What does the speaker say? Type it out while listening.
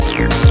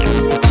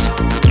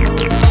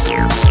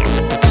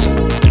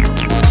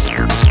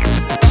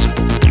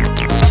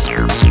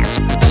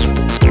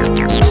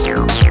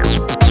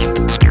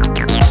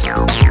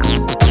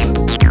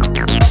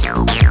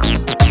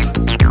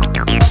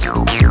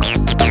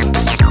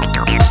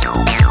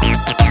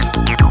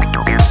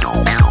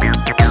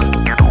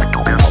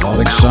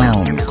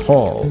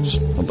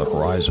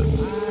horizon.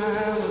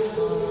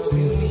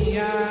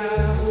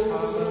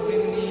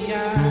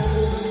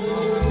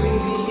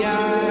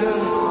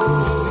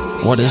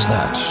 What is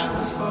that?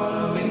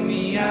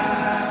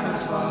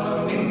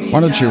 Why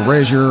don't you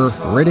raise your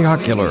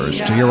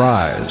radioculars to your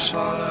eyes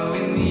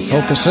and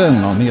focus in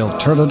on the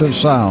alternative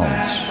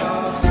sounds?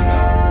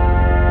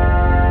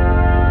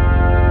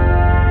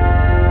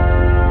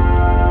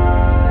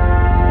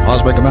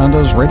 Cosmic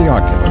Amanda's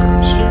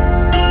Radioculars,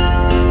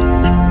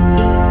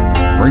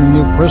 bringing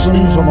you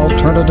prisms of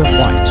alternative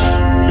light.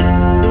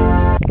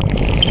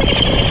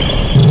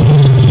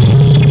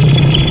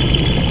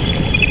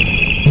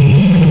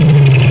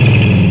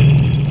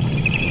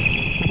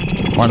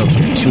 Why don't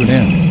you tune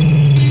in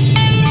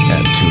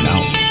and tune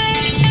out?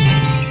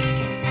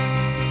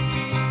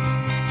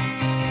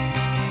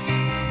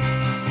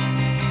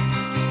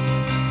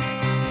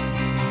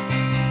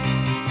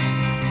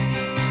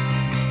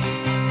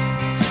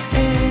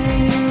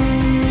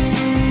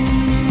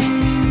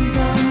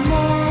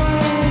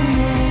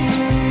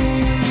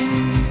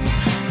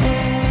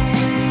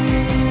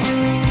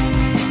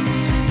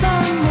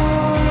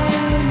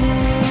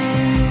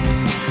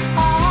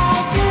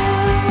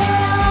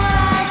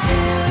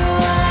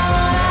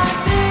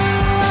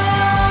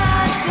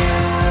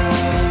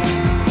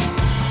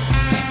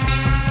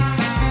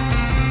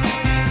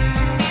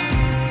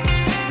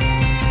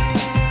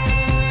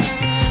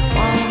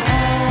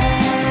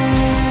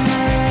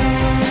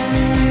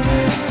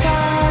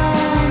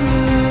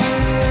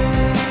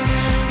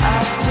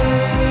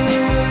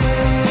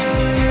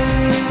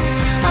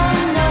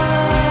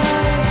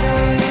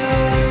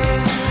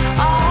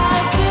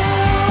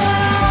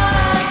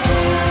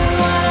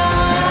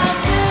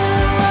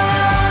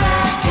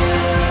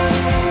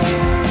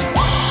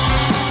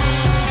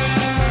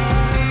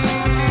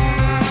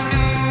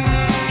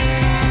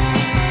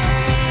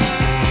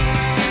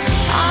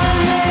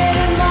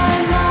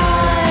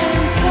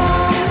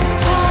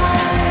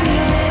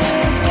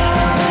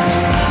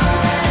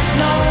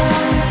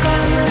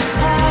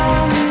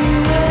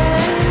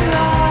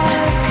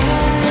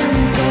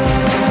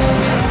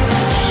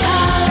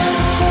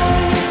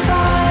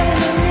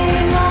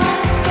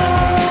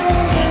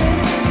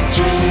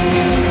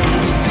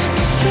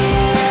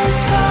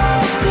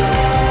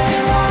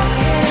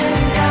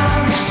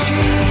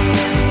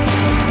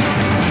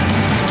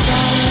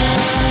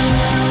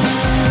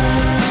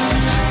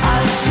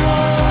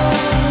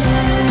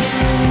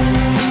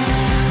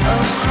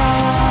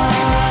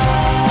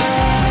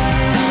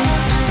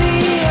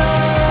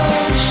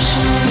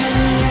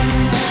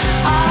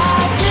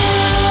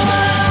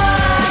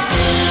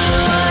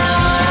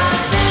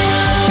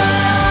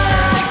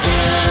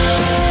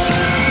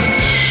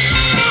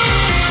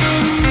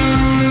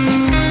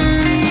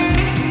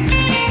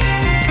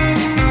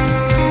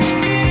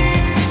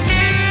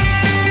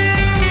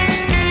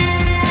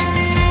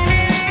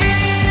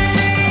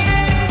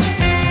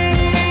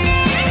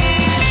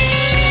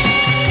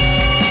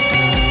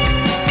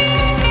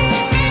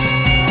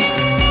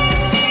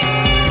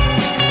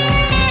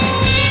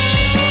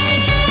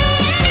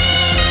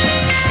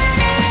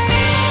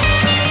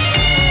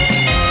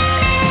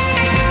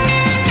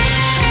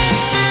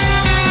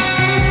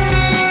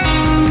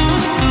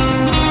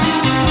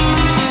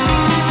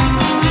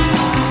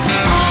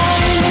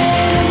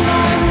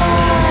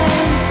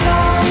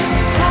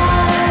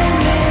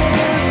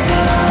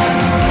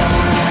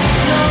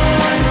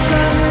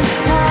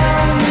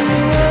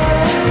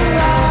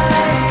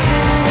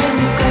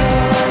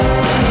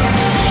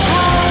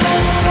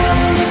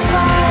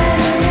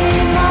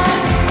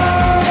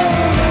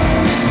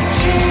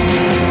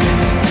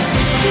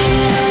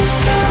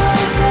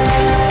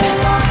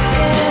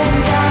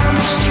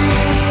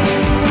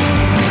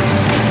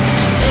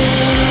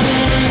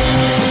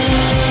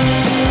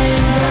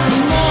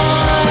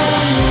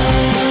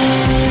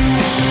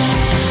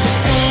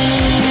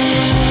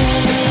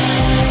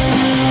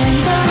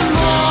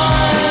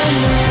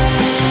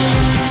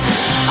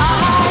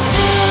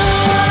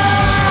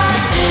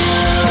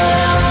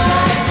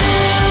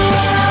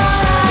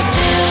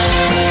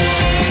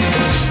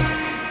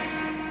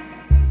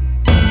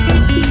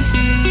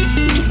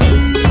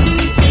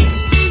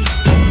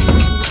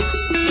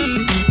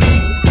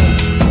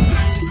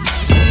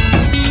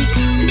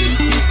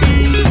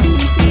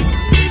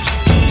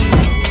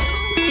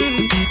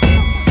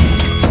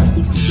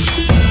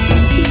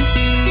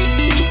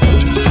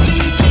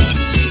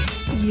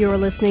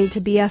 Listening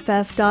to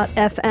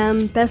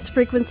BFF.FM, best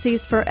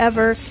frequencies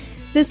forever.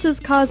 This is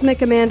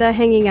Cosmic Amanda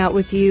hanging out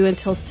with you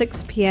until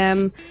 6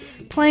 p.m.,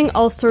 playing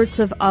all sorts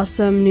of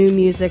awesome new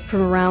music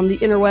from around the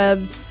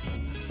interwebs.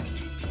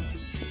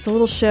 It's a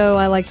little show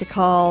I like to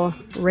call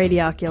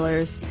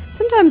Radioculars.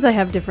 Sometimes I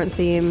have different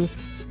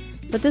themes,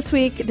 but this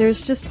week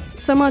there's just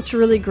so much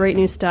really great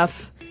new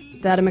stuff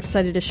that I'm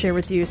excited to share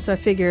with you, so I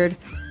figured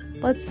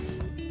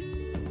let's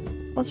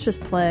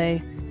just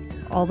play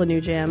all the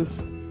new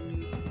jams.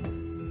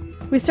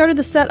 We started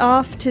the set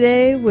off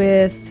today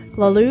with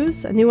La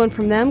Luz, a new one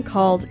from them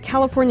called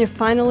California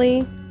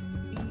Finally,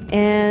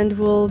 And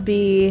we'll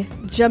be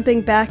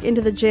jumping back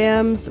into the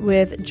jams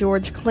with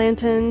George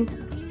Clanton.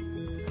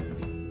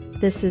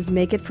 This is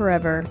Make It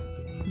Forever.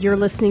 You're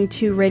listening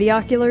to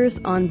Radioculars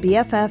on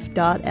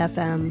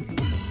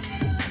BFF.FM.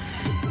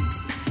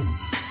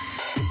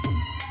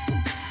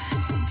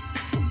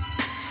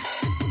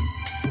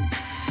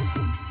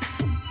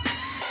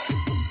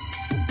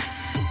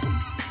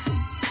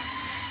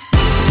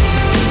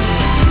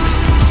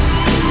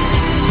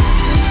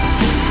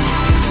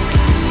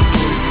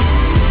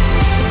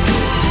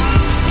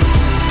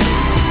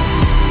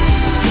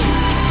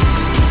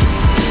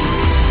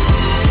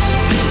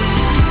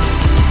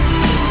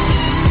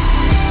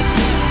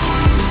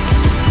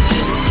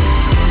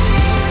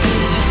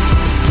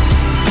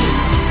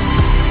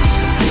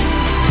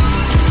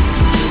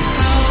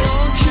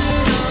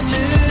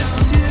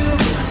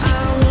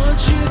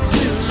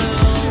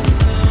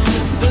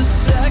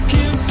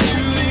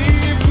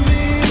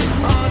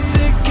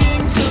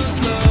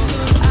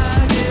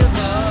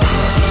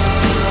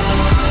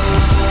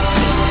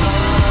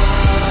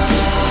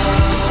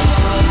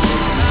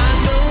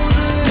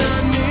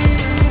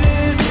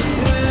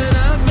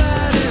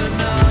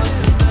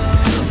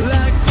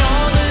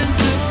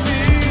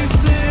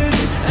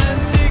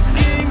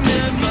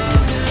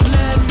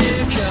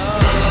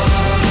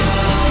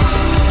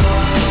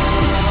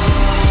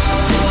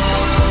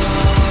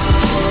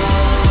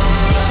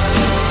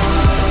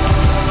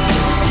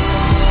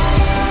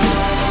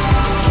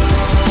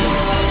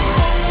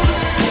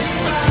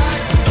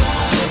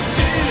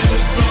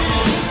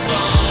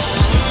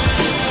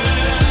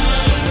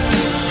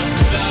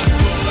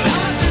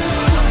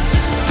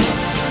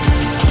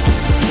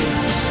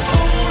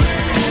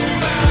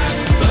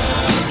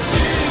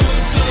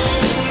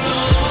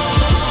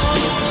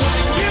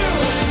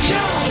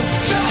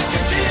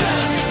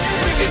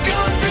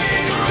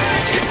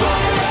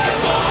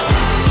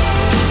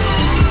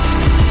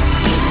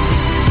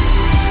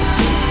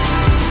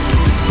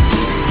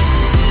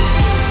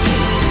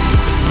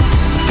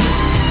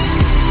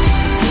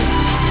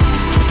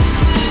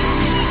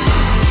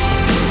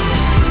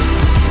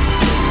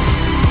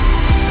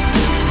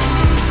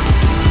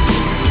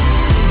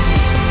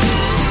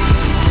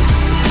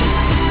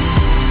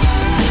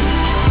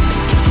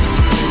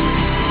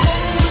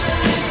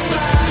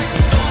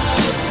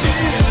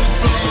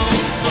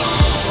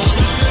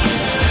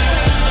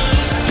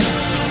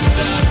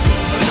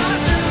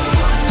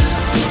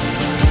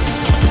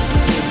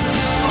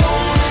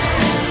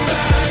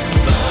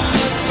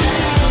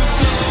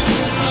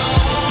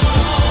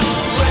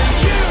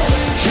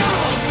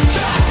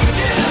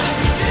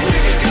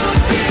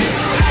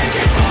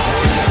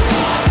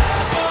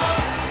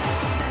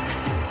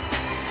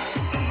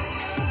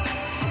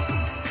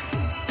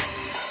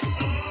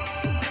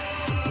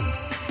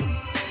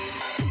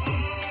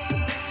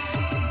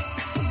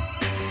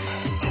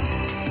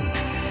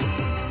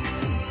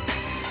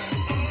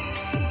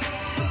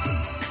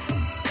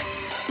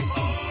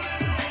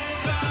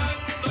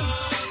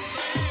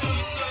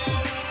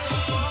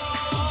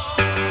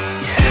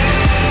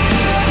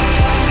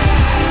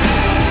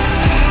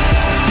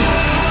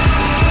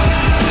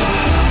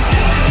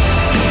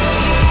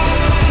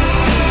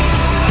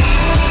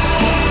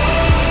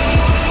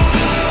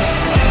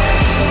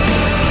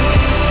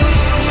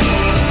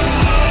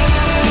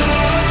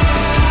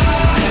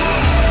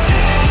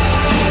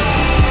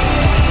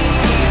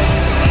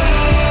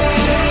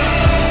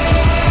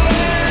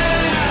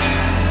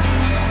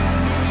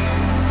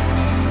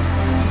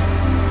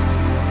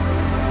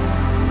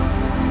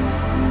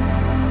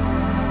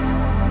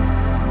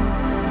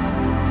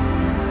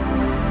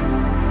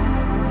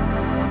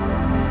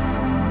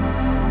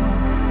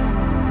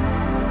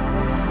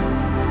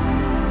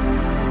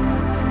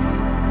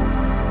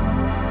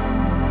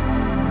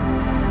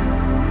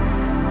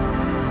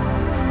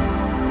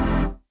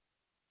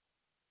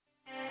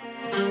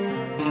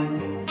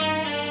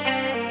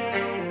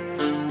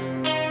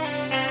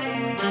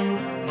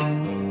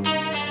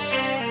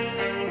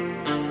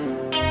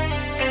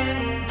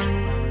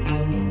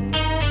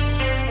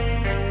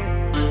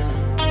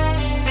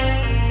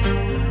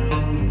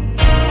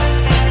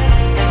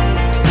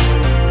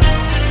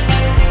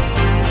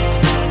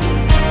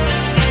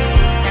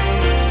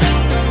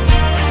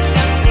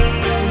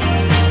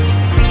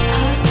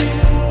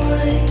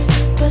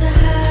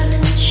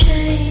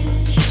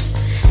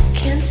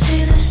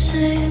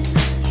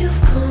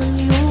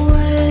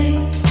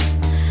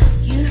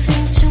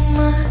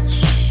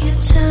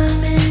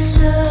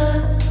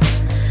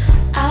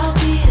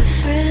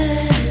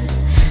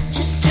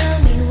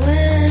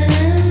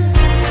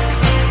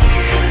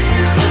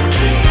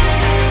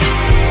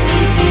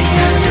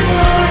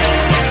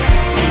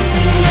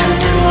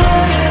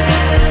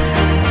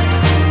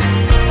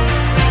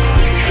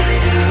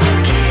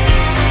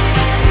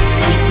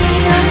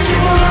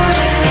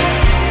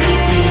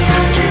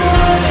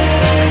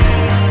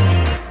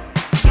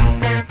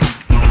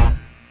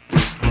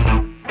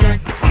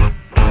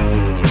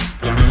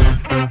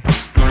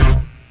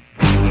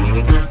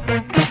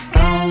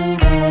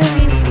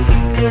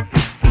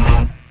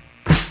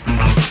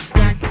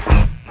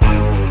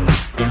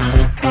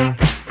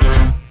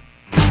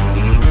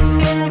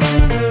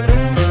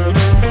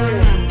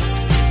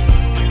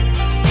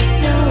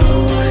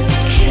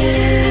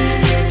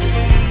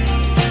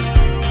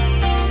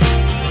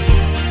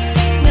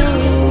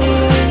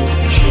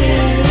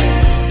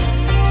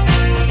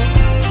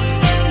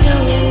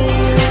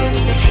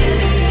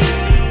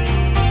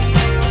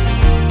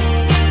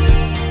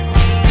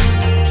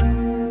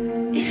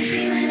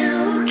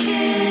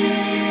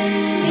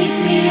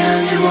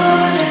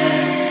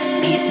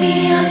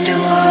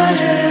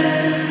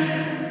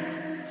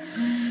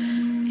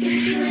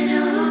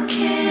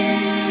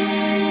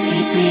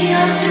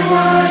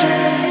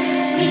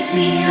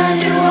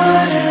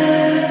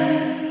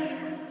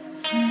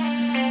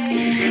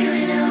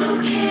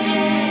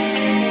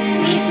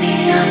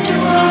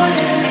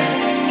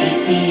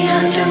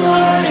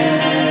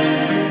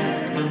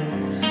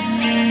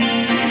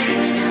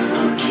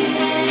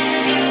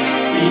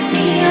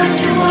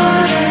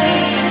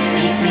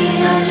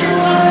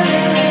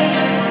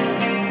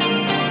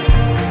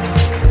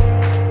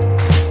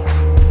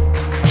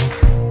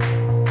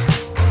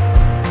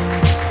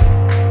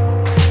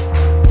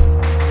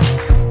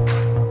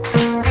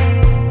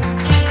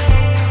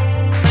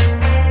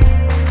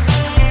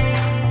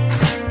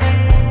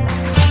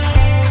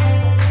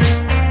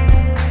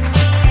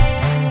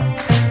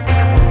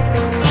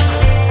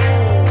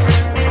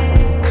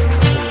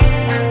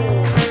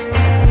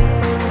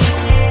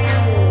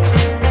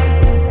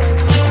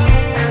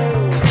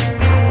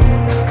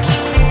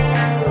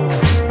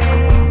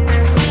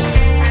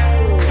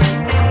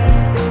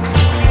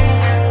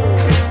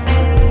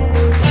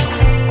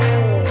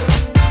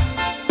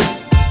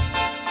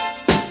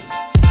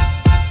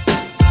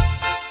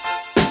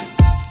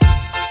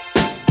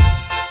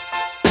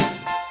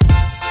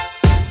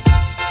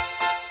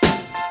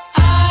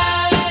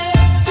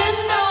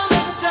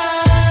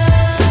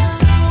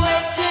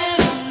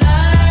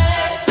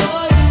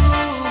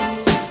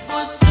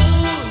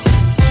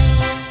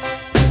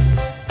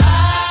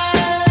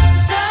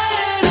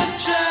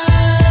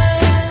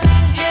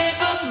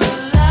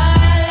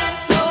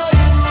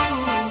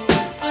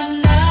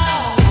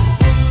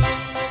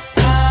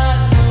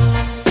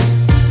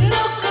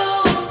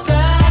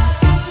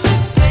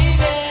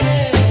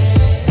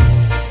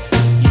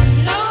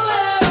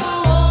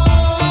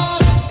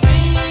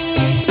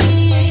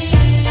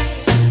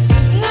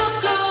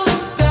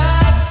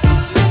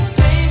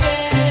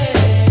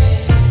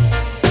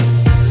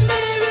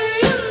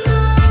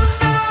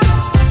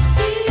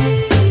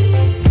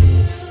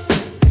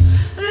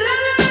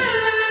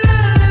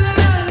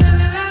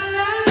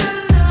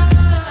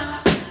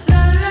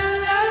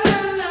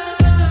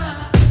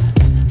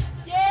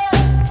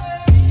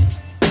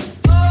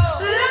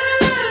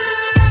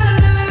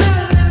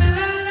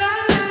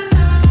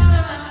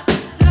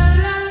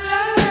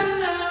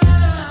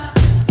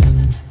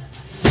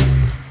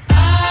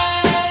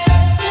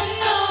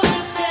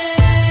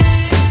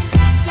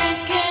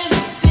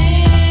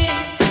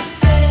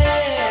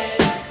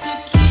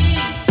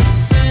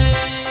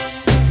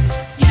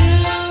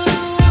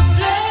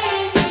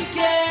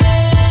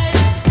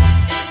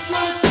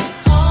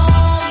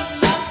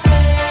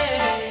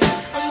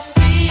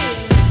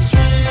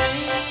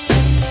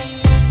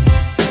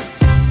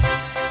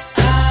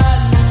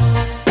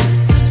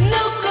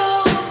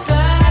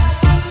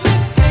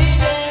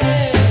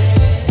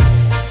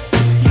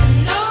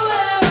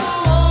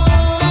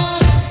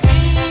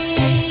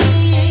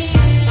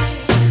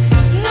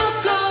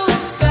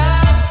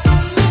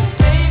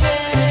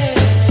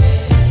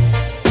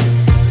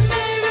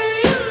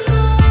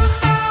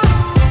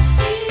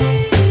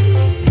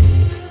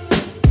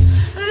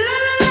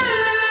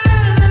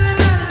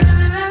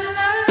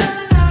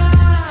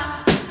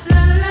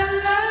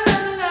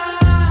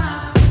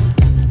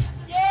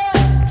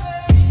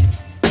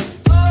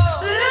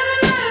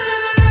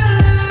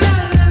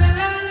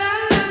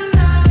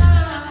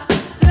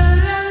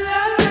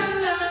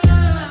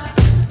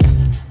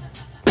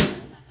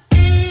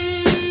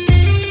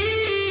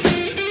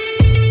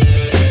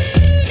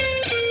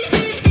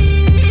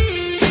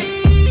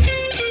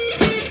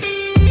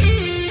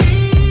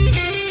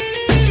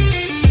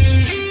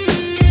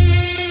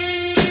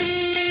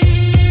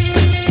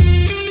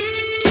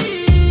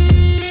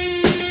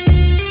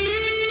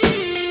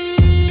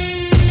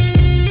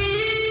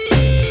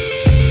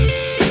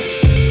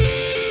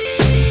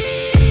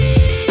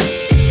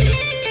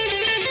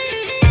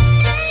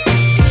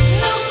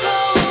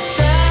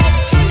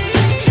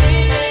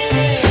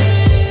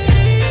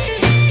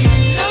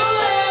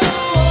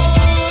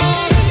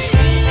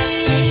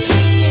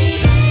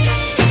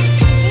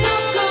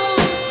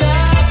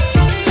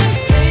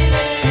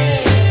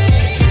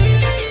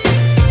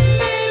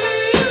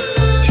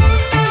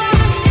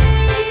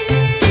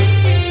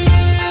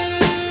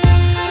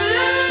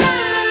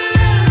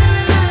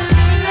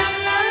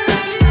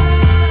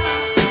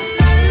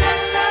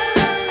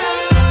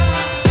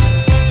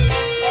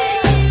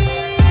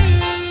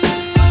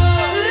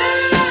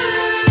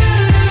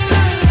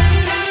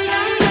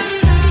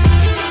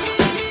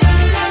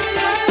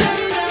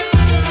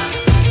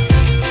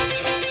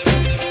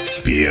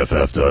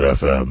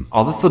 BFF.FM.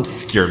 All this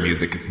obscure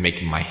music is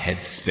making my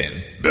head spin.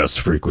 Best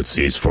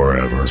frequencies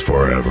forever. It's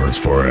forever. It's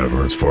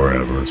forever. It's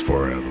forever. It's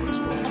forever. It's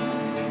forever.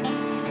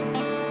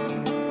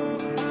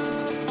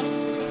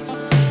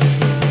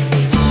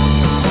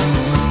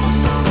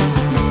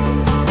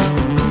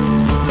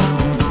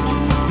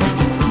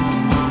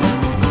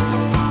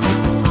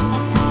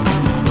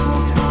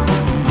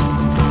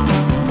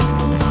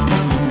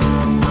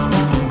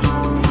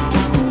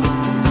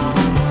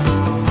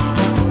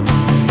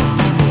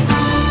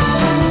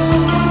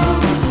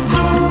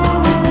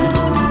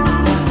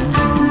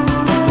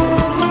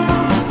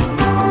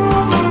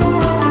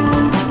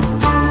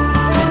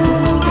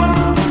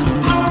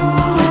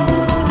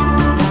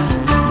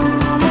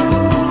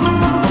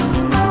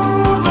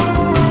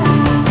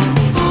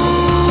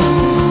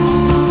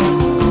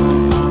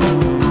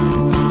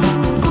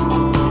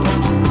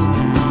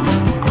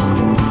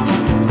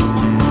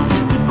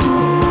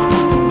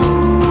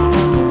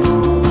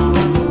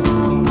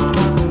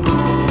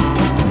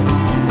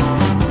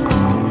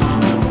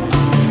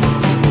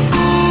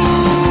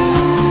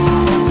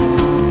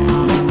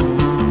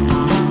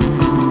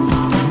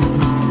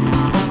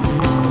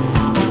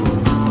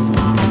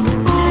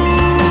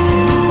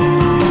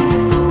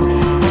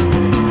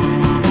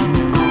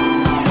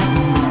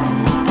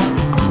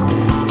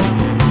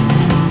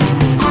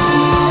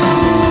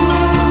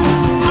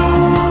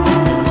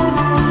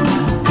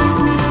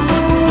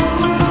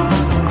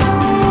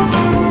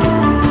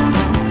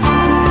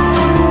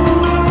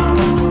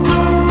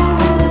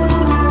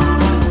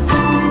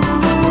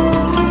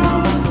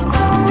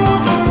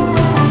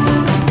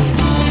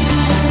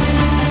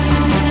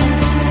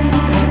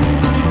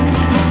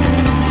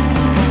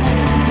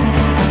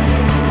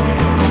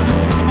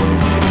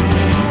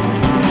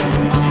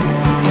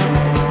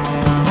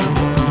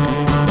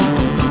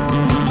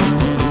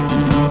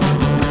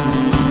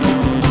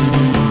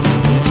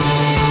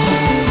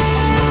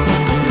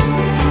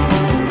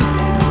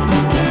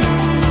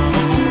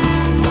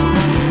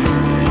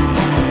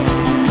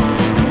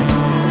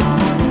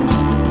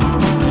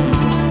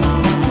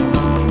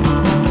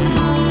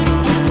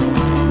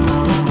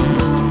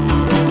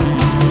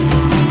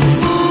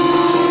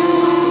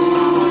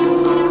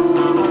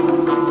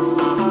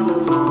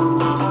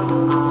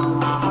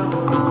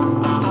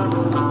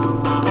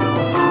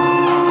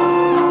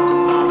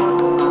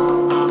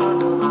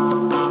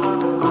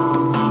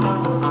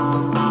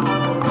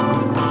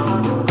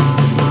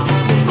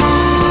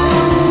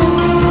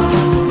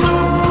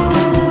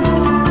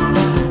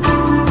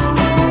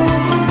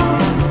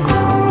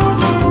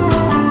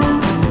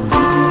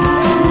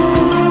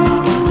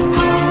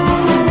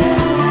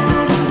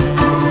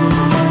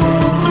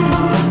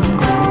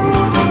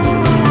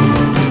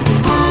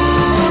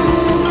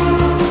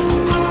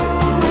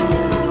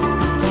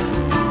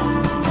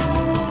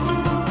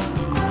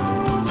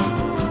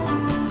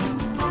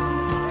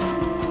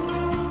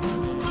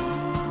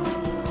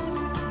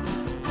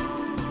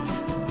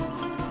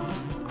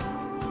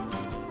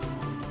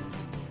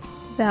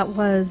 That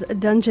was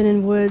Dungeon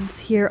and Woods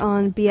here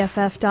on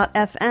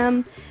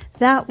BFF.FM.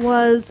 That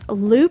was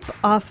Loop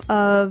off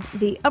of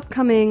the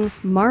upcoming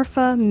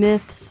Marfa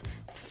Myths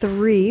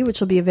 3,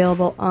 which will be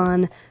available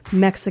on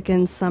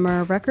Mexican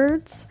Summer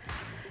Records.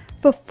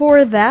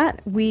 Before that,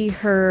 we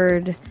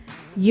heard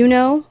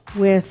Yuno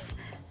with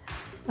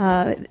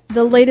the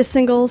latest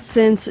single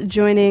since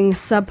joining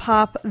Sub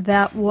Pop.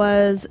 That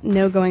was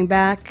No Going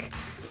Back.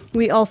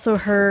 We also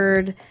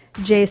heard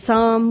Jay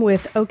Som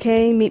with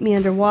OK, Meet Me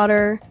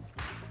Underwater.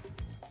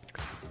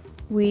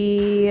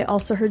 We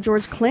also heard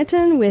George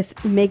Clanton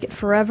with Make It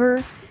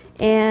Forever,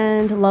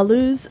 and La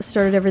Luz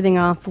started everything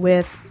off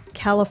with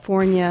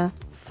California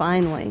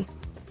Finally.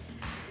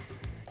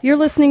 You're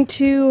listening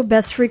to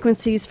Best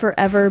Frequencies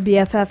Forever,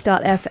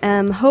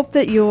 BFF.FM. Hope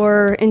that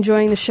you're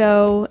enjoying the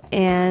show,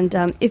 and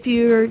if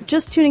you're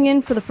just tuning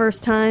in for the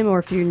first time, or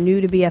if you're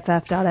new to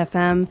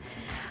BFF.FM,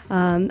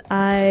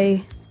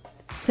 I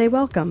say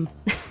welcome.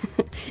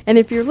 And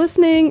if you're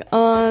listening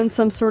on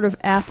some sort of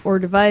app or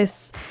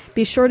device,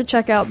 be sure to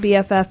check out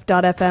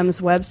BFF.FM's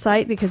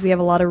website, because we have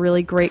a lot of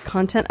really great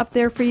content up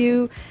there for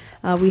you.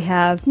 We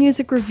have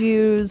music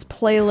reviews,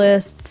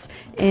 playlists,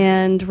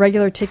 and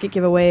regular ticket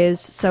giveaways,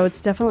 so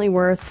it's definitely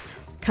worth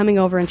coming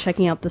over and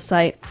checking out the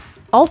site.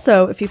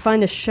 Also, if you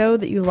find a show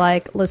that you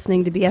like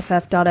listening to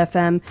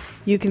BFF.FM,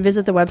 you can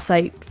visit the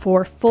website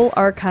for full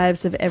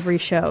archives of every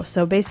show.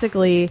 So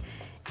basically,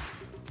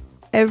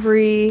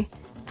 every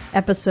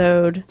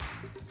episode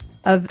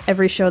of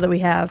every show that we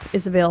have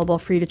is available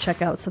for you to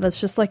check out. So that's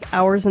just like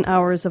hours and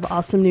hours of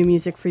awesome new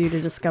music for you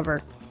to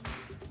discover.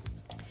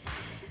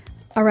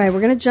 All right, we're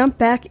going to jump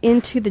back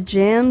into the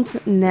jams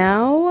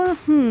now.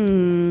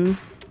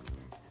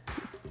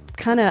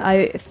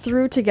 I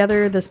threw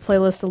together this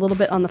playlist a little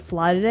bit on the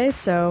fly today,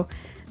 so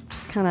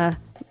just kind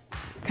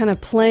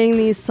of playing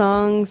these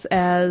songs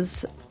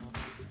as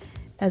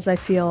I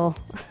feel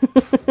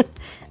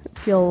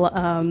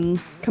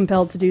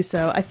compelled to do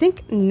so. I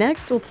think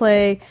next we'll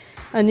play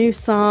a new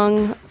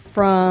song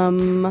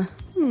from,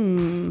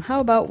 how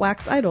about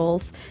Wax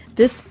Idols?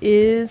 This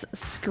is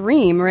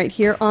Scream right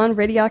here on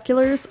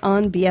Radioculars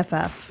on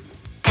BFF.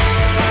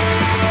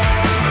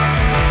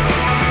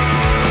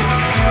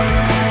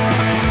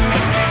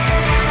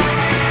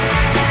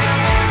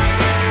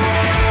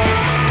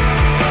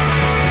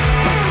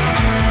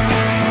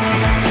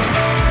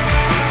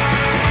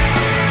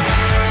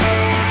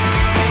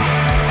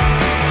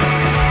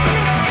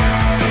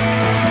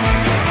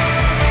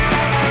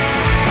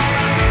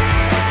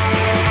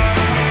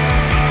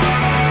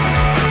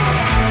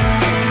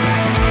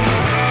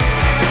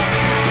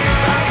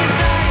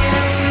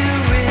 Desire to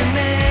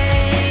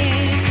remain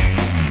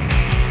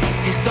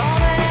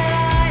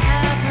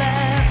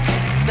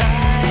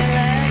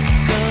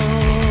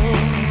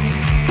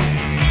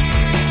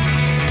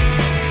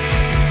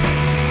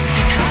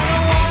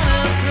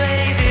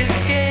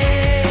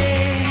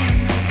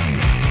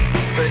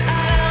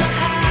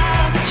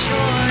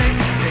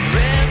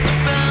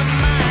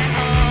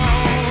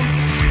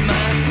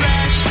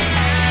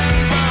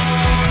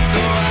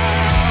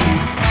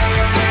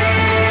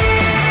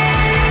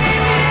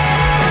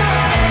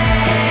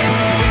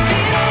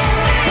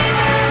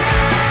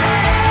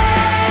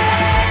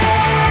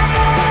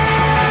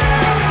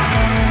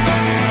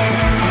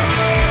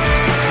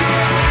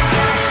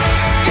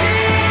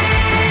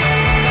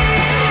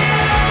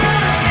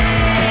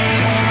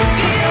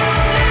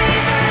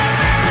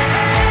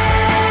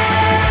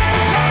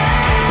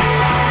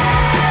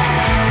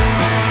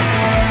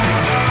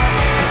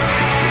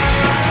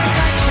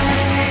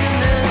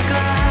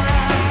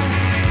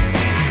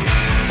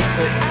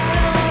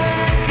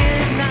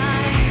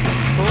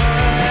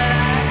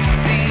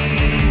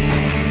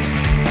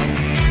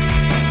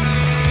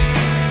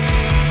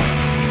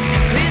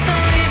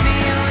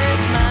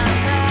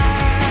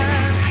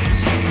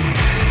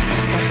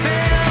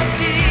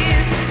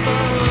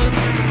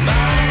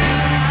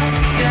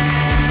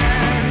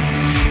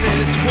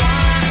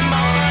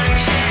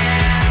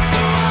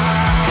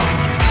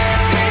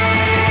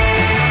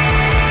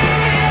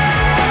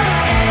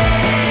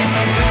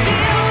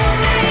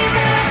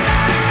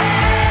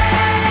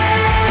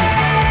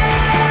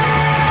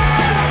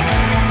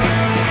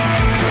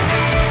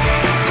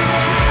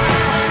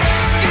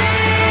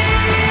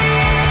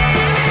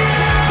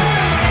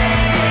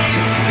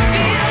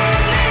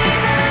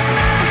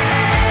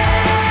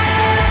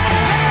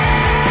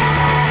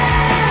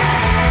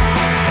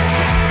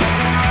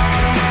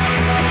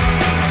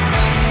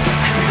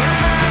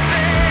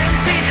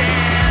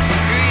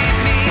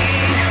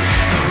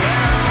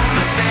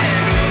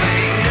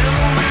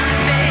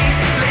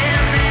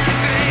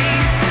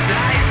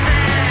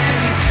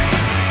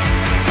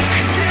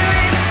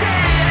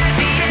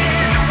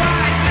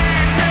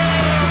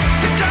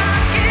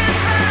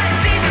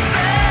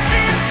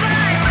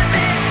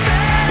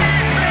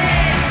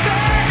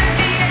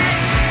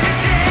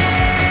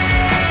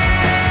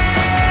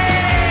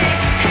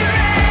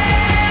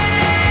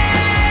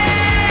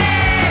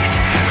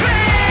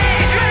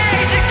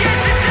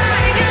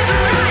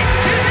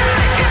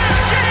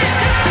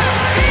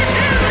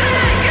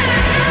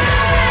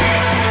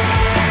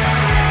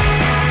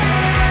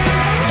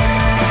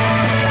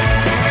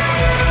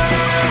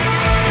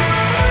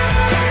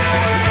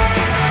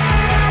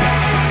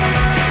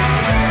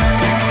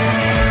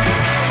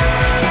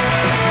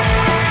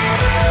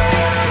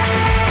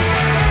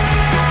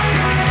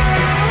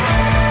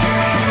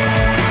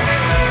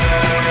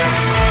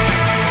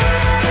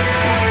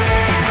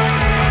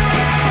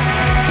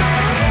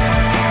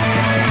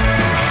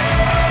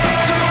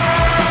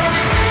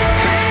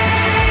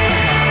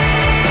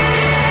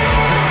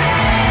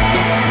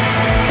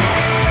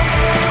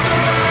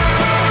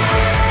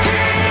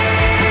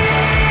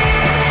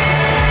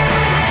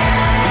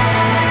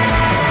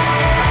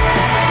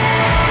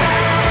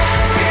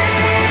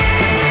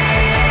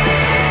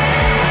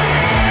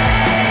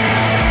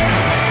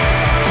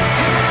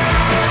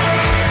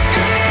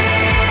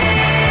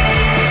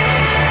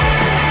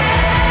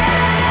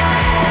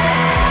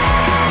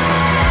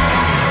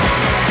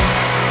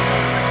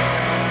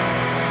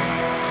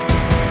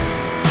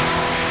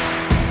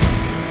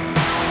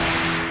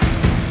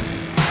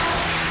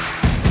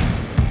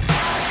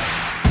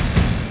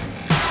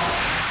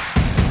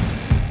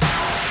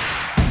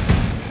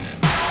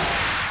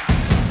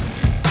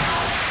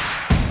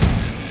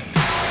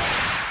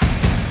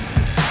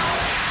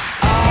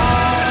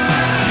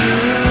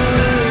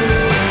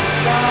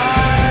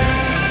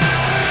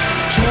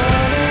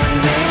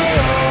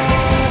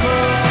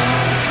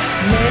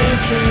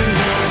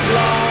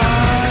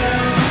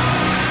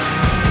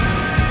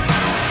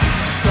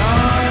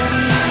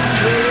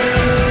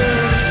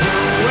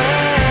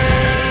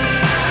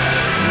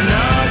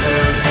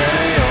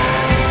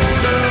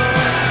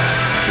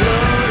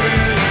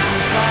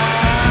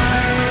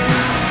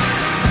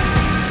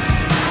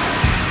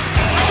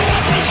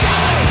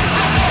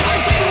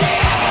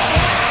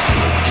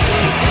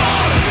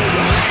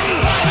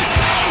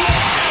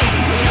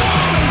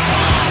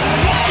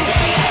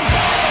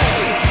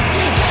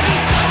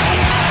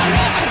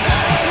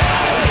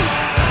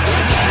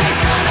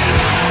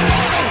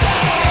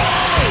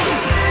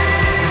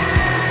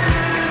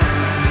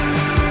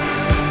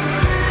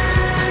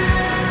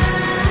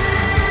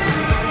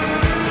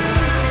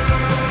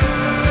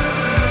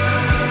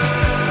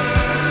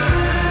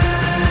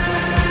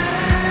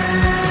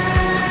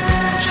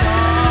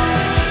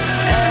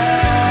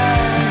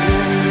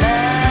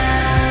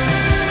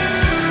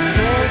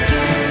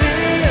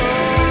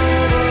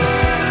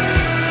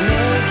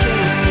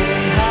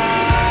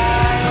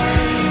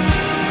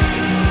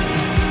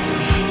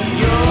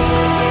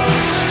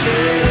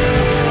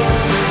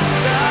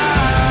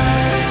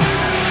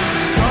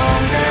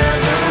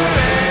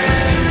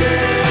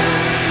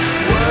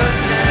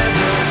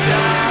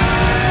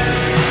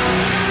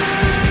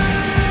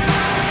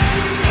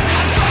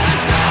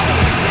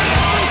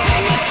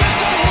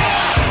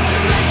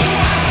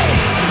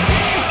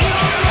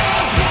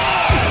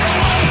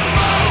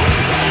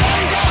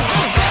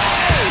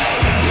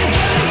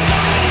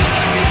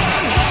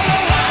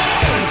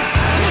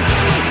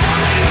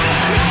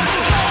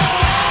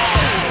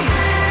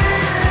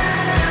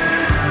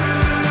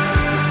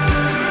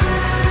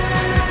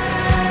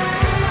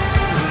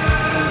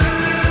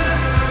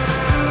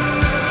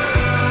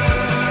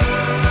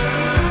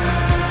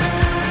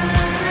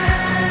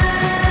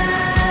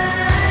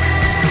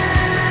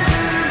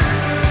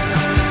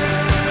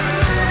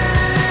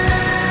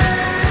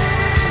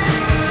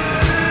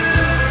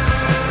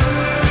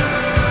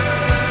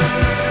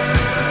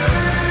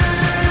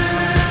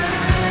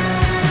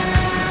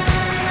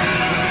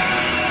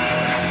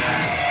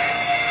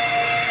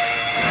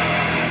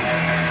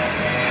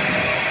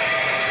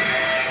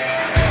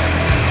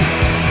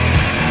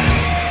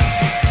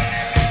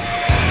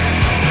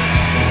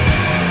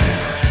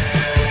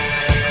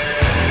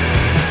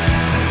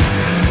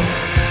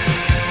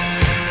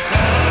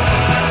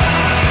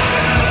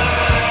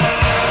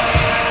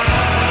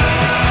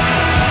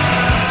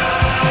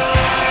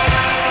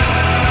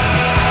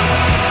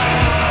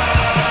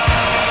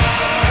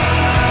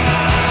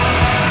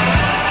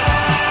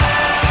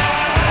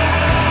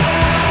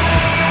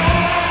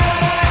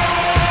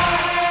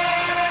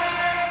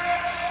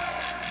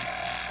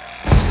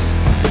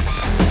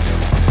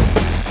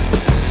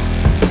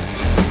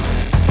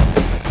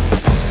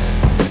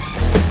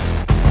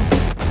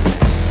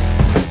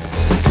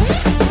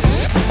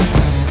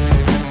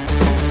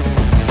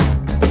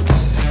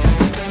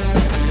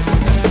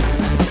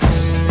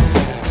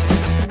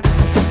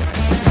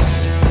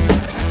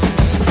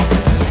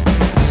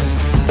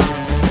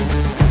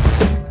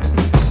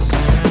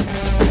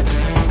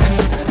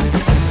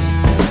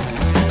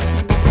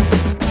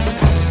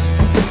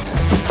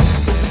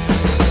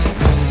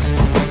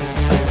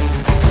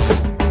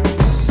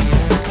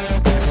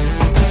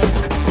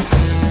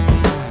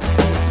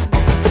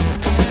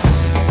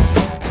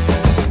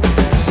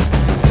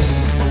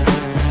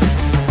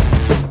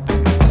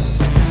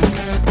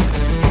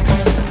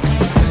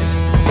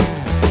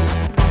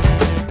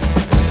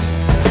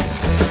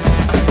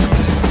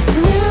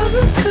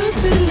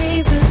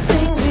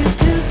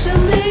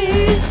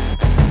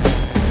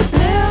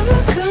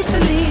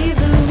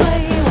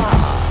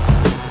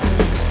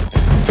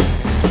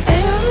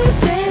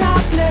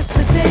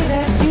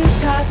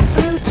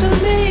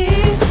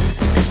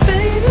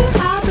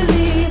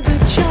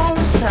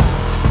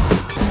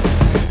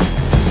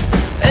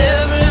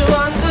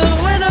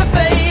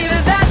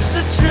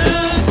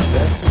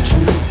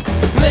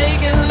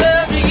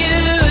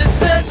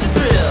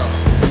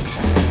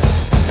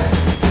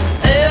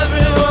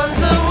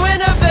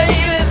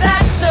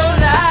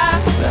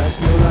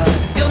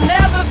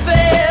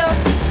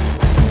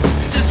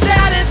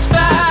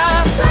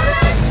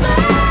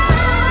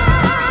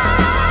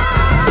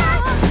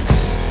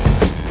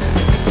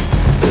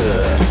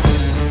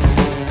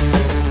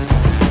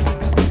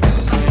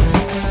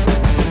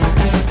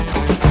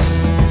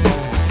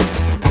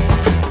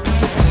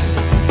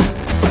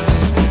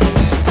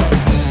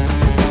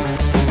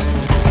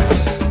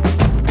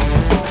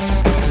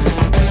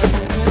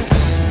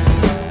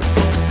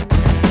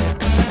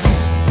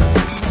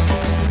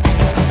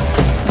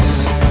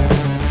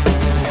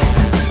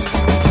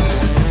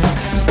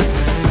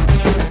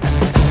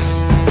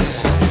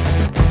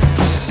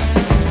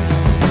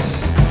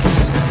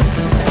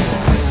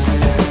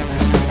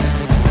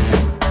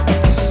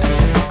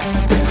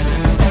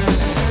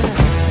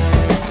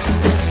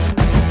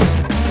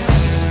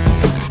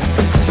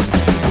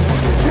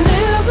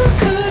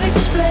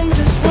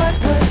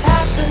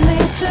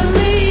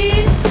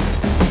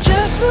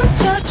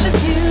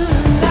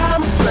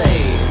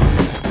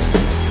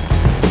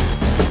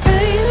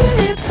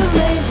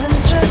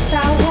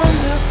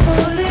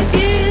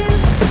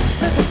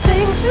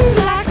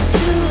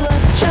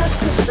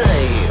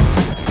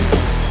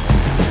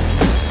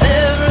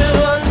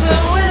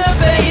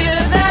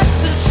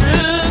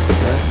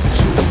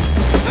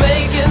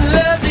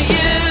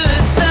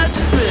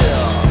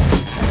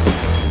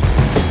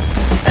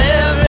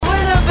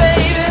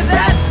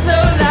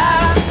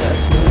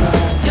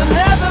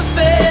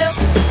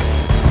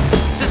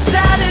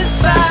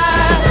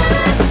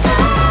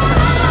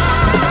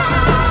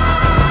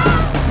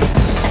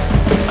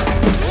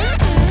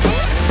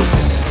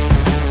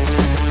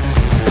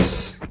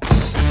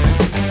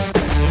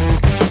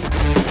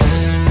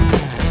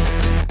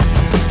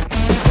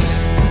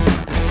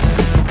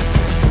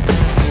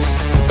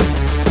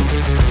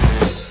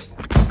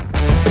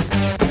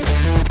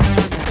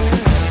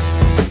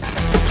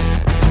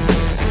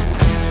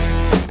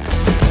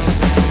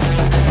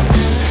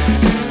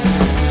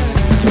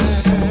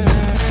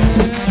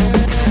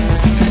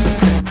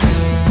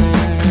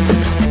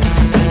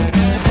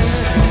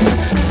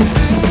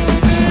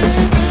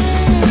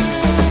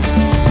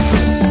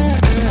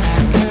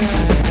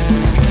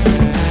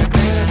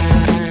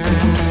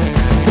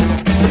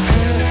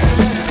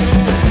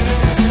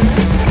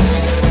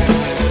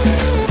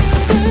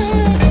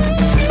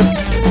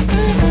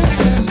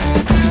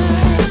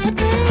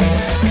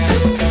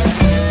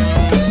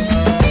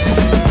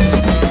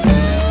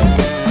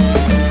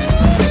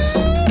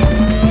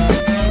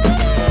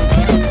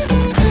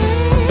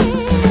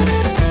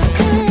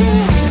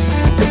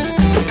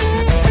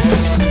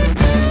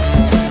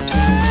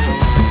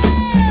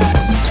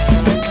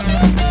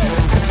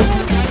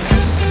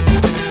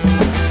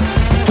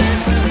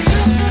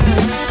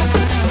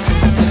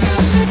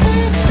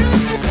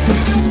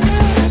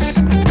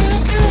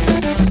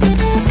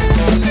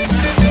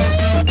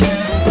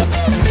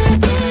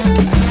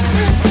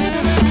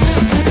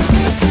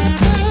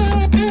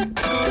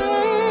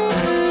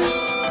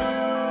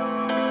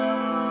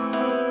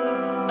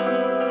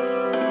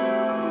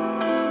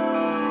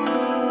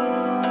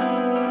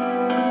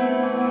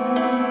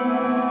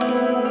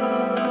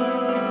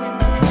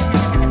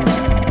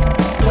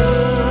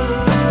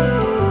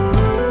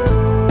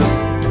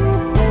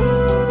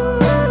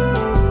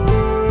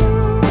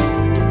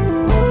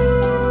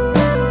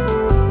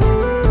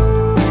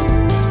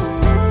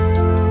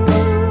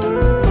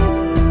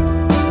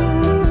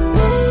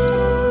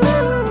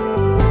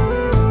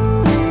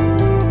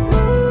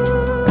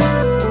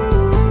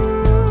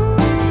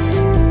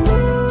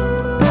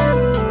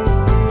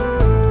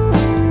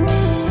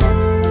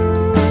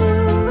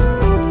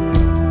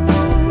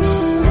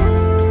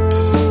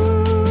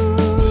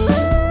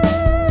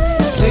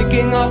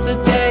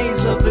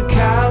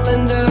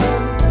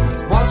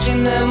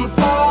watching them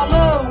fall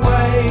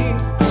away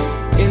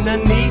in a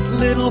neat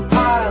little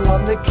pile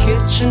on the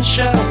kitchen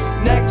shelf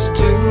next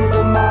to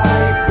the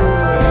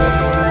microwave.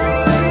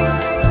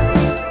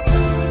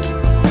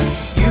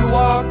 You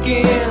walk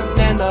in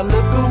and I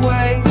look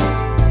away,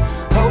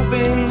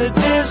 hoping to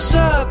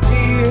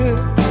disappear.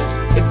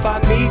 If I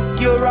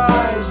meet your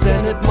eyes,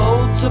 then it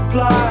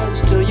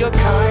multiplies till your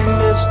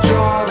kindness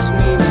draws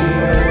me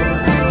near.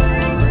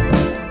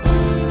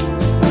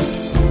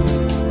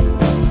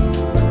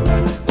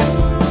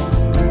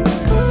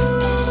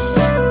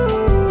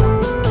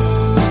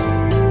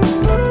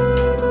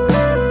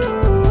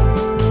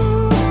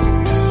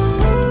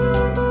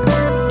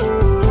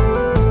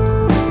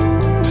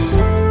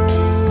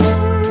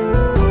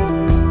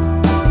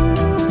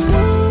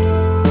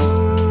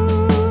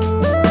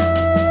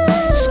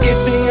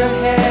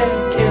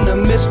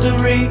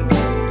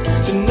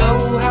 To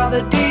know how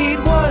the deed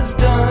was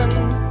done.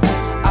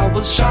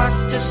 was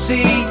shocked to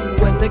see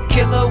when the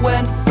killer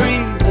went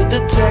free, the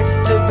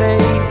detective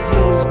ate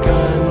his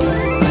gun.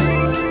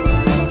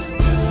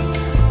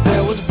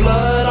 There was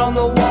blood on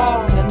the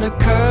wall and the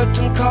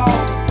curtain call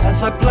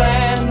as I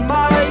planned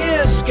my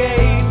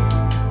escape.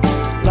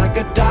 Like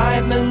a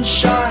diamond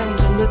shines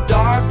in the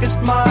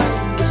darkest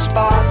mind, the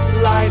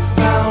spotlight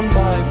found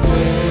my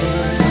face.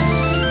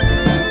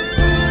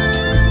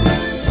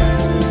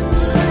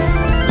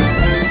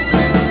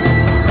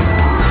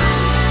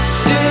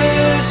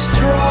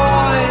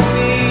 Destroy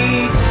me,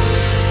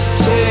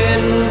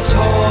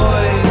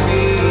 toy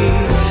me,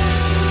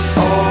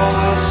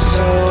 or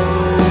so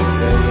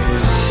they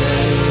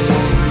say.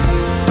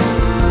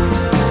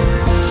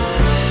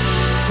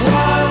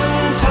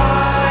 One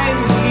time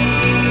he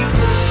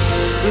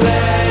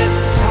let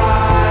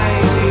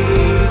tiny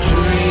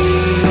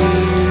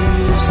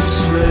dreams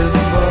slip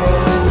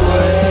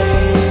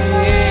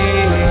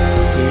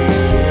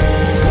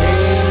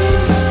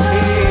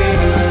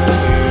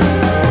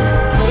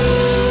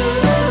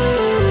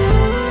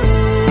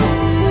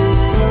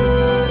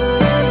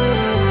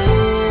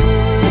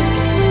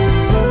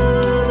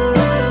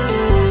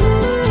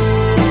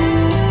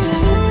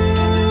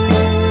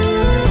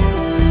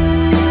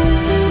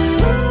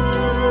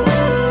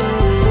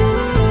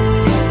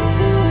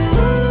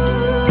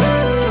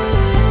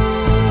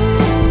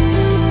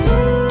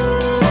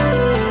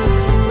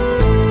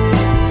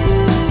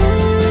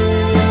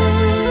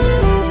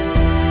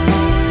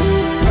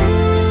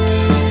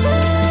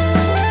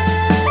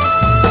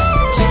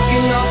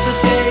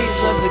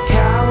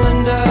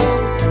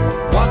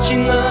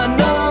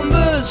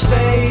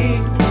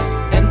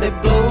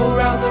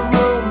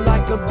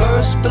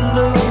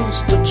balloons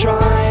still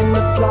trying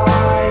to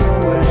fly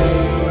away.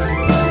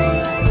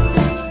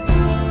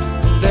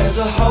 There's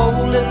a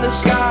hole in the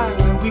sky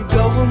where we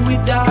go when we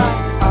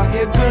die. I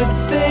hear good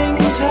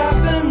things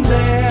happen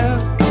there.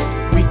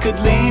 We could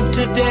leave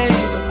today,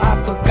 but I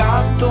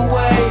forgot the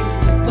way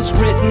it was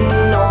written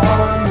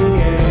on the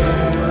air.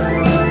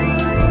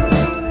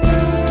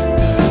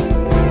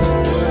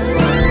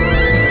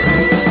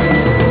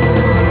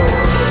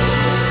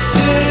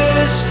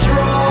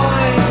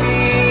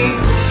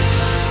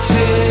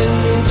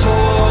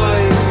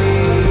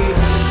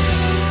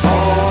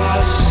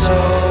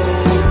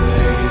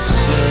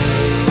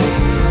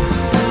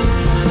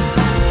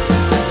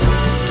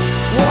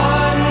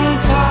 One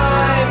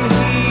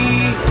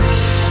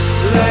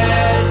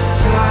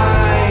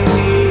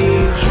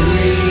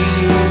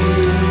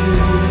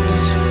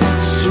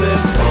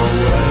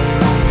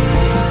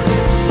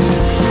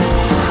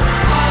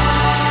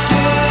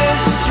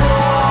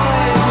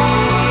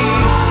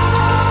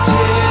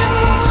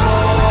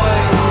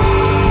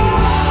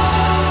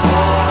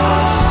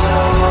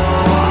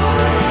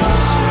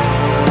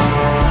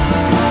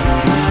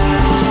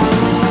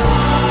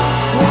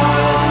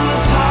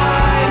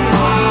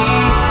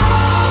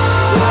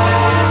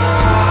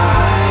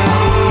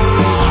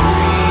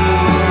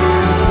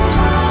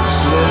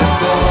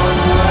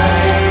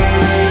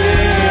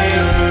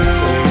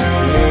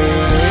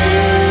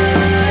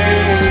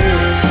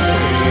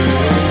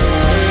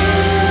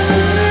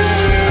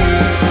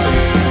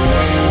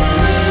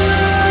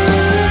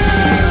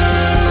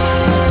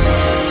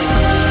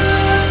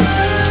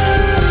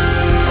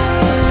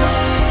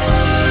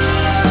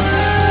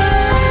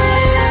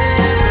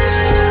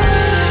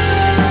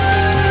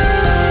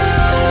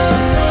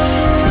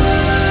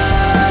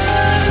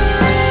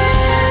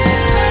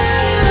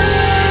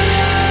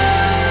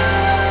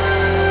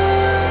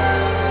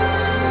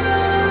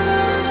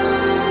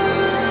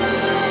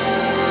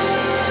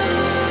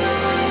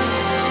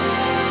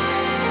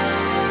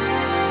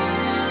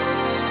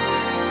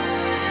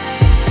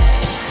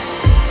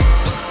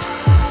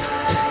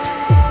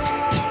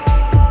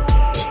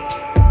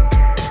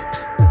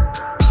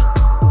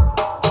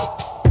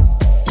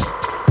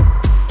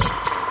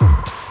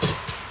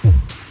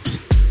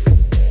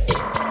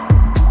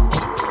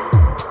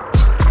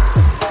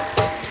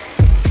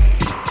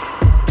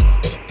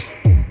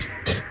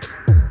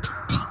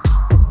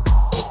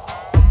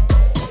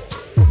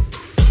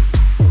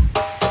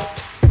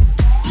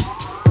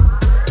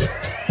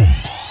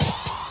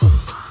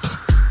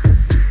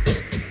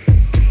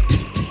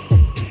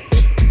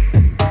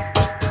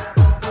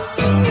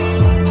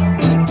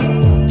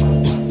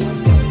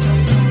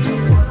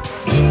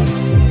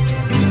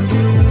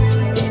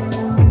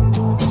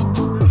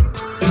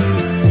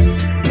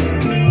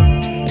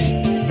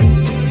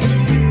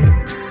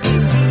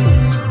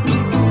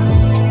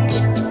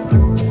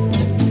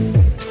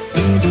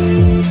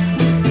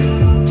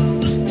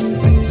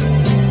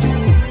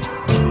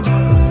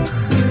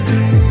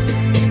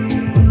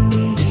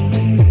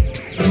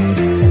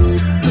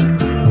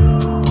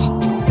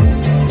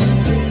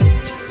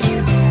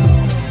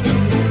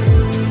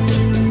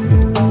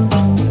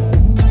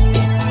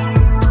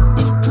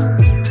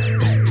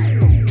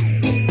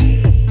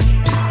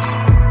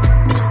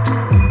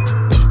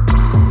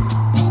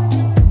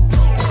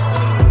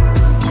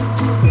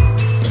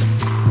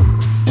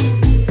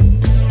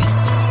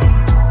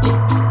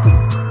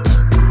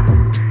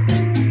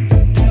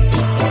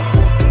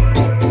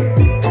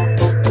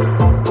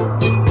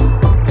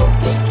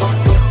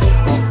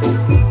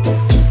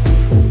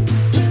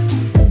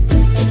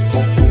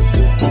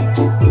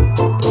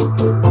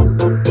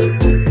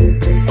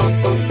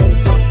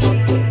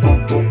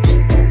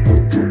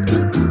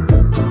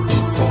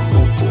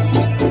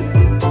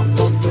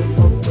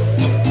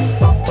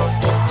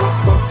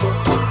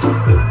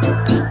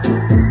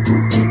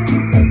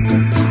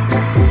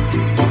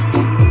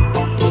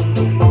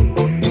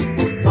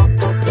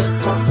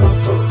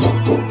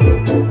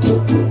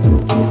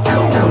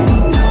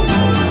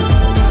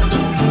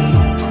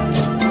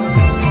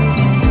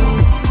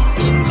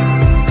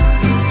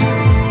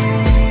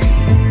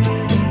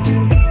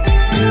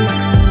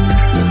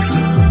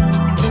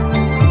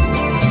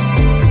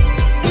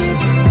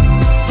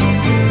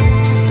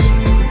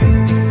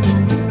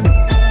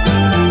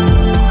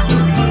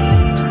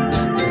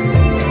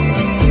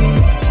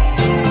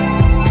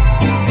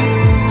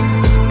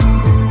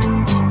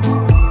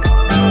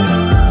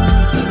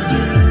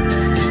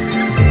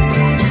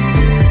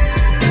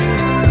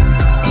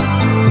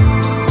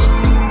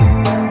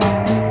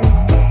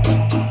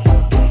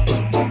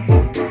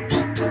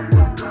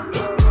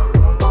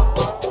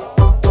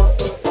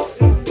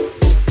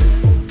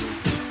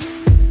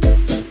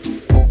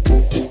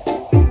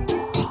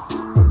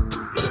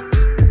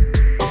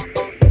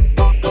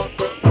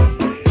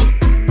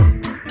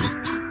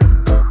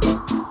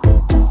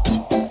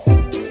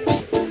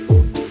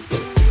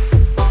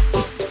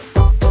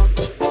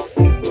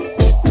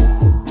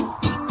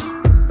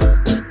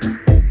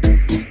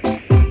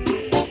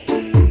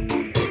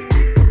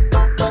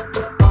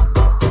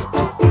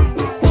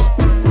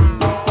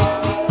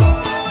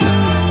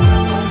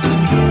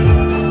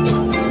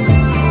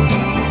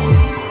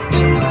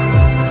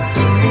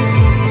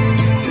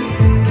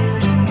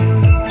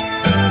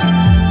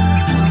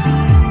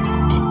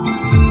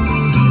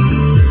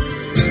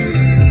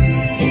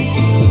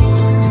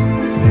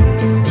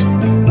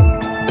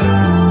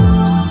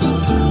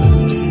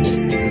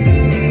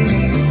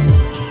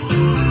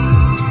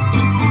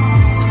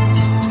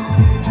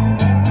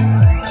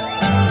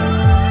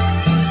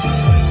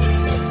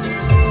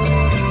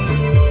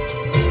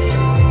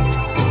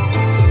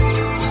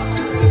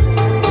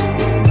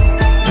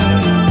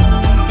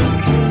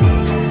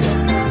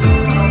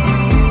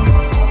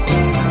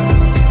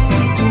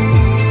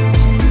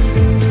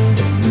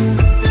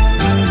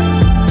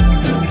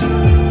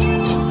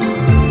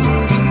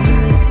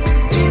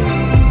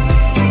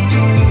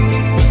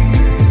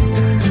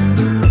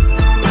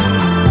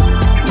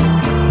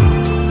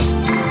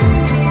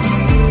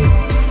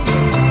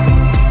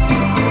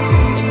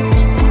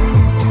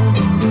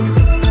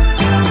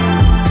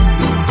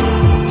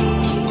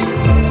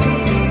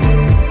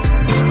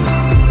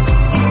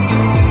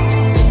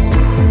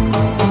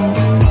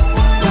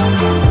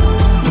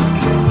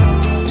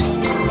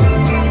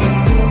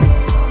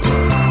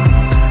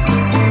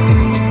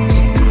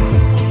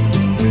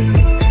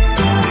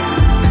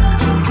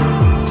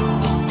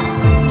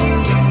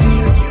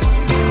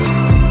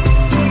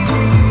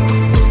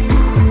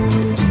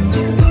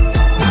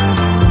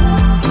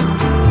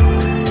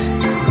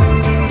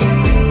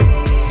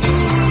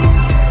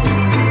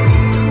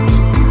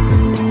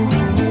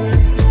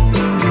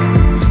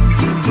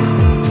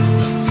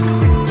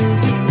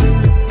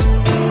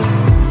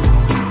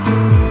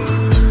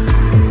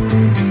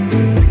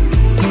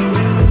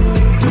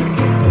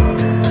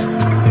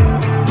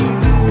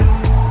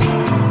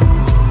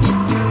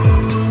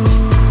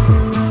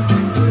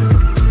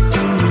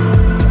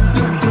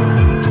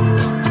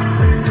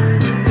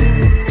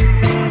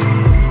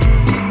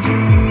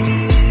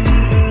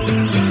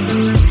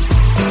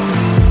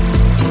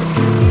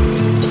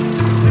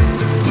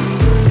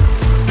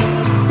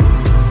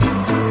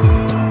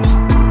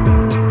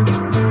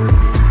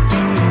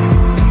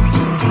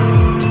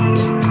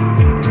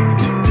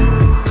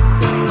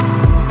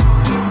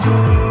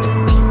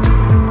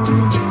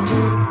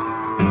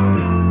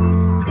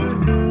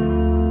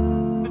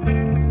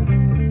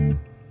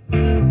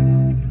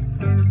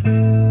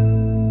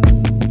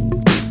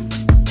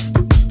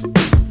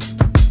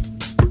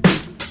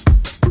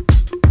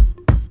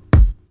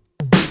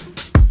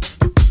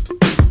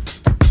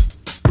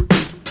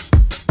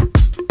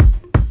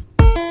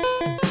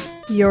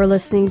You're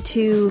listening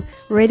to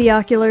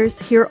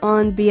Radioculars here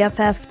on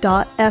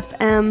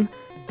BFF.FM,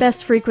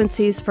 best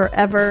frequencies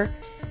forever.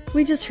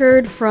 We just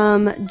heard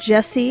from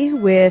Jesse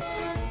with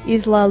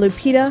Isla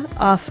Lupita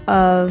off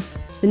of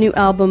the new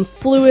album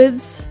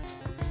Fluids,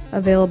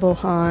 available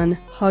on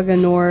Haga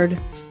Nord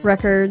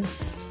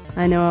Records.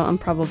 I know I'm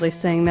probably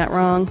saying that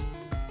wrong.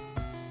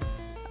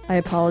 I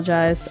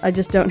apologize. I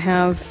just don't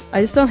have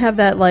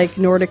that like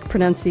Nordic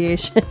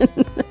pronunciation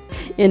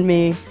in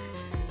me.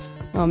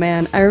 Oh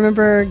man, I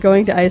remember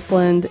going to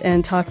Iceland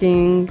and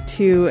talking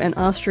to an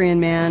Austrian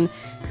man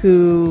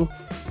who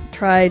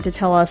tried to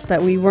tell us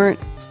that we weren't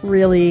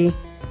really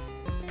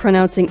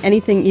pronouncing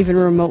anything even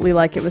remotely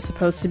like it was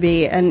supposed to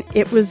be, and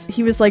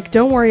he was like,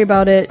 don't worry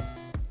about it,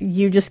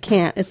 you just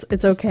can't,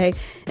 it's okay.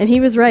 And he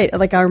was right,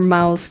 like our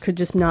mouths could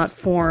just not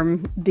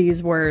form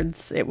these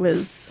words. It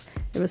was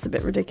a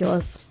bit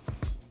ridiculous.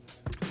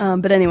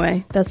 But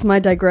anyway, that's my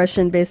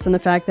digression based on the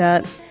fact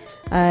that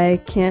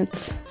I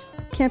can't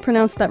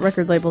pronounce that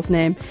record label's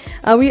name.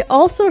 We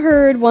also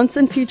heard Once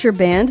and Future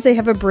Band. They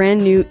have a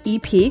brand new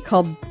EP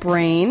called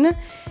Brain,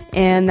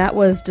 and that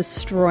was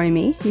Destroy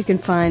Me. You can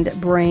find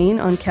Brain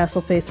on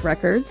Castleface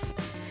Records.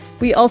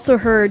 We also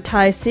heard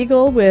Ty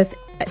Segall with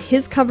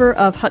his cover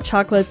of Hot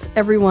Chocolate's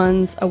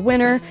Everyone's a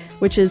Winner,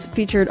 which is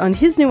featured on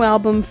his new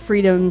album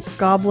Freedom's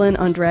Goblin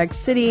on Drag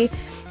City.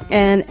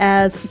 And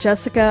as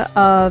Jessica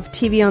of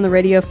TV on the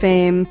Radio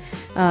fame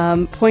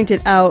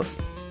pointed out,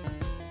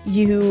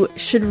 you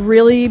should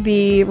really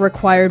be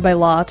required by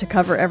law to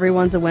cover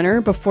Everyone's a Winner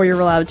before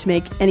you're allowed to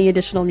make any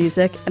additional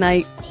music, and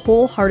I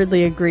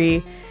wholeheartedly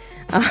agree.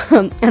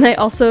 And I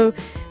also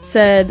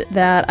said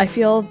that I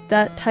feel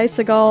that Ty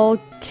Segall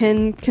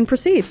can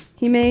proceed.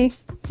 He may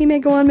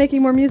go on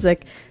making more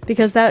music,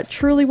 because that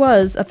truly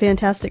was a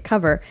fantastic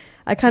cover.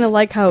 I kind of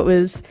like how it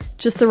was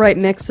just the right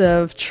mix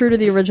of true to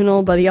the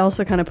original, but he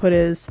also kind of put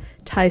his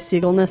Ty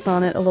Segall-ness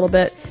on it a little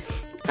bit.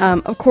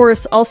 Of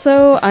course,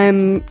 also,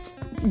 I'm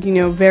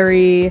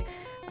very,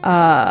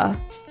 I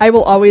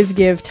will always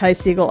give Ty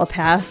Segall a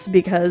pass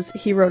because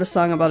he wrote a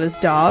song about his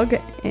dog,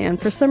 and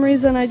for some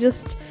reason I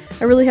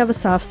really have a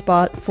soft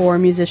spot for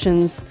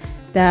musicians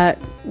that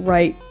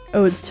write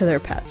odes to their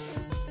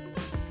pets.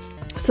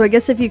 So I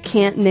guess if you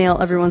can't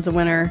nail Everyone's a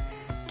Winner,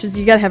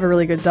 you gotta have a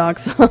really good dog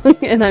song,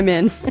 and I'm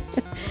in.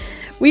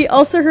 We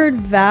also heard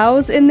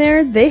Vows in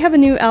there. They have a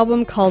new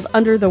album called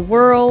Under the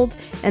World,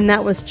 and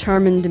that was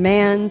Charm and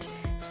Demand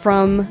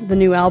from the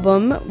new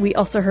album. We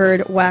also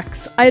heard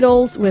Wax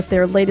Idols with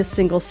their latest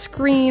single,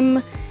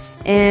 Scream.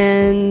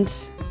 And,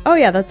 oh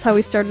yeah, that's how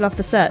we started off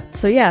the set.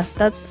 So yeah,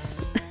 that's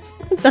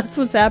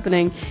what's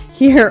happening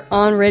here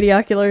on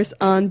Radioculars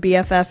on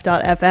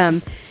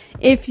BFF.FM.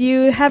 If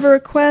you have a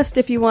request,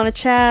 if you want to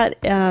chat,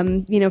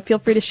 feel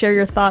free to share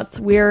your thoughts.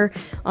 We're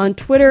on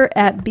Twitter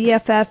at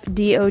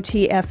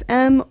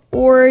BFFDOTFM,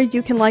 or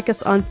you can like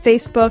us on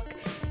Facebook.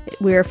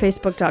 We're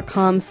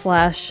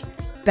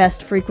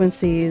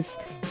facebook.com/bestfrequencies.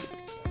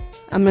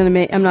 I'm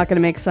not gonna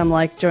make some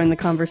like join the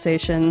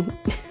conversation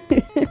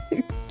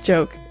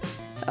joke.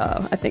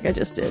 I think I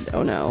just did.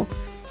 Oh no.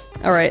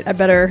 All right, I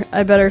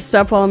better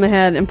stop while I'm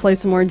ahead and play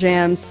some more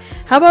jams.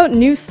 How about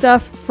new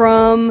stuff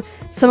from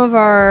some of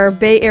our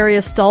Bay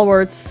Area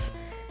stalwarts,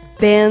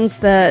 bands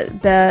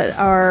that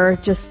are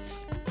just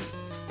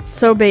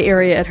so Bay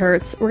Area it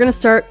hurts. We're gonna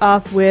start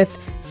off with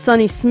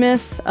Sonny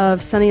Smith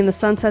of Sonny and the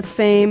Sunsets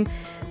fame,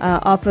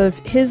 off of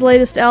his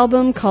latest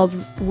album called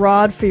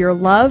Rod for Your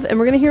Love, and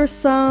we're gonna hear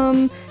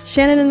some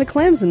Shannon and the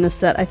Clams in this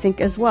set, I think,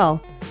 as well.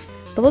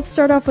 But let's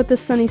start off with this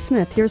Sonny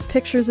Smith. Here's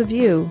Pictures of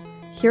You,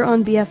 here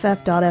on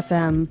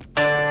BFF.FM.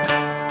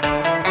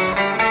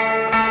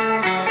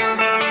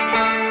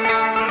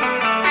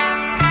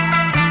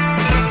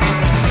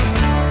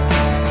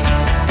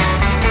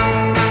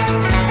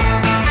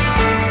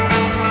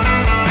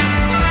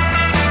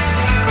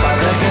 By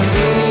the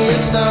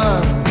convenience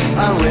store, I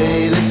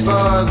waited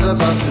for the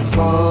bus to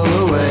pull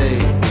away.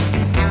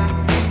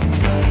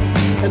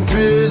 And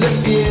through the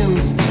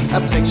fumes, a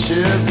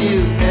picture of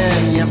you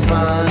and your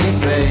funny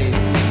face.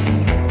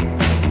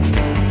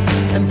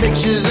 And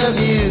pictures of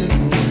you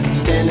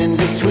standing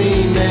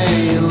between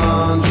a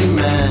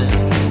laundromat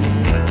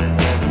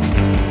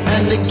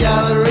and a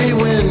gallery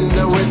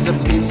window with a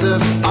piece of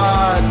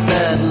art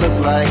that looked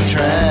like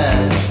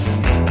trash.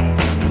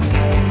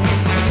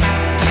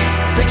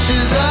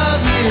 Pictures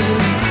of you,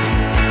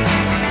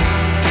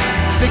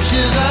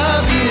 pictures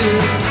of you,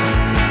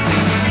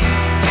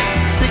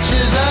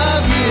 pictures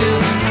of you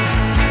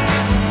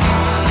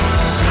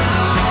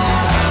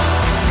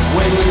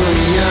when you were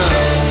young.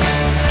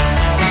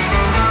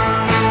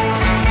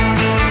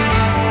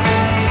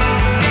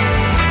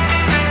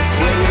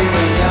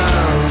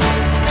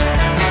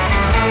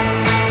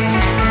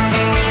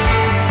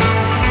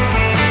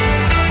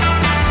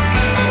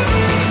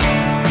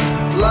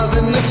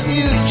 Loving the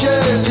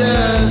future is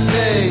just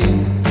a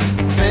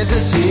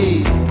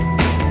fantasy.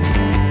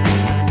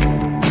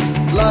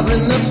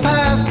 Loving the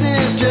past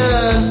is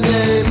just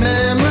a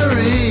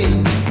memory.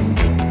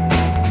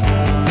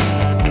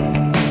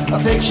 A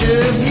picture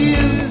of you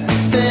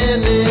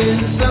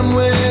standing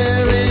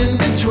somewhere in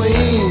between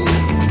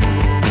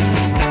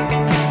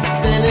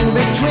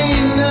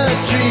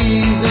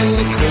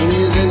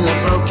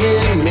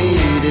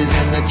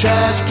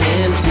trash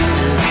can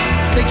feeders.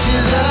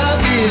 Pictures of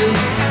you,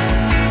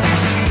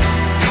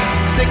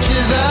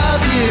 pictures of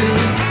you,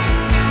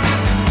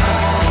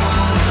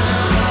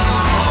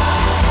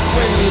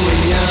 when we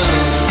were young.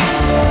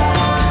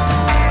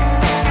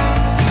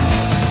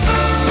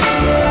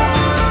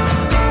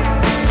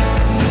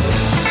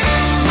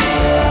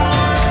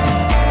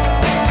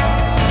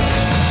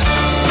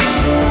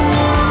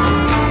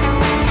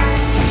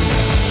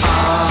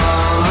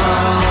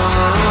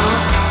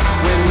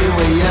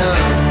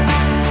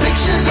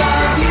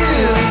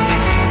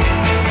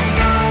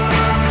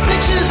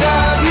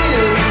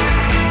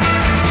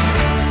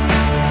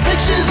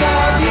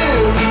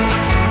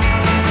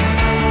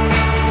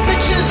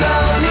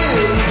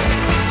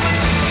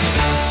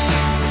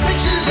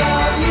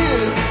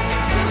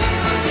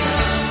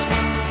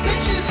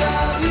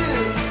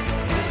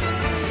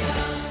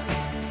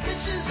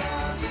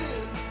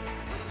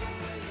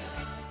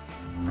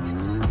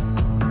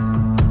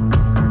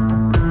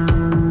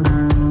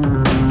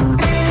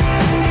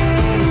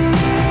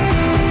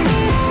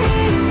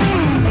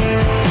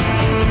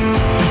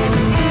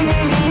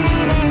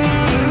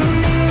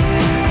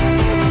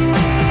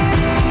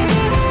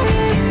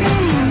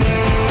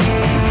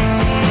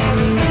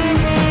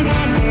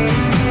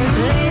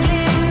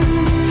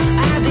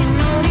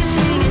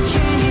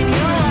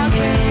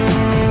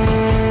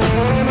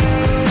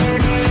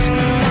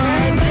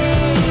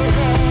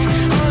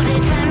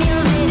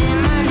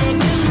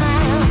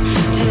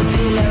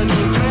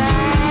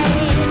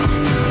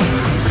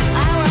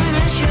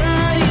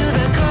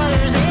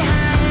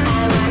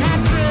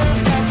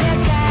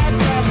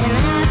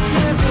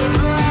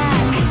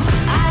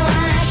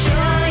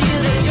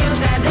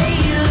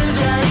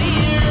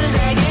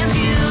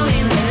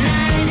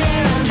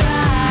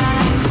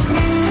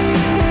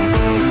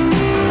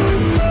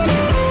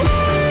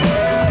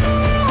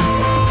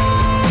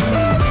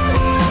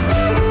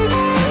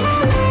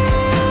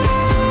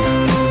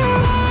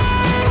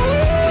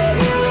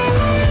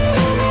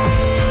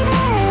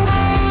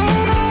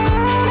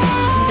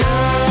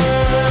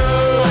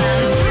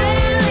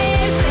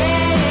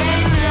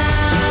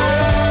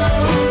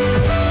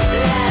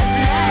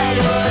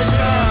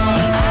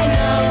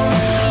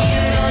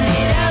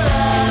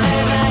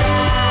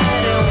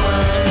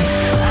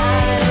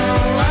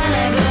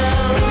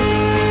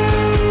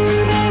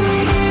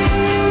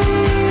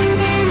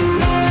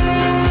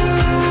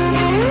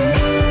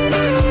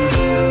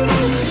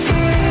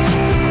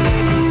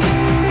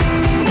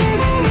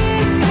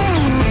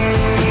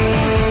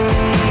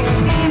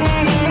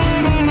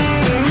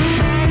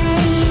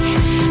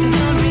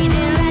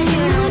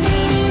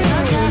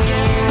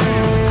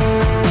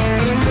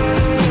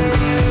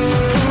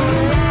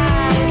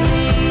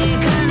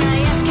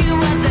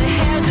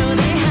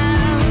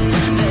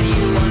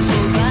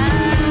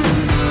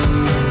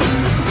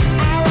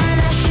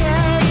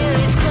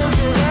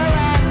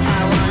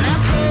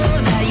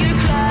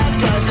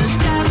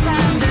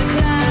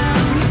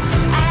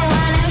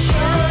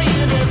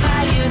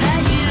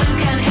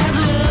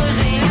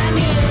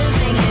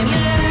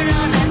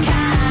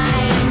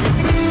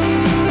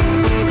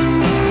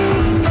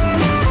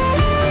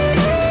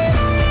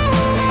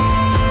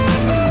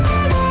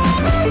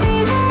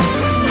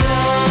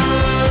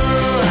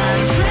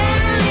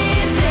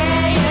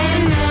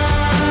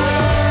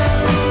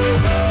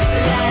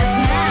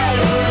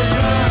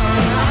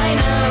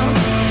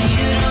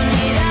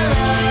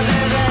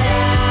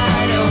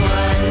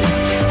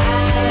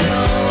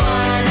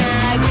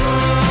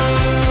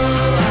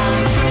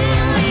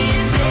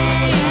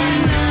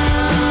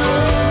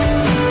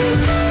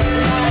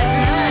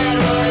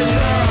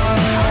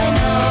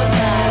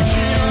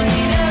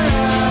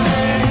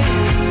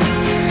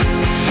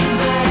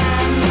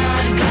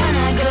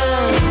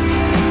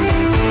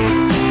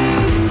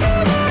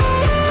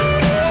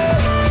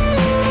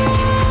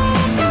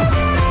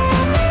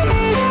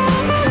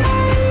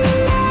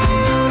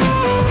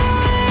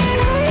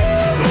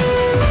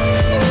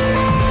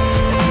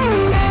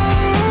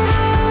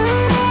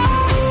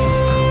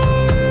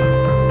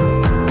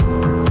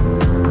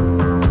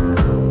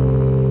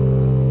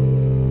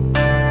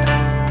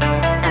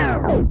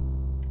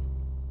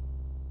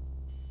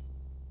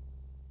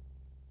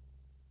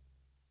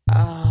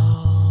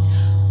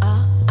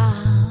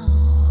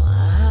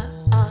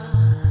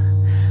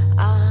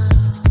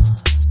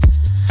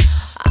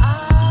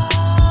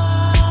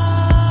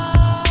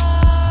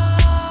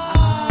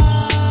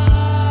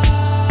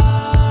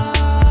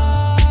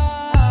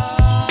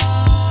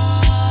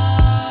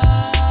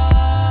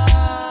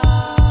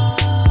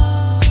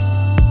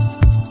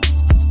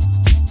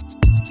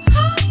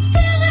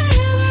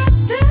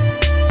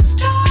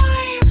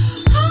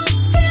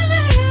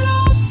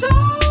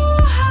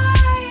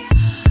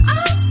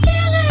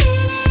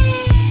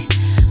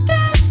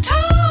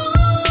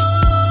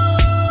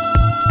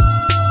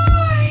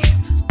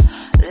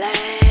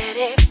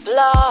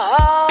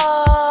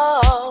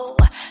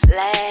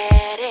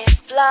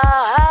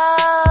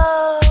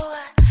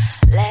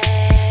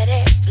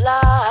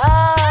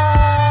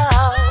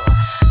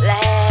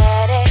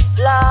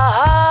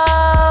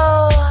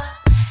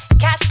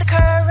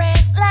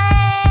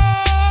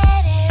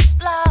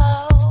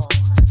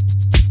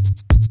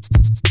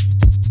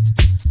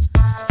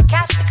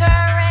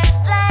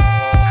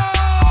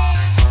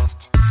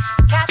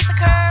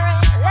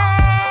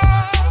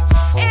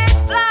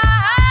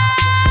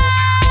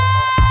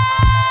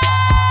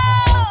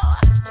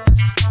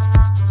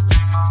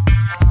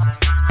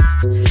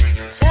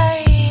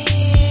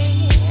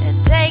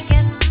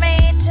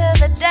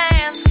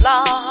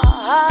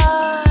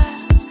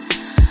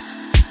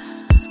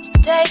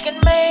 taking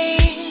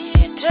me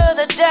to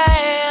the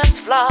dance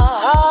floor.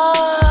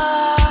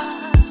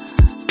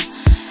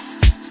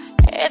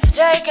 It's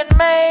taking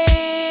me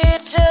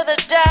to the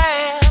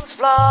dance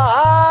floor.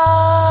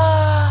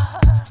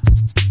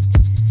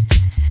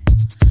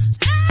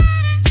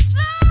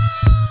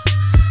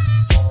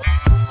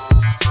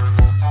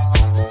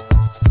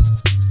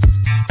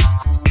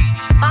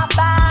 My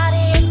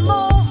body is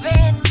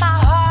moving, my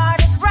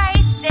heart is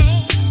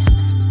racing.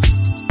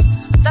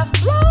 The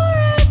floor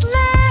is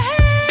lit.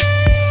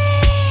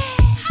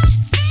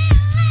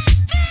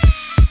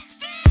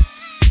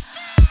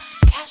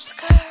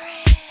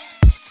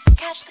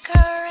 Catch the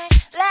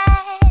current,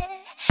 let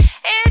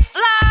it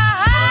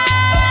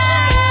fly.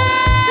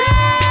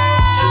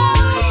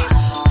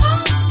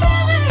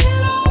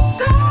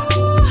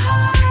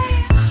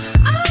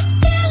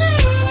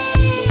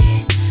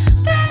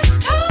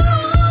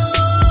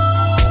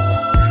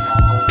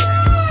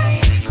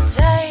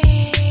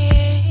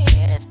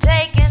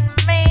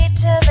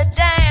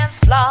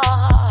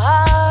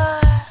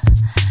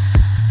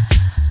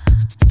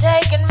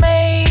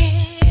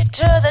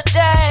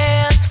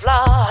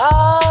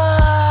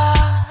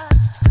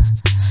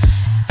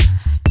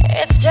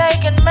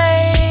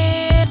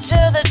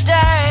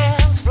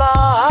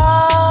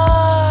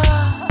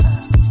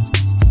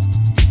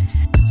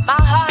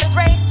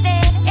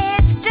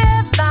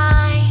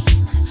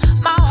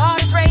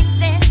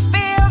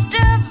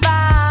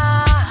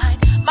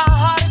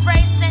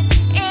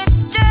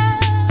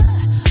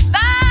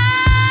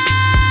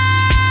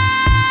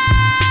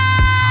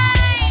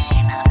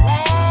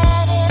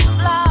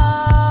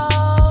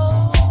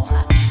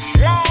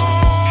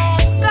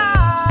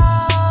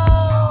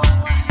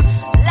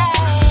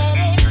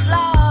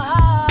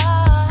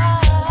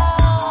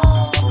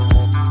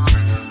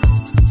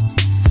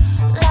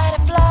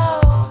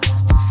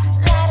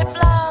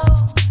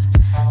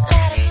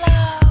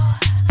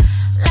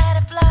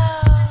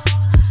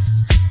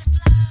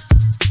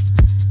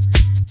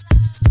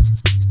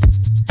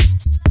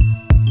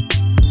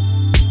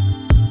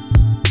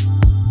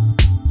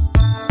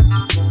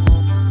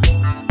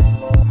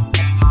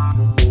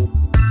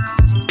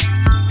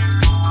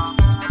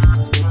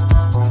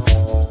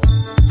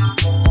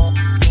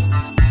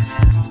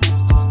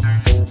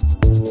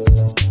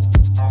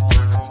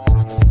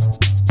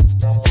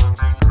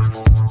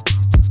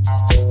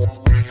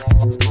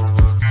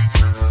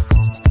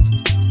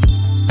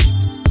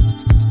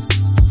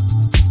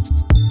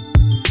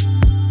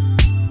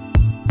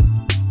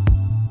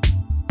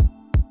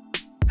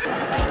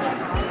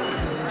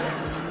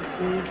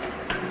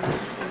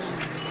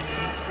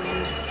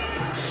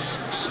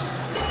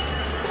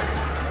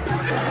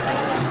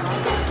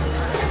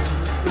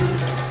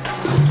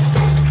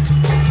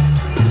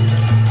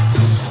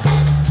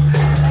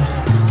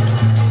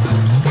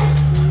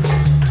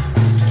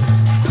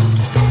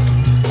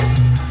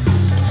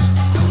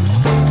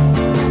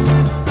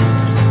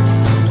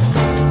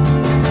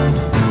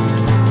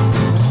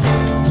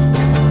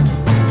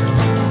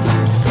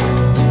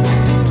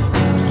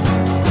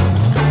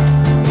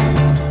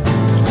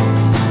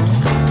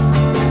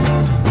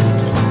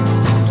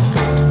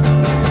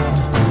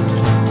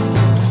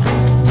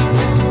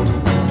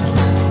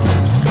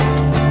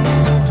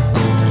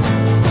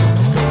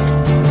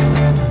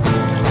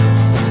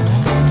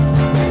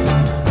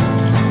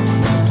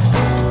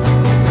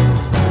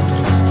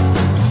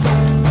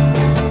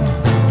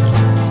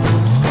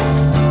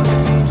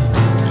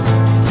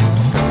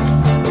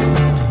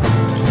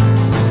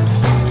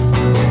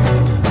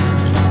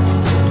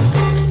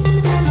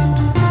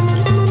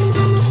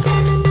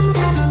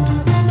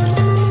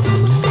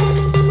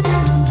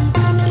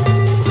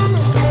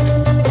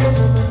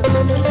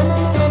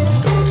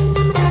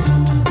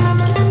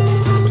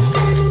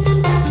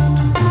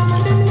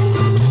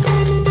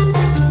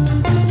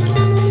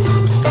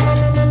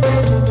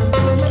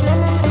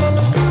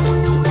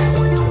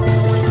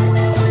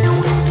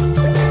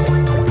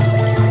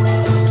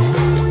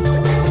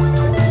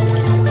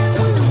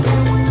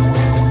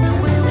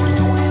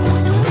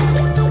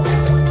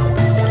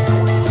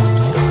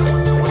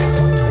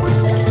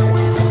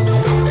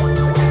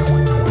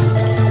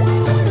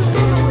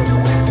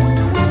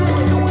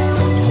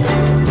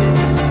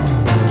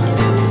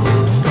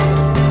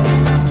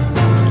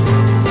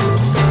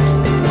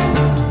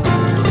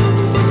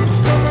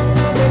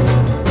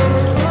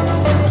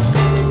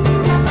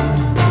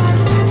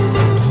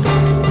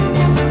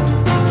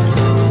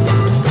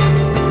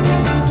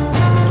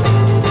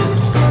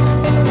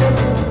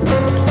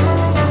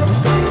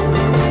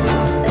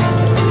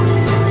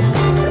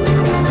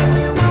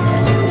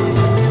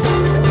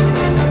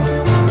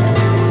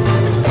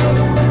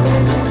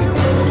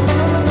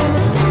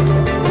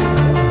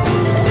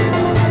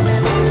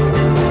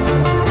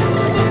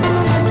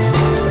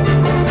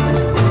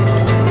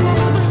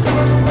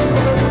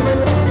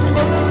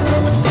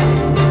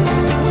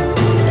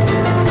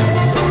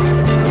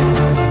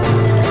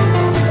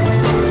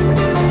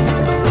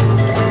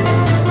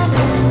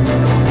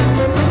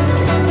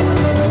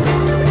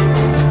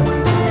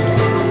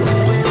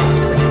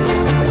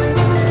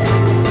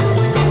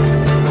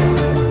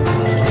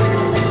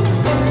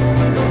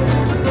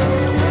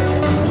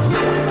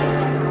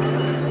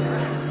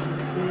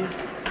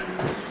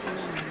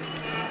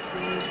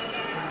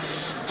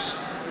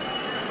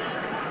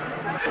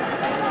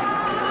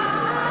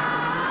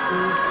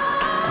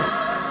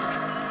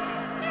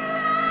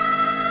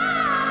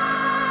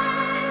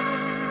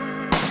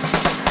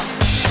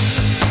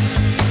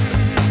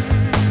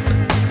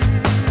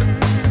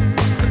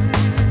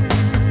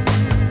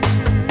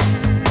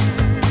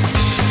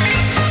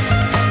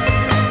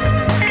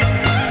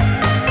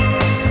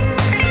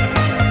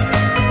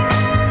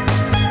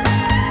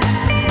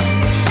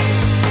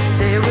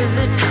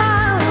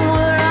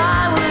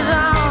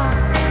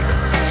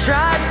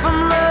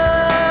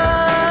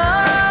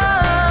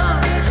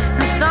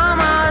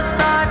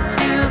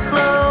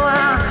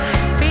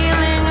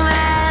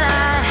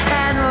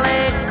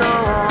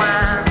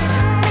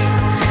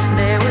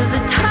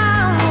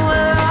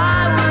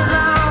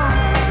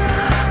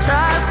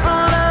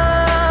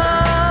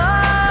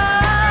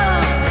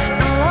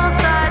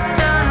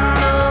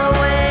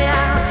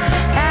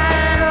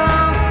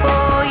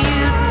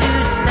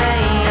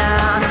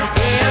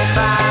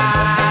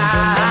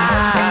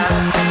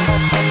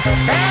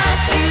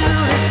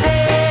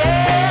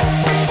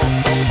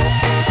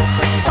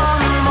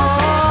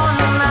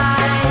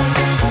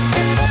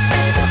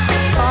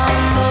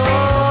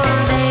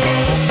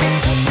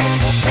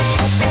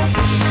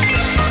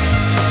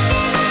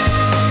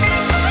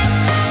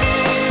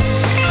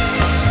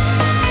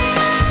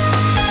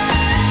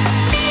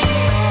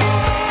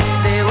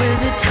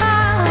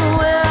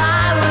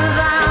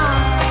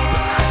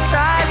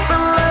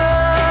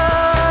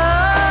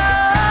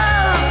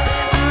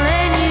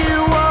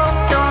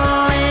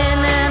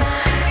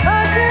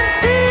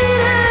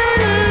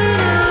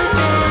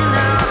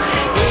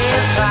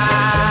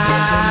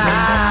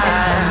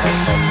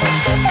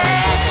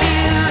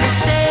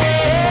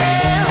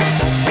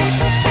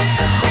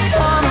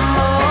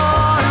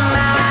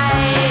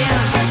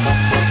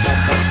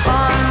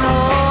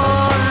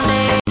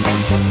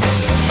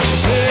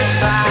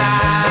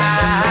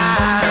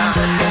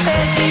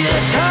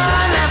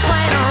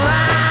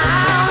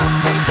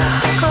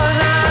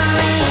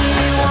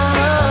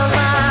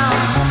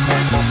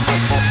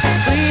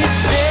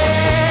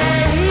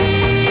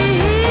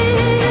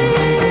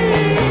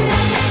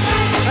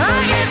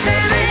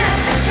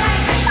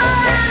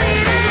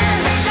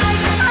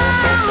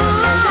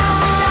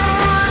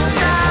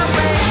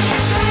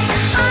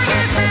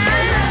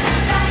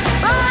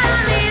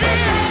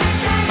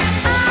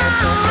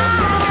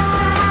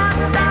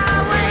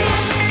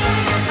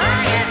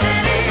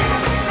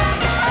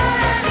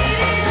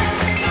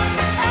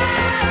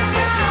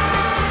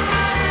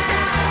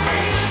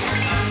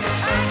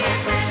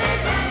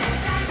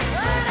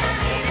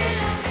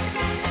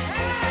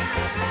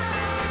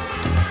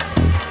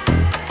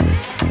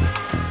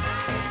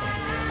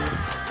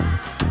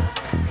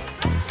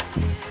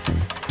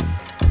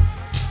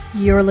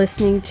 You're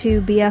listening to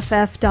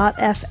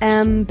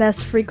BFF.FM,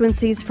 Best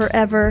Frequencies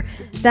Forever.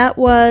 That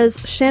was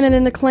Shannon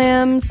and the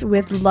Clams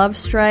with Love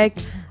Strike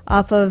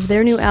off of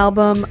their new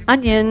album,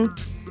 Onion,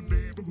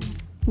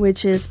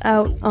 which is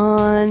out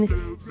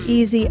on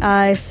Easy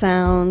Eye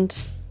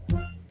Sound.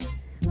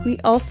 We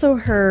also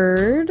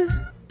heard...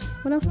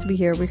 What else did we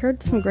hear? We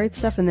heard some great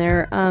stuff in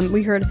there.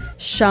 We heard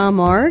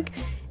Shamir.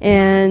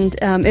 And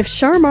if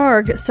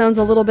Shamir sounds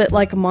a little bit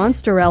like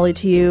Monster Rally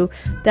to you,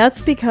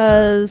 that's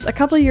because a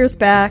couple of years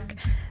back,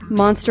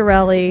 Monster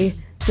Rally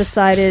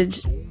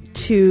decided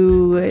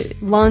to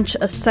launch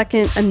a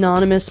second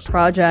anonymous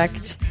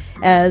project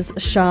as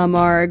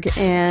Shamir.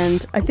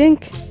 And I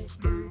think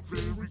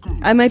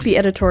I might be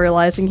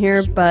editorializing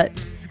here, but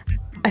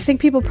I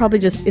think people probably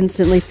just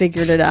instantly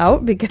figured it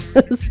out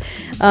because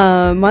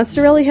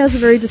Monster Rally has a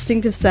very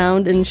distinctive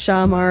sound, and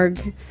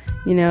Shamir,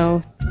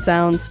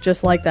 sounds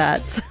just like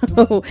that.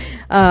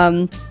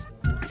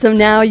 So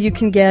now you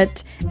can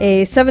get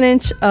a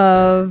 7-inch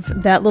of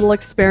that little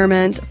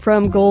experiment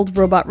from Gold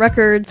Robot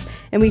Records,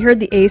 and we heard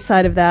the A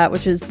side of that,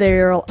 which is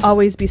There'll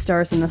Always Be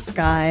Stars in the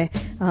Sky.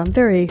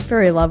 Very,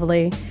 very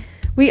lovely.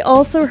 We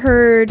also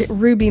heard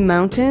Ruby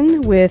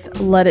Mountain with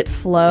Let It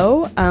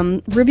Flow.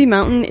 Ruby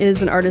Mountain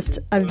is an artist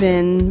I've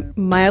been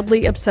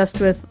mildly obsessed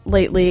with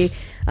lately,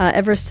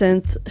 ever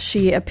since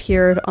she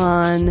appeared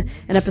on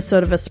an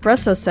episode of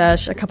Espresso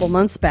Sesh a couple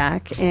months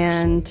back,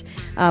 and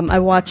I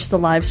watched the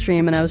live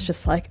stream and I was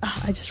just like,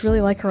 I just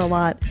really like her a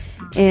lot.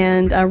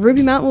 And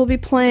Ruby Mountain will be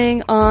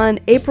playing on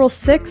April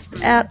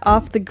 6th at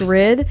Off the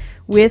Grid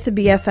with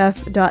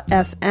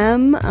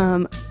BFF.FM.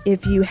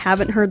 If you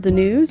haven't heard the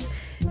news,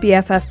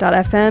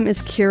 BFF.FM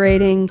is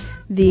curating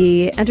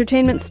the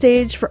entertainment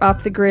stage for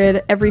Off the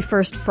Grid every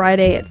first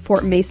Friday at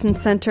Fort Mason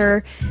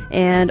Center.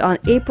 And on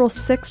April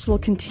 6th, we'll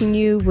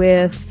continue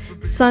with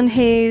Sun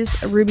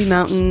Haze, Ruby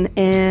Mountain,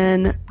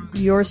 and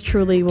yours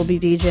truly will be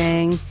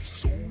DJing.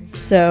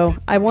 So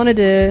I wanted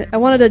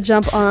to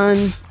jump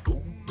on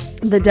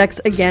the decks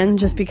again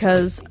just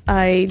because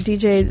I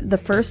DJ'd the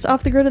first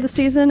Off the Grid of the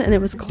season and it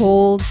was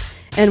cold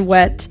and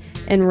wet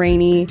and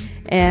rainy,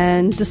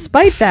 and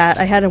despite that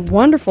I had a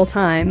wonderful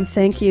time.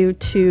 Thank you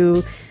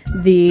to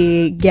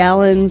the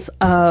gallons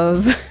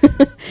of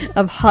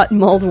of hot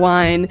mulled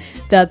wine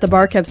that the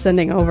bar kept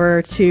sending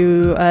over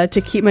to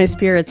keep my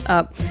spirits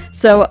up.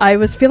 So I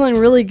was feeling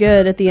really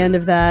good at the end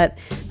of that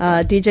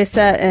DJ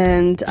set,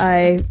 and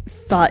I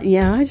thought,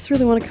 I just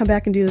really want to come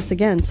back and do this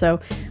again. So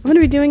I'm going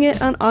to be doing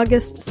it on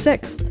August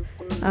 6th.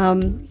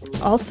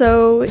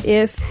 Also,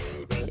 if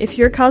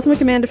you're a Cosmic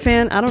Amanda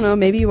fan, I don't know,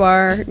 maybe you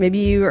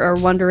are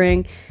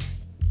wondering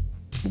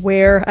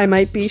where I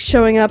might be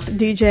showing up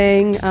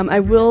DJing. I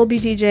will be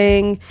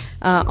DJing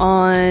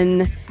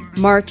on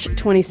March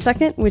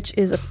 22nd, which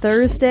is a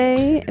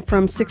Thursday,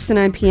 from 6 to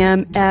 9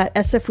 p.m. at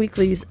SF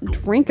Weekly's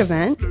drink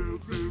event.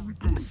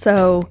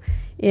 So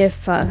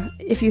if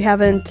you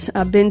haven't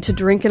been to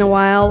drink in a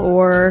while,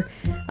 or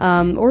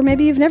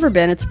maybe you've never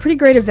been, it's a pretty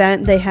great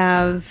event. They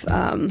have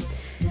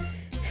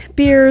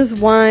beers,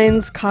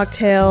 wines,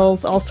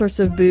 cocktails, all sorts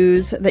of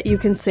booze that you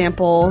can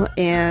sample,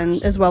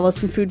 and as well as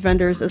some food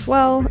vendors as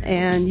well.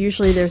 And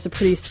usually there's a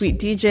pretty sweet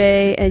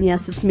DJ, and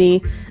yes, it's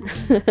me.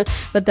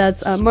 But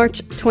that's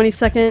March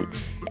 22nd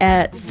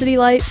at City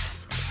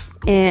Lights,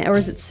 or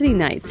is it City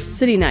Nights?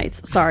 City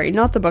Nights, sorry,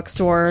 not the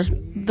bookstore,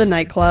 the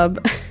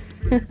nightclub.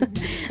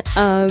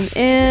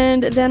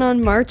 And then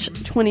on March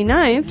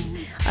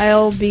 29th,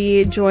 I'll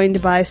be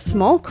joined by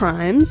Small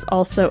Crimes,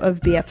 also of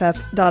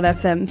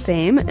BFF.FM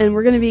fame, and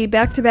we're going to be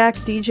back-to-back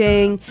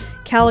DJing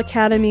Cal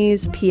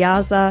Academy's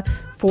Piazza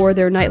for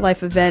their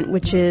nightlife event,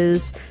 which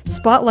is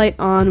Spotlight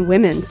on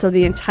Women. So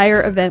the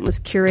entire event was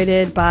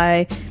curated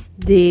by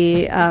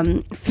the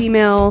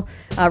female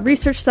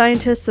research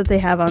scientists that they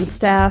have on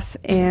staff,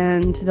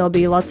 and there'll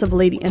be lots of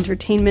lady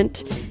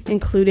entertainment,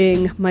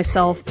 including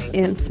myself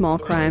and Small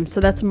Crime. So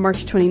that's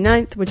March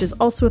 29th, which is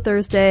also a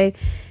Thursday.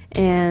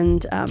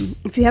 And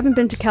if you haven't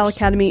been to Cal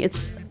Academy,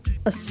 it's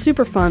a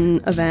super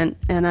fun event,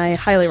 and I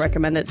highly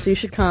recommend it. So you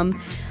should come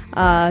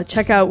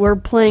check out. We're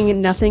playing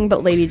nothing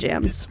but lady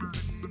jams.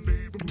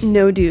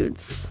 No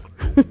dudes.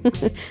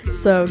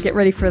 So get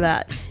ready for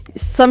that.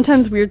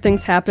 Sometimes weird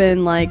things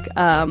happen, like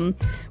one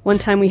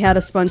time we had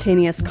a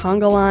spontaneous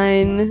conga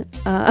line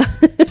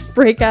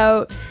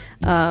breakout.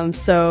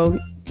 So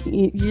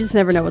you just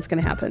never know what's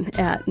going to happen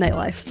at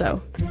nightlife.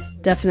 So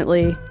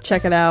definitely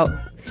check it out.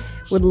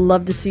 Would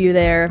love to see you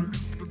there.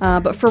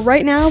 But for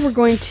right now, we're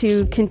going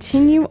to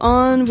continue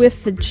on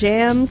with the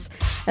jams.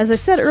 As I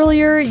said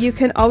earlier, you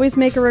can always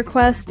make a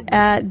request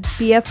at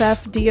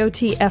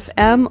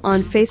BFF.FM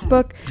on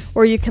Facebook,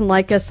 or you can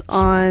like us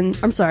on,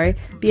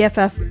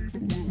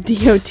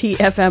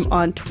 BFF.FM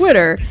on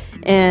Twitter,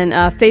 and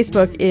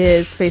Facebook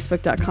is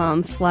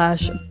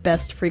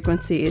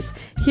facebook.com/bestfrequencies.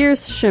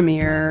 Here's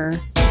Shamir.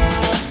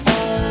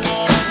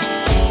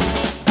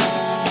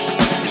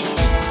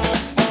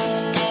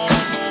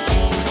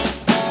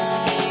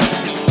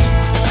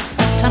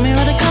 Tell me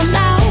where to come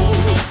down,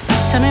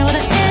 tell me where to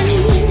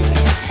end,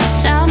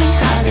 tell me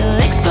how to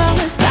explore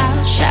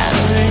without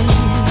shattering.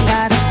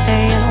 Gotta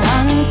stay in one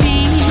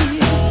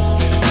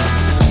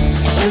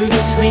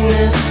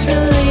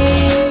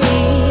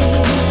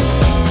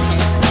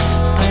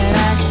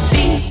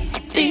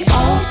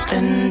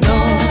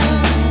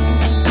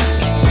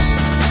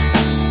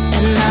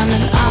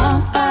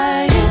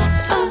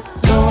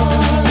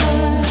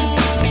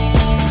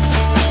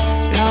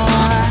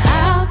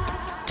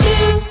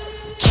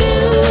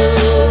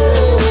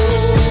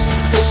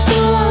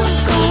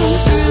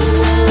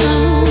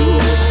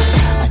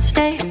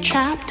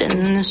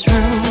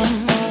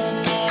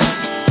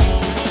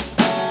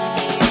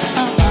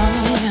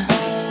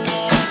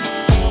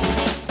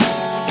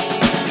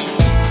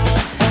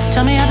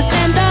Tell me how to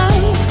stand up.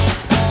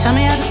 Tell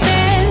me how to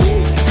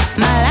stand.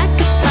 My lack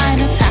of spine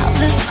is how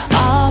this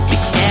all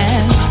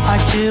began.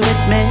 Hard to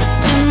admit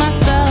to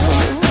myself,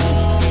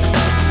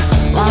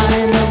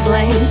 wanting to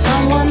blame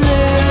someone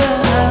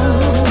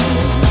else.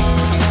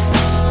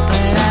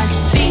 But I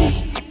see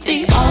the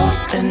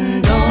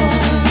open door,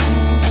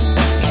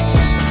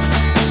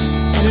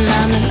 and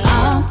I'm an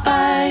all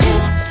by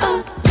its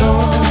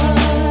allure.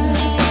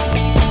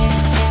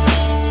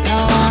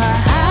 Now I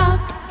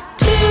have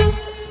to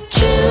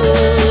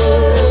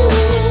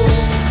choose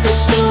this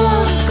door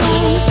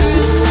going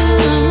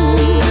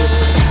through.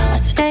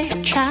 Let's stay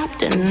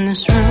trapped in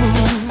this room.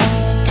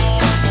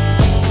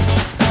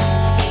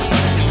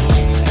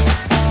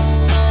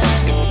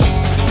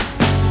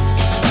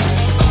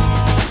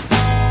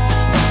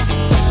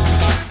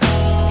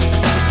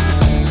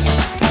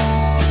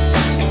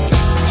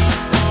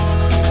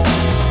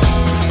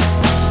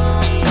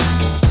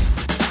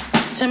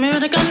 Tell me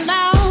where to go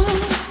now.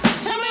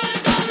 Tell me where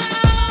to go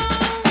now.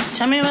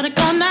 Tell me where to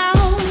go now.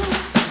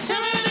 Tell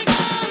me where to go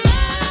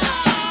now.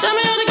 Tell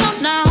me where to go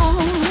now.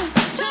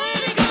 Tell me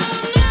where to go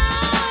now.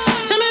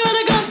 Tell me where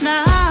to go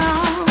now.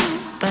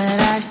 But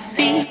I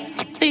see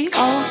the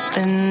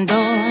open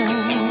door,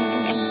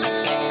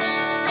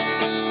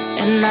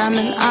 and I'm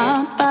an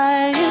all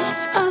by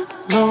its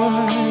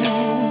allure.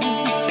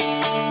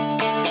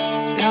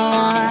 Now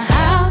I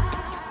have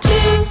to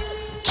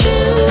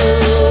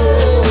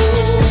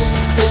choose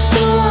this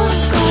door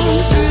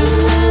going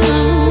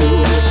through.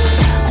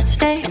 Let's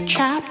stay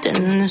trapped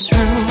in this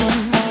room.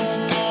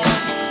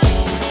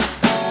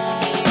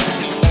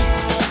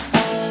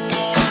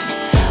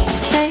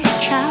 Let's stay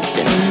trapped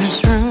in this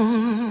room.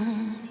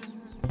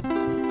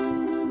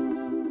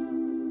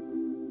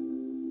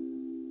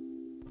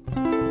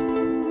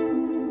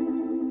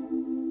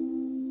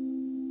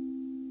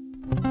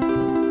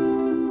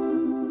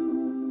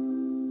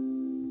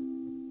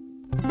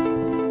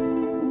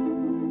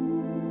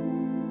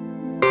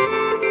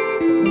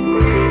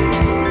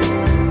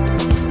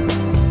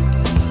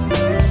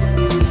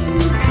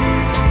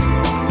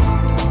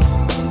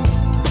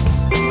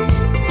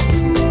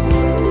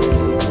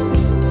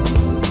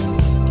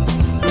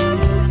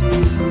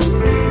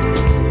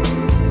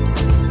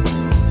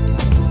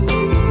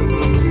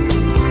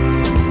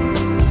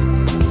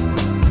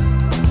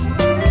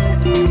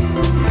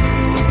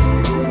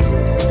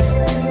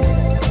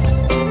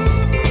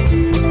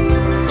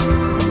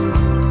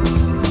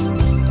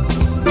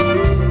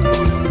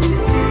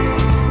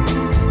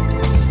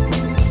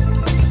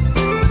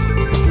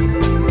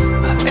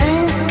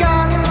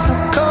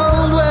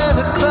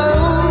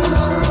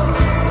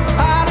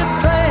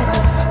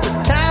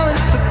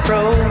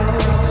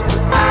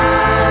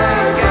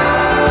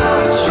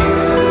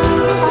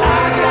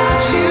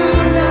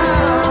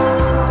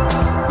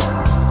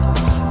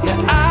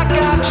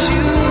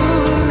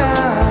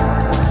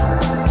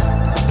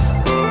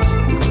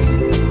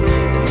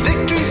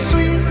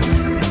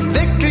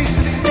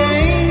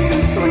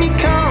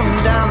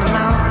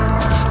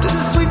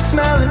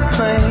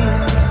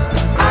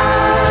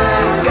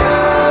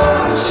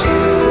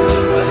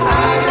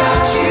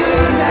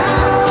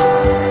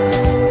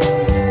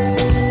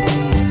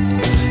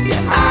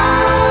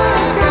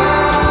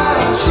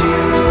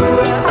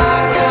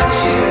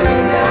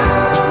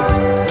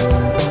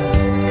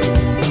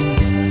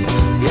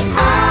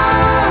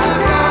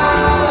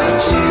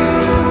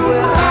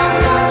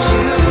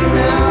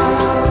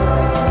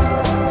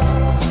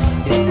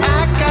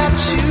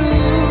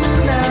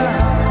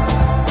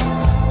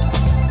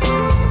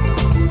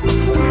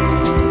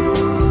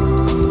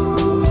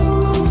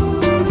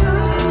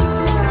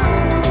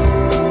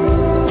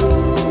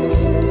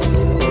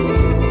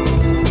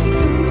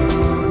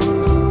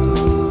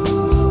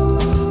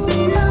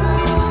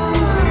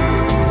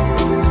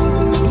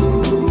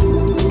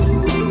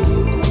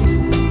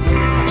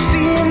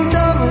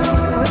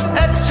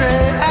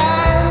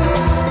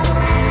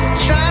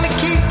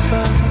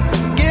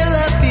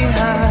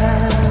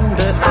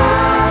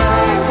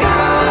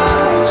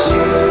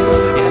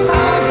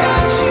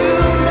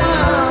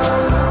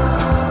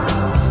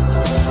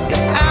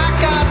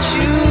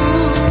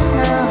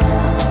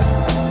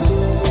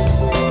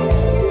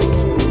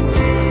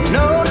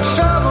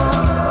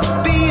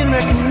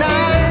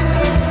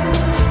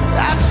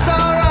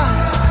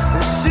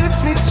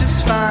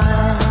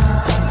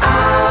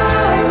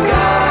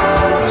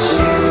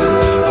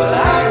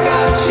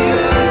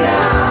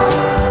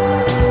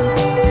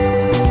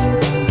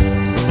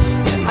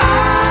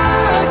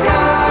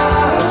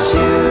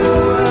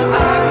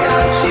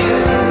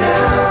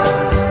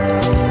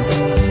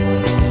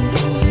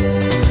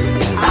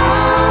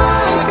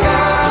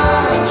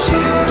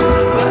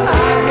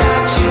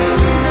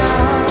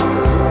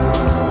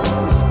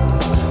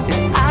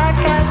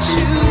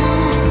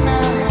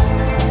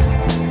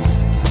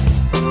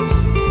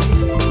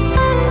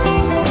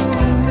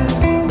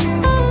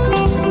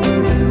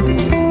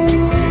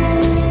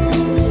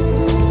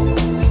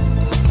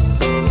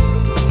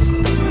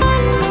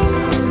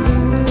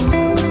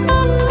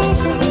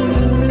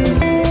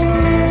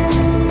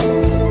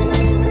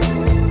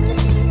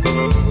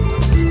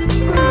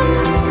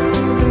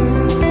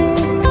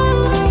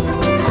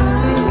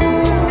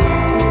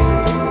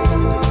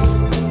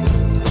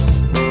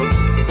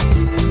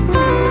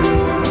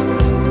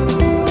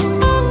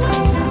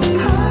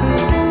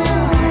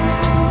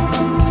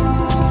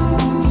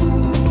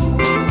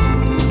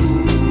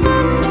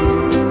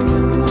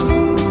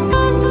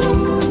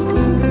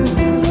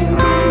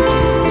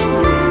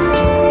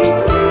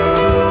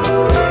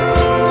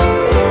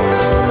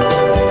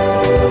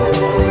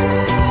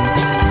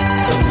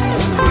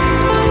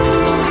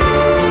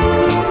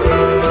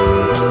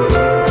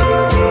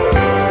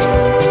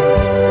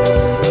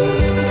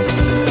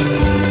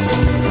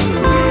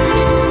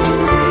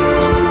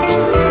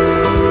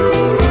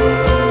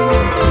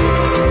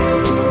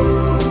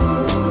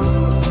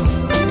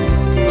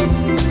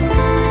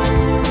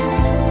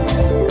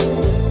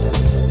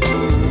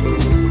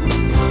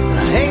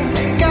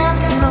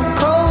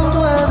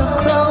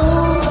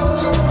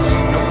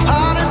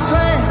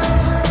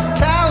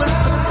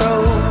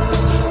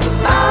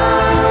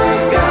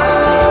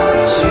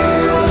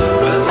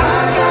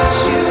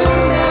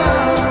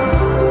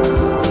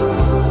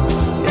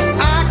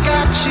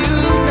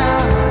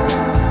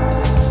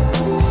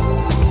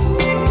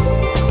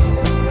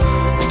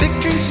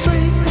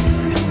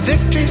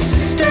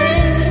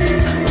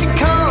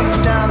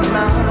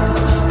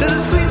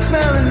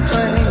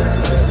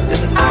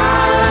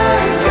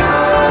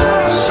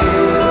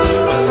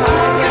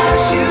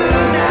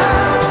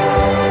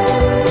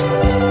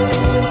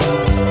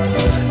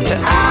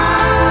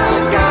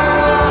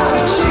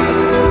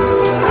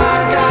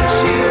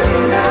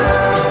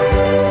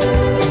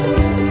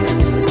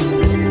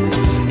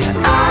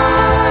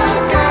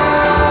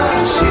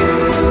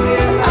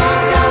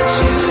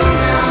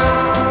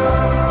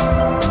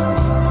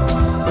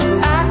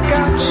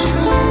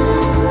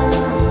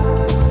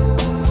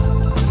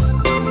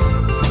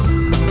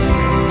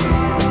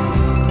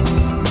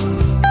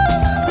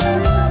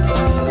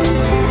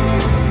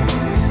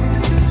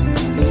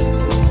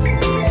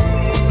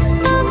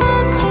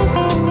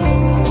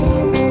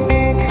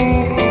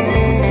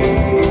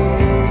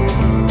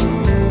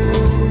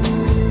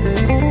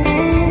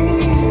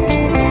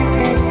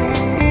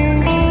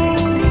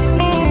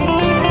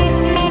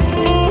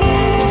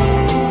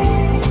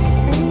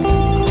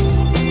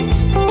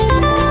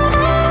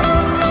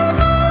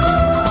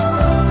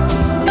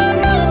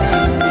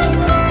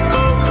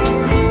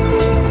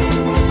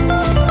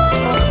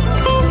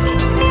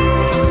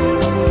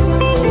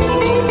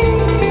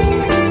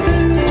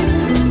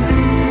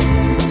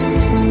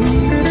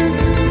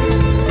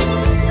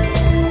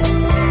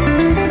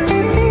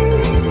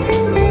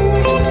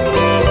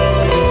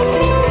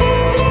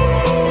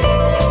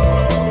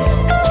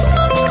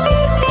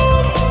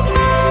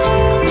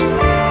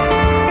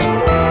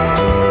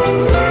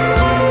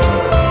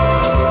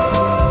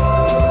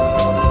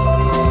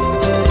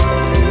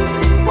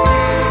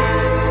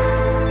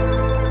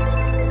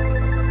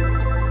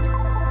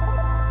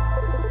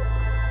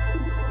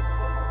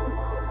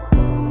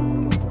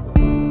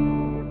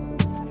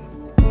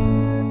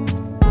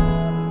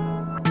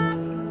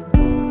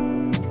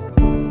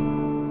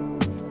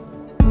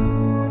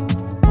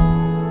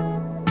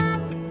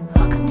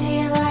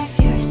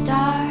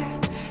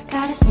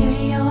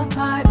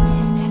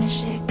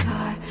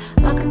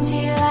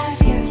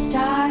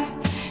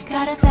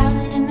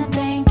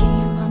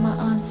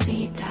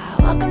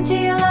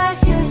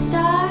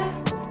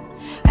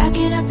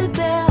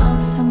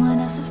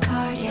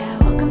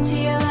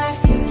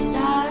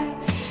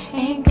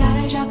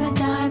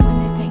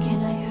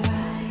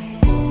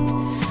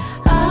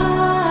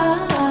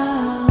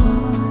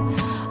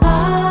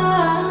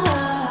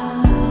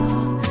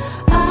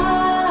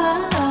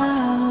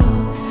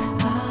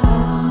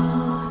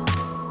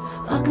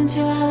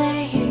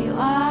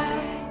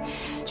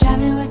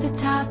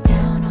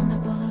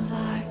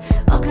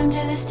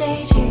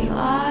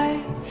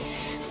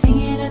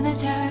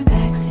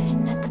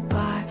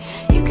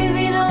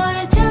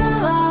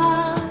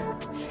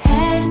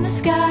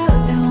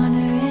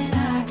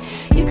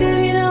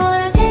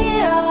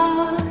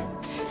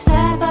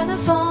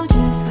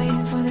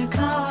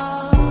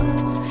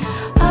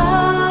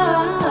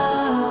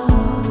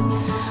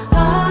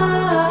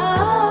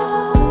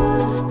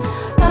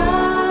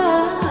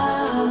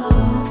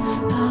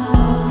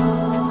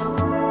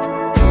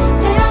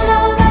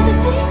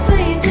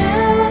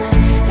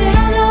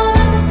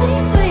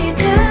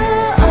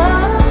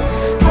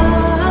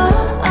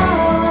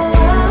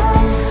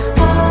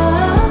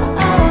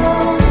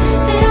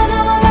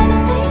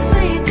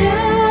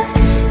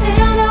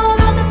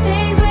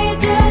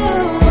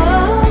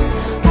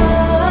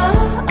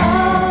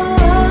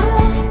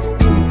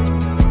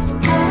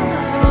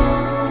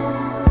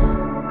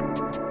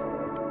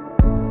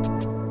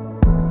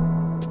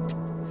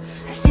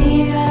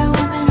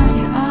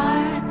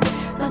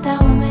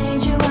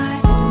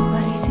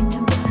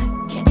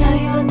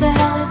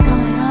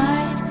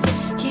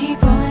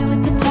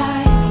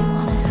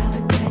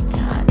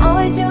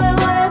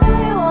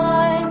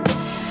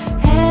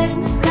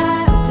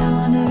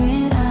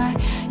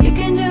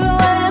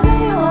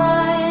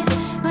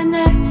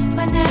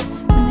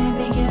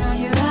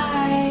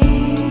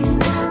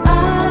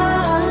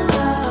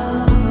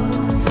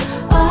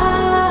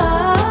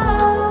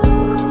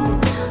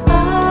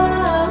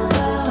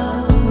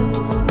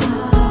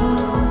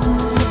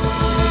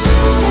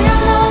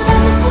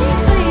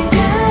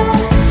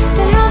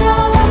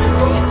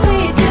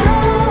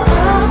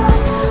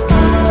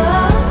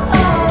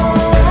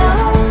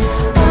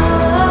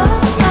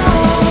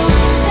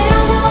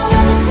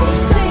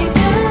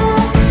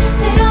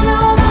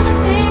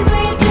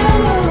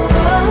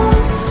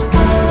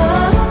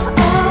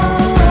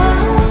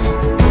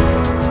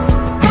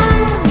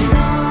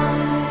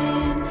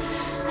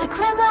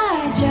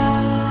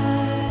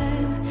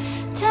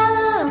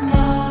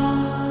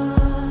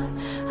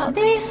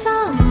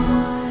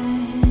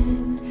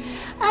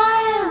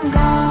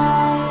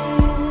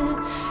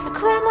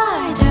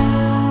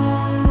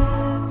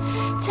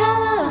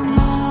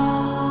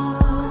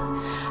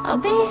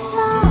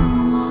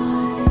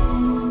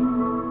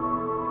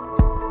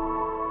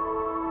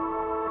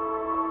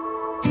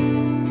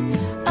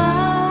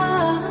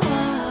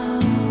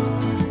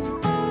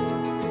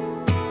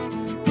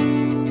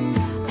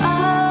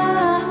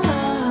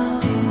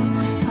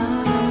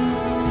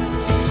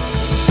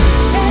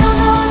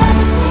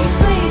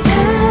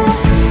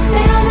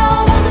 They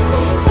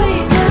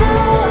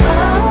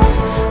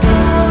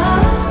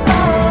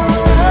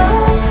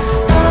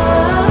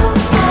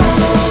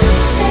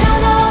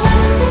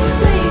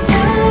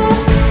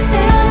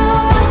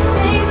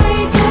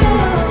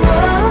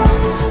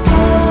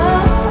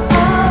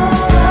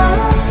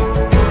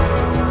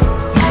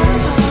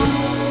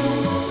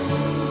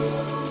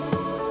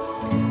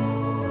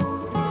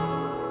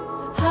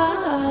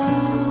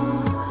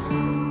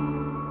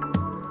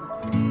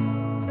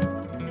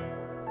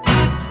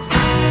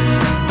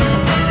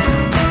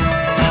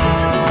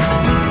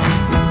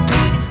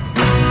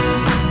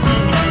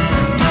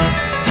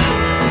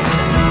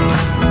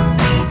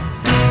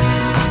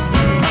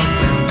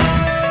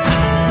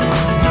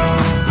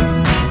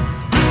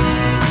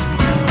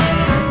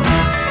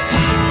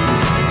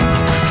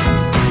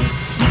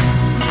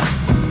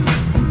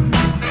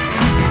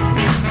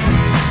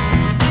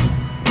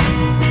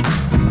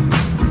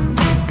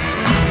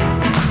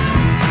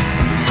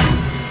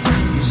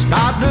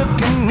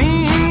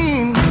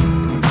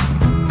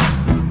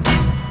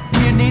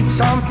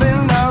something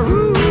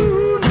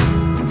rude.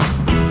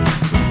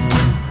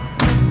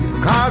 You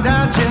carved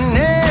out your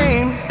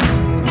name,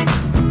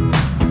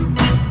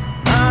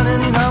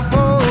 running up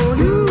for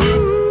you.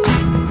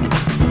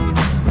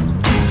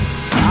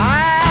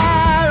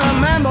 I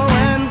remember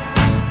when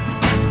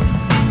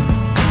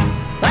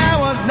there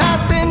was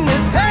nothing to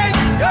take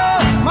your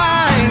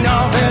mind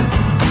off it.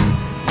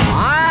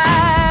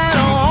 I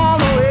know all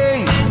the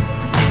ways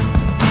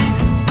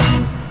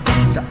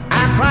to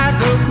act like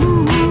a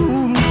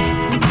fool.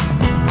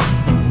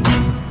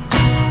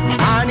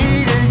 I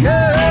needed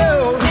you.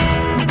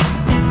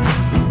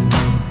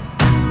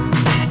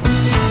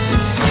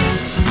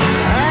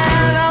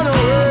 And other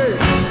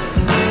ways,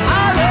 I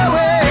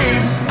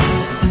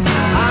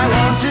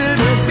want you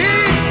to be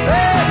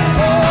there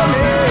for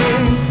me.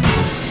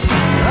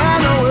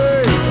 Other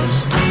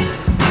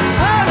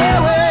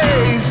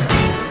ways,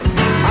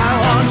 I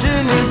want you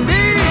to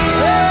be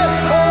there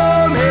for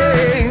me.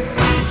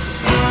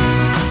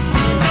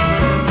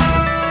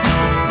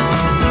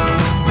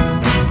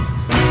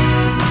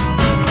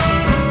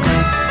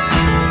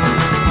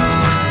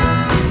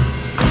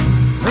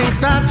 Think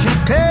that you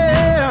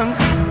can.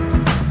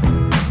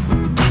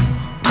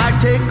 I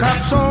take up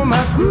so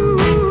much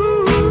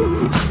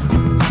room.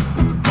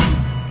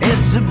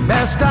 It's the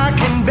best I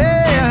can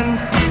bend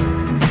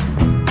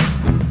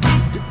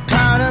to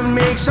try to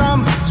make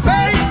some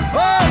space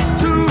for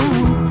two.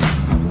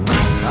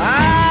 I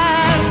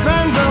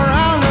spins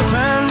around the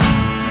sun,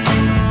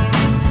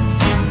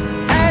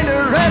 a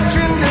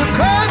direction to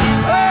cut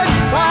and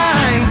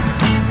find.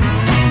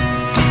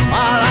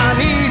 All I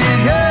needed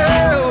you.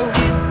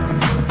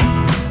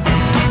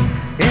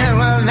 It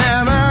was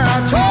never a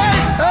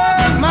choice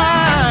of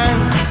mine.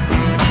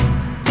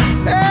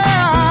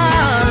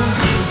 And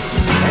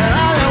in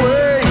other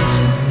ways,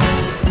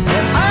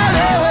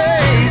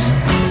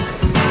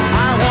 I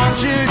want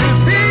you to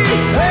be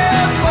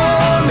there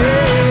for me.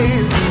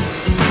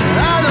 In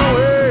other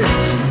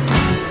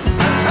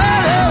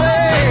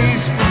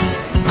ways,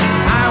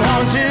 I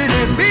want you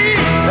to be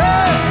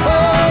there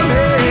for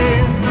me.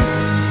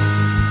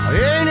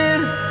 Ain't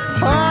it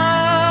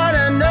hard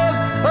enough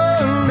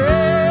for me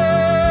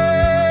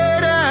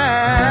to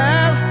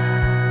ask?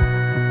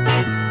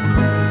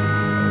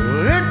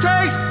 It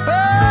takes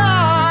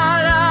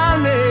all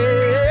of me.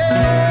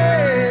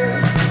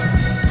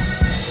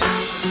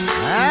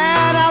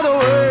 And other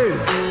ways,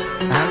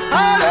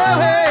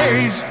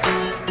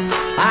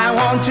 I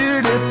want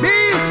you to be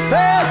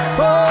there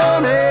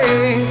for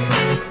me.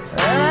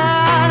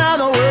 And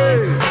other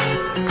ways,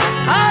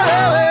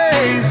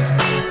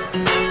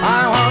 I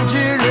want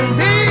you to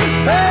be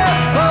there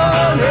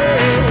for me.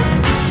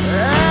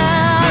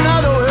 And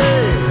other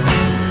ways,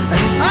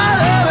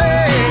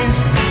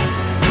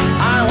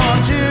 I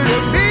want you to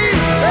be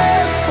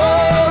there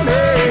for me.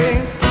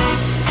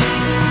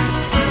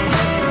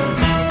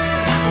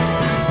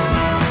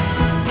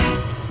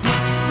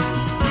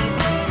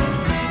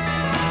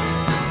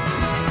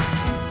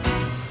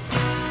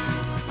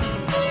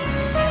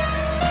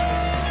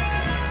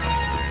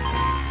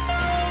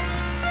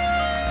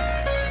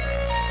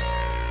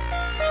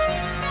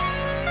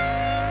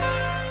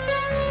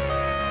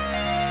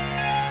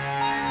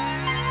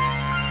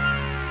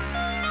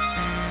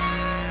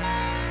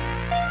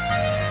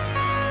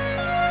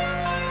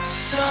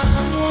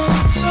 Someone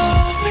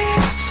told me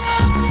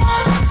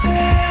someone's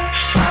there.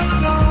 I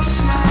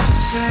lost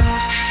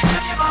myself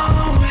and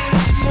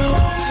always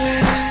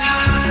moving,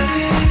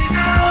 hiding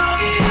out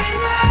in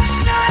last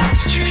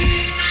night's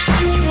dream.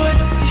 You what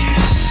you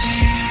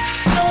see,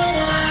 no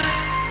one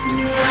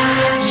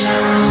runs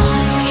on.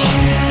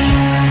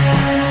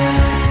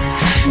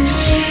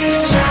 You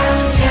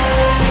don't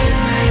get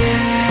me.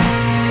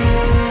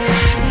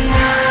 I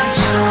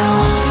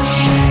don't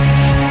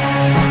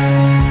care.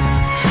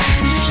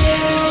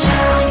 You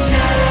don't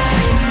get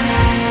me.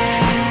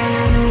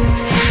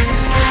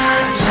 I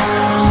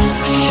don't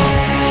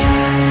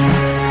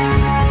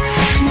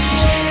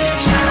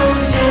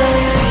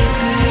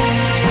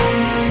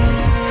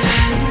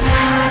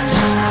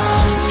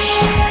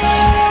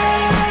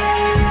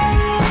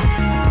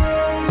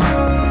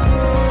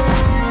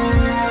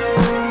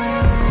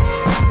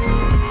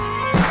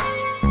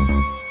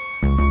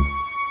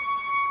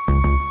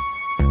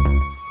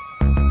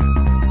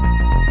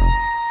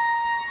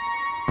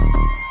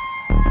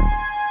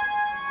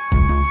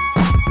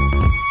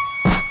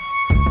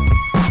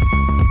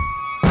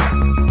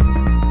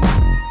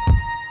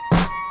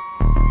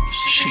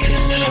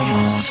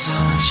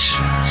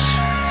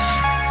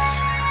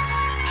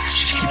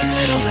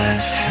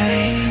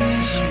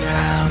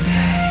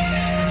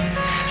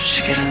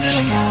get a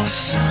little more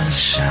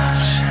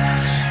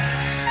sunshine.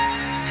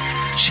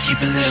 She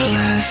keep a little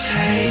less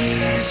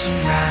haze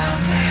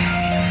around me.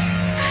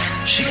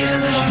 She get a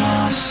little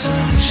more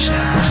sunshine.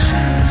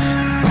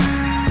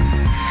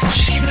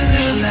 She keep a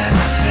little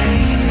less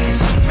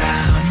haze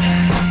around me.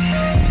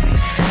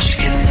 She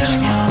get a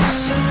little more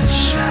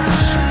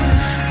sunshine.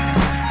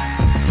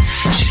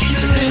 She keep a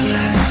little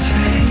less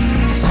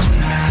haze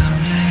around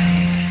me.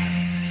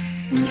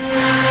 I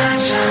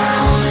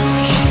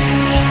don't care.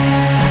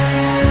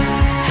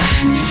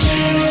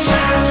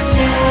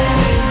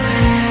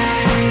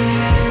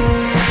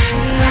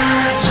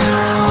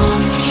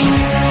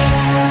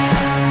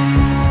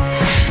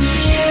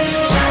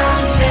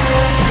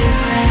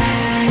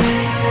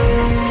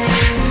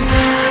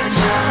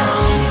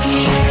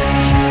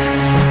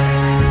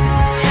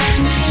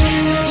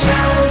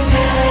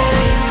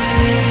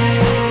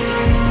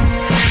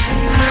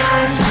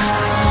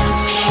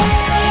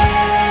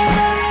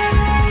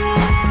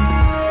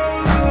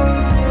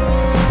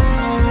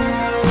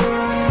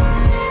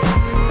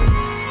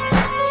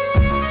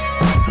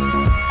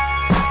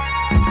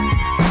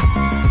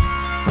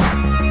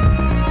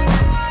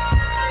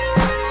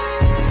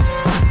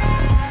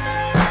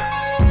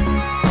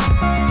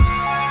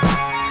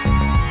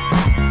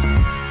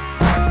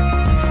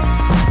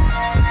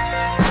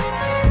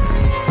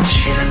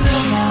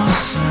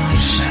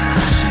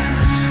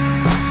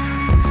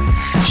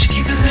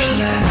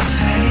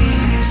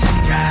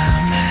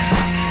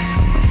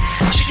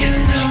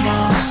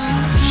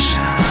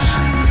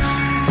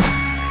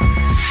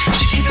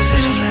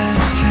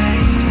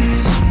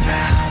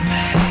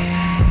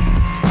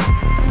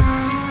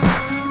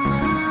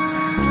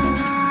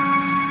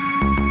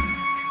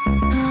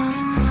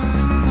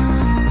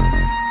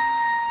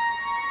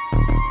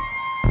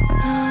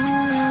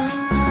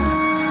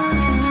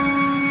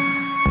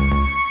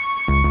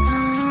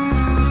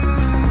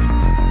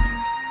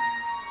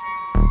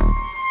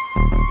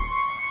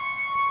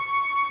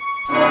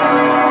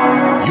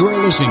 You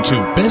are listening to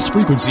Best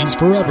Frequencies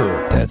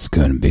Forever. That's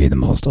gonna be the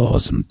most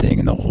awesome thing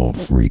in the whole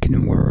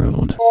freaking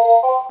world.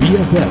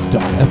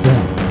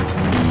 BFF.FM.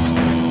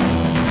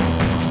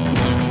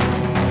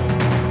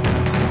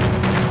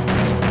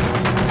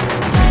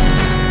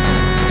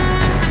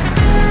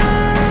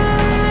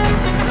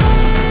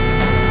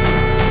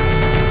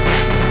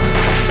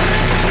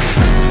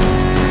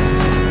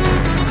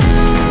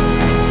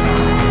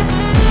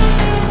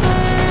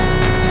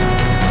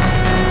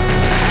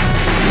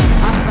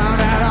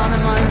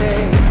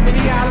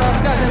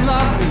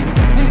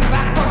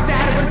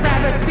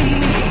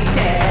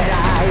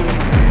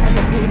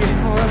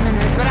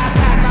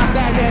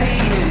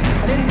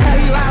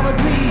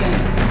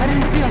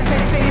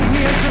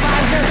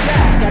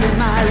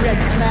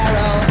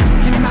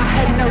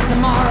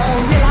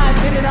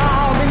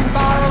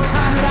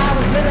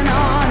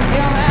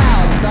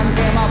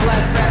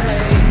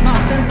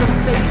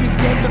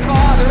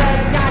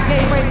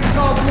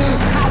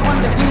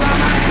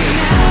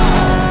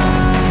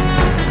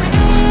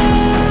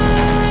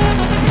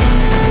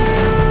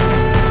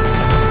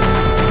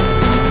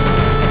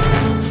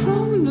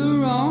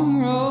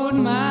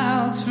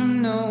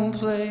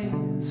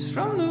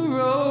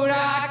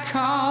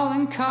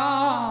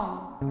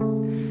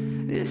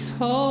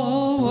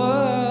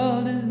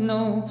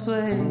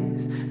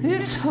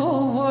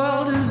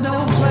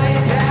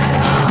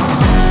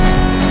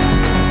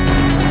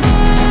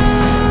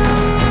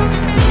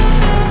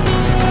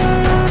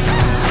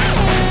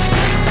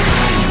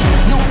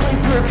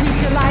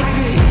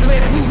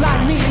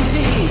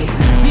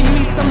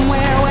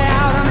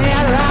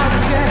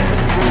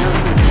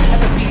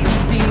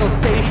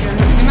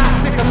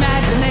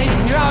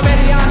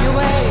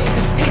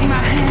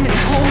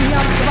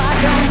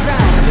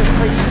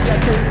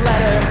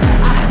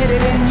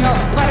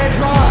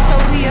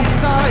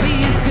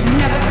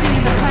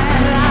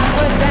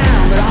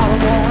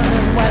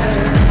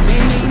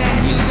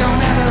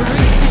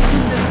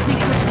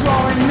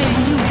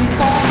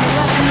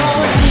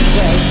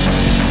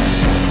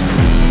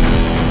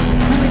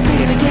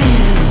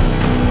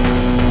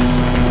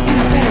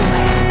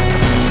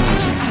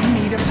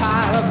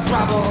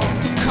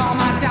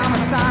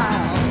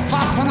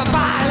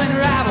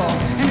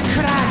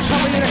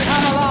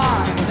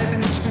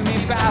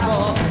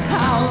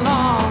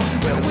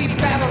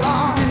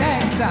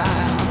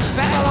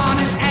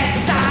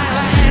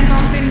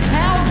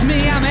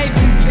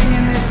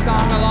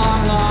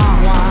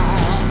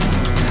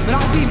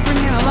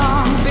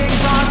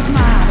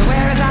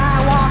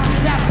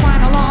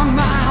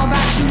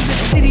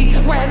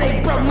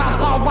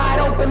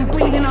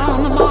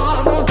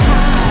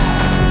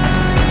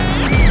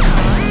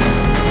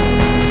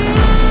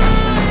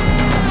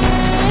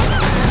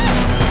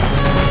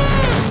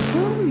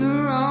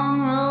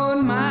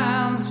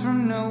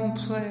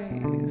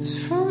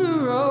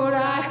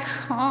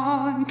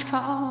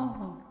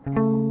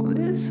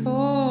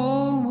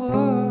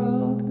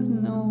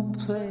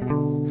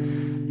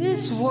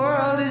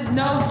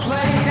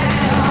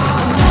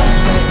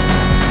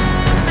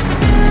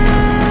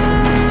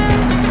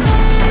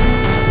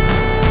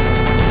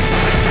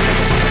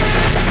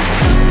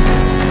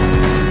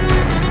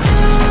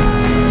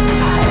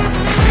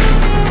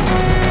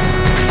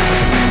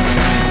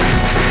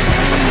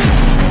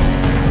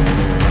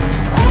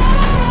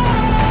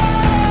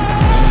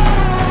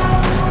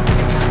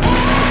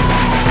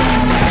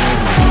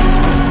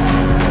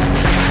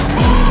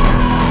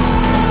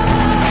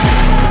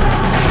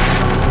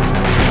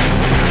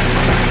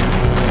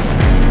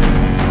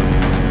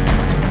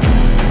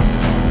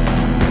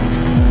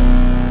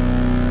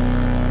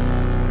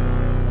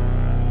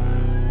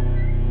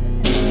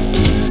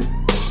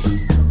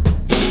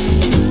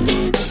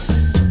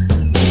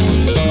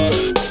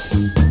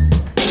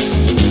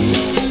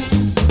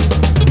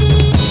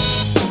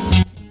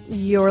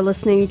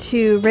 Listening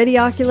to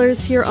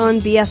Radioculars here on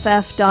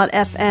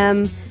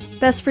BFF.FM,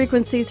 Best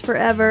Frequencies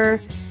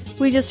Forever.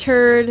 We just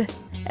heard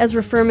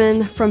Ezra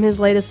Furman from his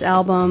latest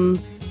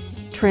album,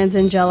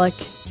 Transangelic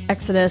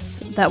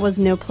Exodus, that was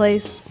No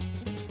Place.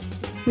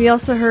 We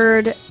also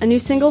heard a new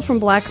single from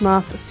Black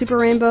Moth, Super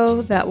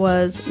Rainbow, that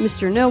was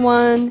Mr. No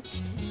One.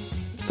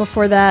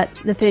 Before that,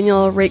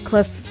 Nathaniel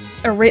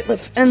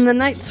Rateliff and the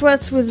Night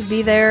Sweats with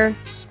Be There.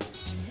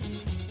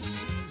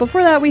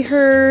 Before that, we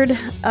heard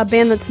a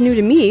band that's new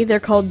to me.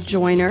 They're called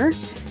Joiner.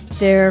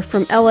 They're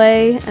from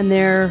LA, and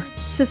they're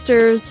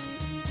sisters,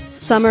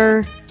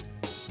 Summer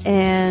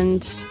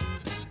and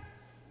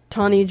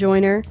Tawny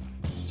Joiner.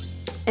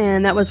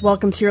 And that was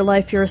Welcome to Your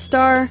Life, You're a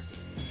Star.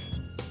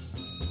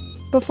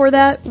 Before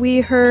that, we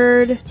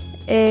heard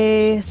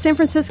a San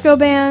Francisco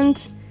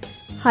band,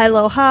 Hi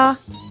Lo Ha,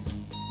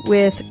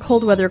 with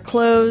Cold Weather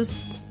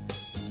Clothes.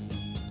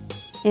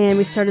 And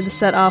we started the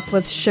set off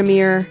with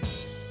Shamir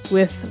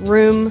with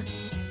Room,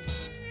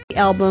 the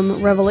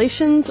album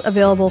Revelations,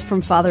 available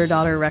from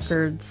Father-Daughter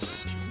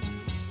Records.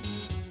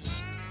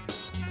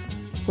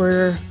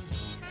 We're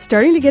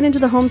starting to get into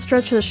the home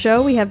stretch of the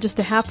show. We have just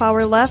a half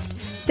hour left.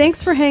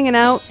 Thanks for hanging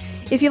out.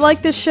 If you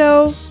like this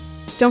show,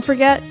 don't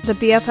forget that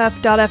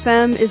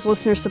BFF.FM is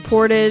listener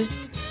supported.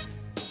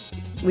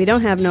 We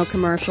don't have no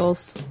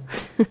commercials.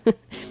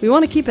 We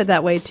want to keep it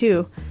that way,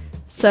 too.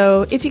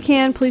 So, if you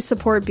can, please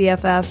support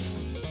BFF.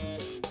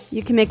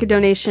 You can make a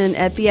donation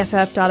at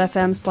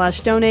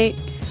bff.fm/donate,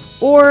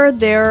 or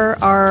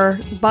there are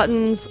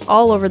buttons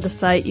all over the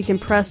site. You can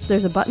press,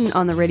 there's a button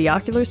on the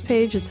Radioculars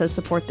page that says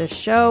support this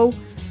show.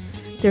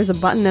 There's a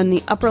button in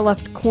the upper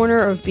left corner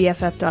of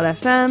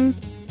bff.fm.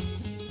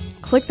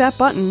 Click that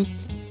button,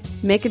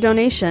 make a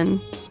donation,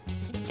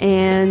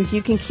 and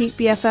you can keep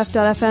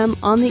BFF.FM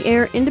on the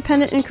air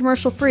independent and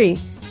commercial free.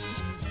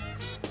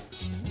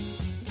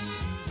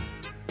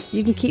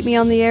 You can keep me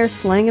on the air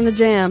slanging the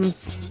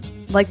jams,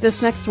 like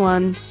this next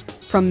one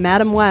from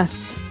Madam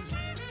West.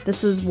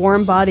 This is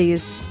Warm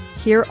Bodies,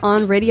 here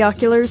on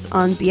Radioculars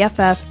on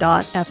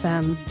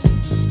BFF.FM.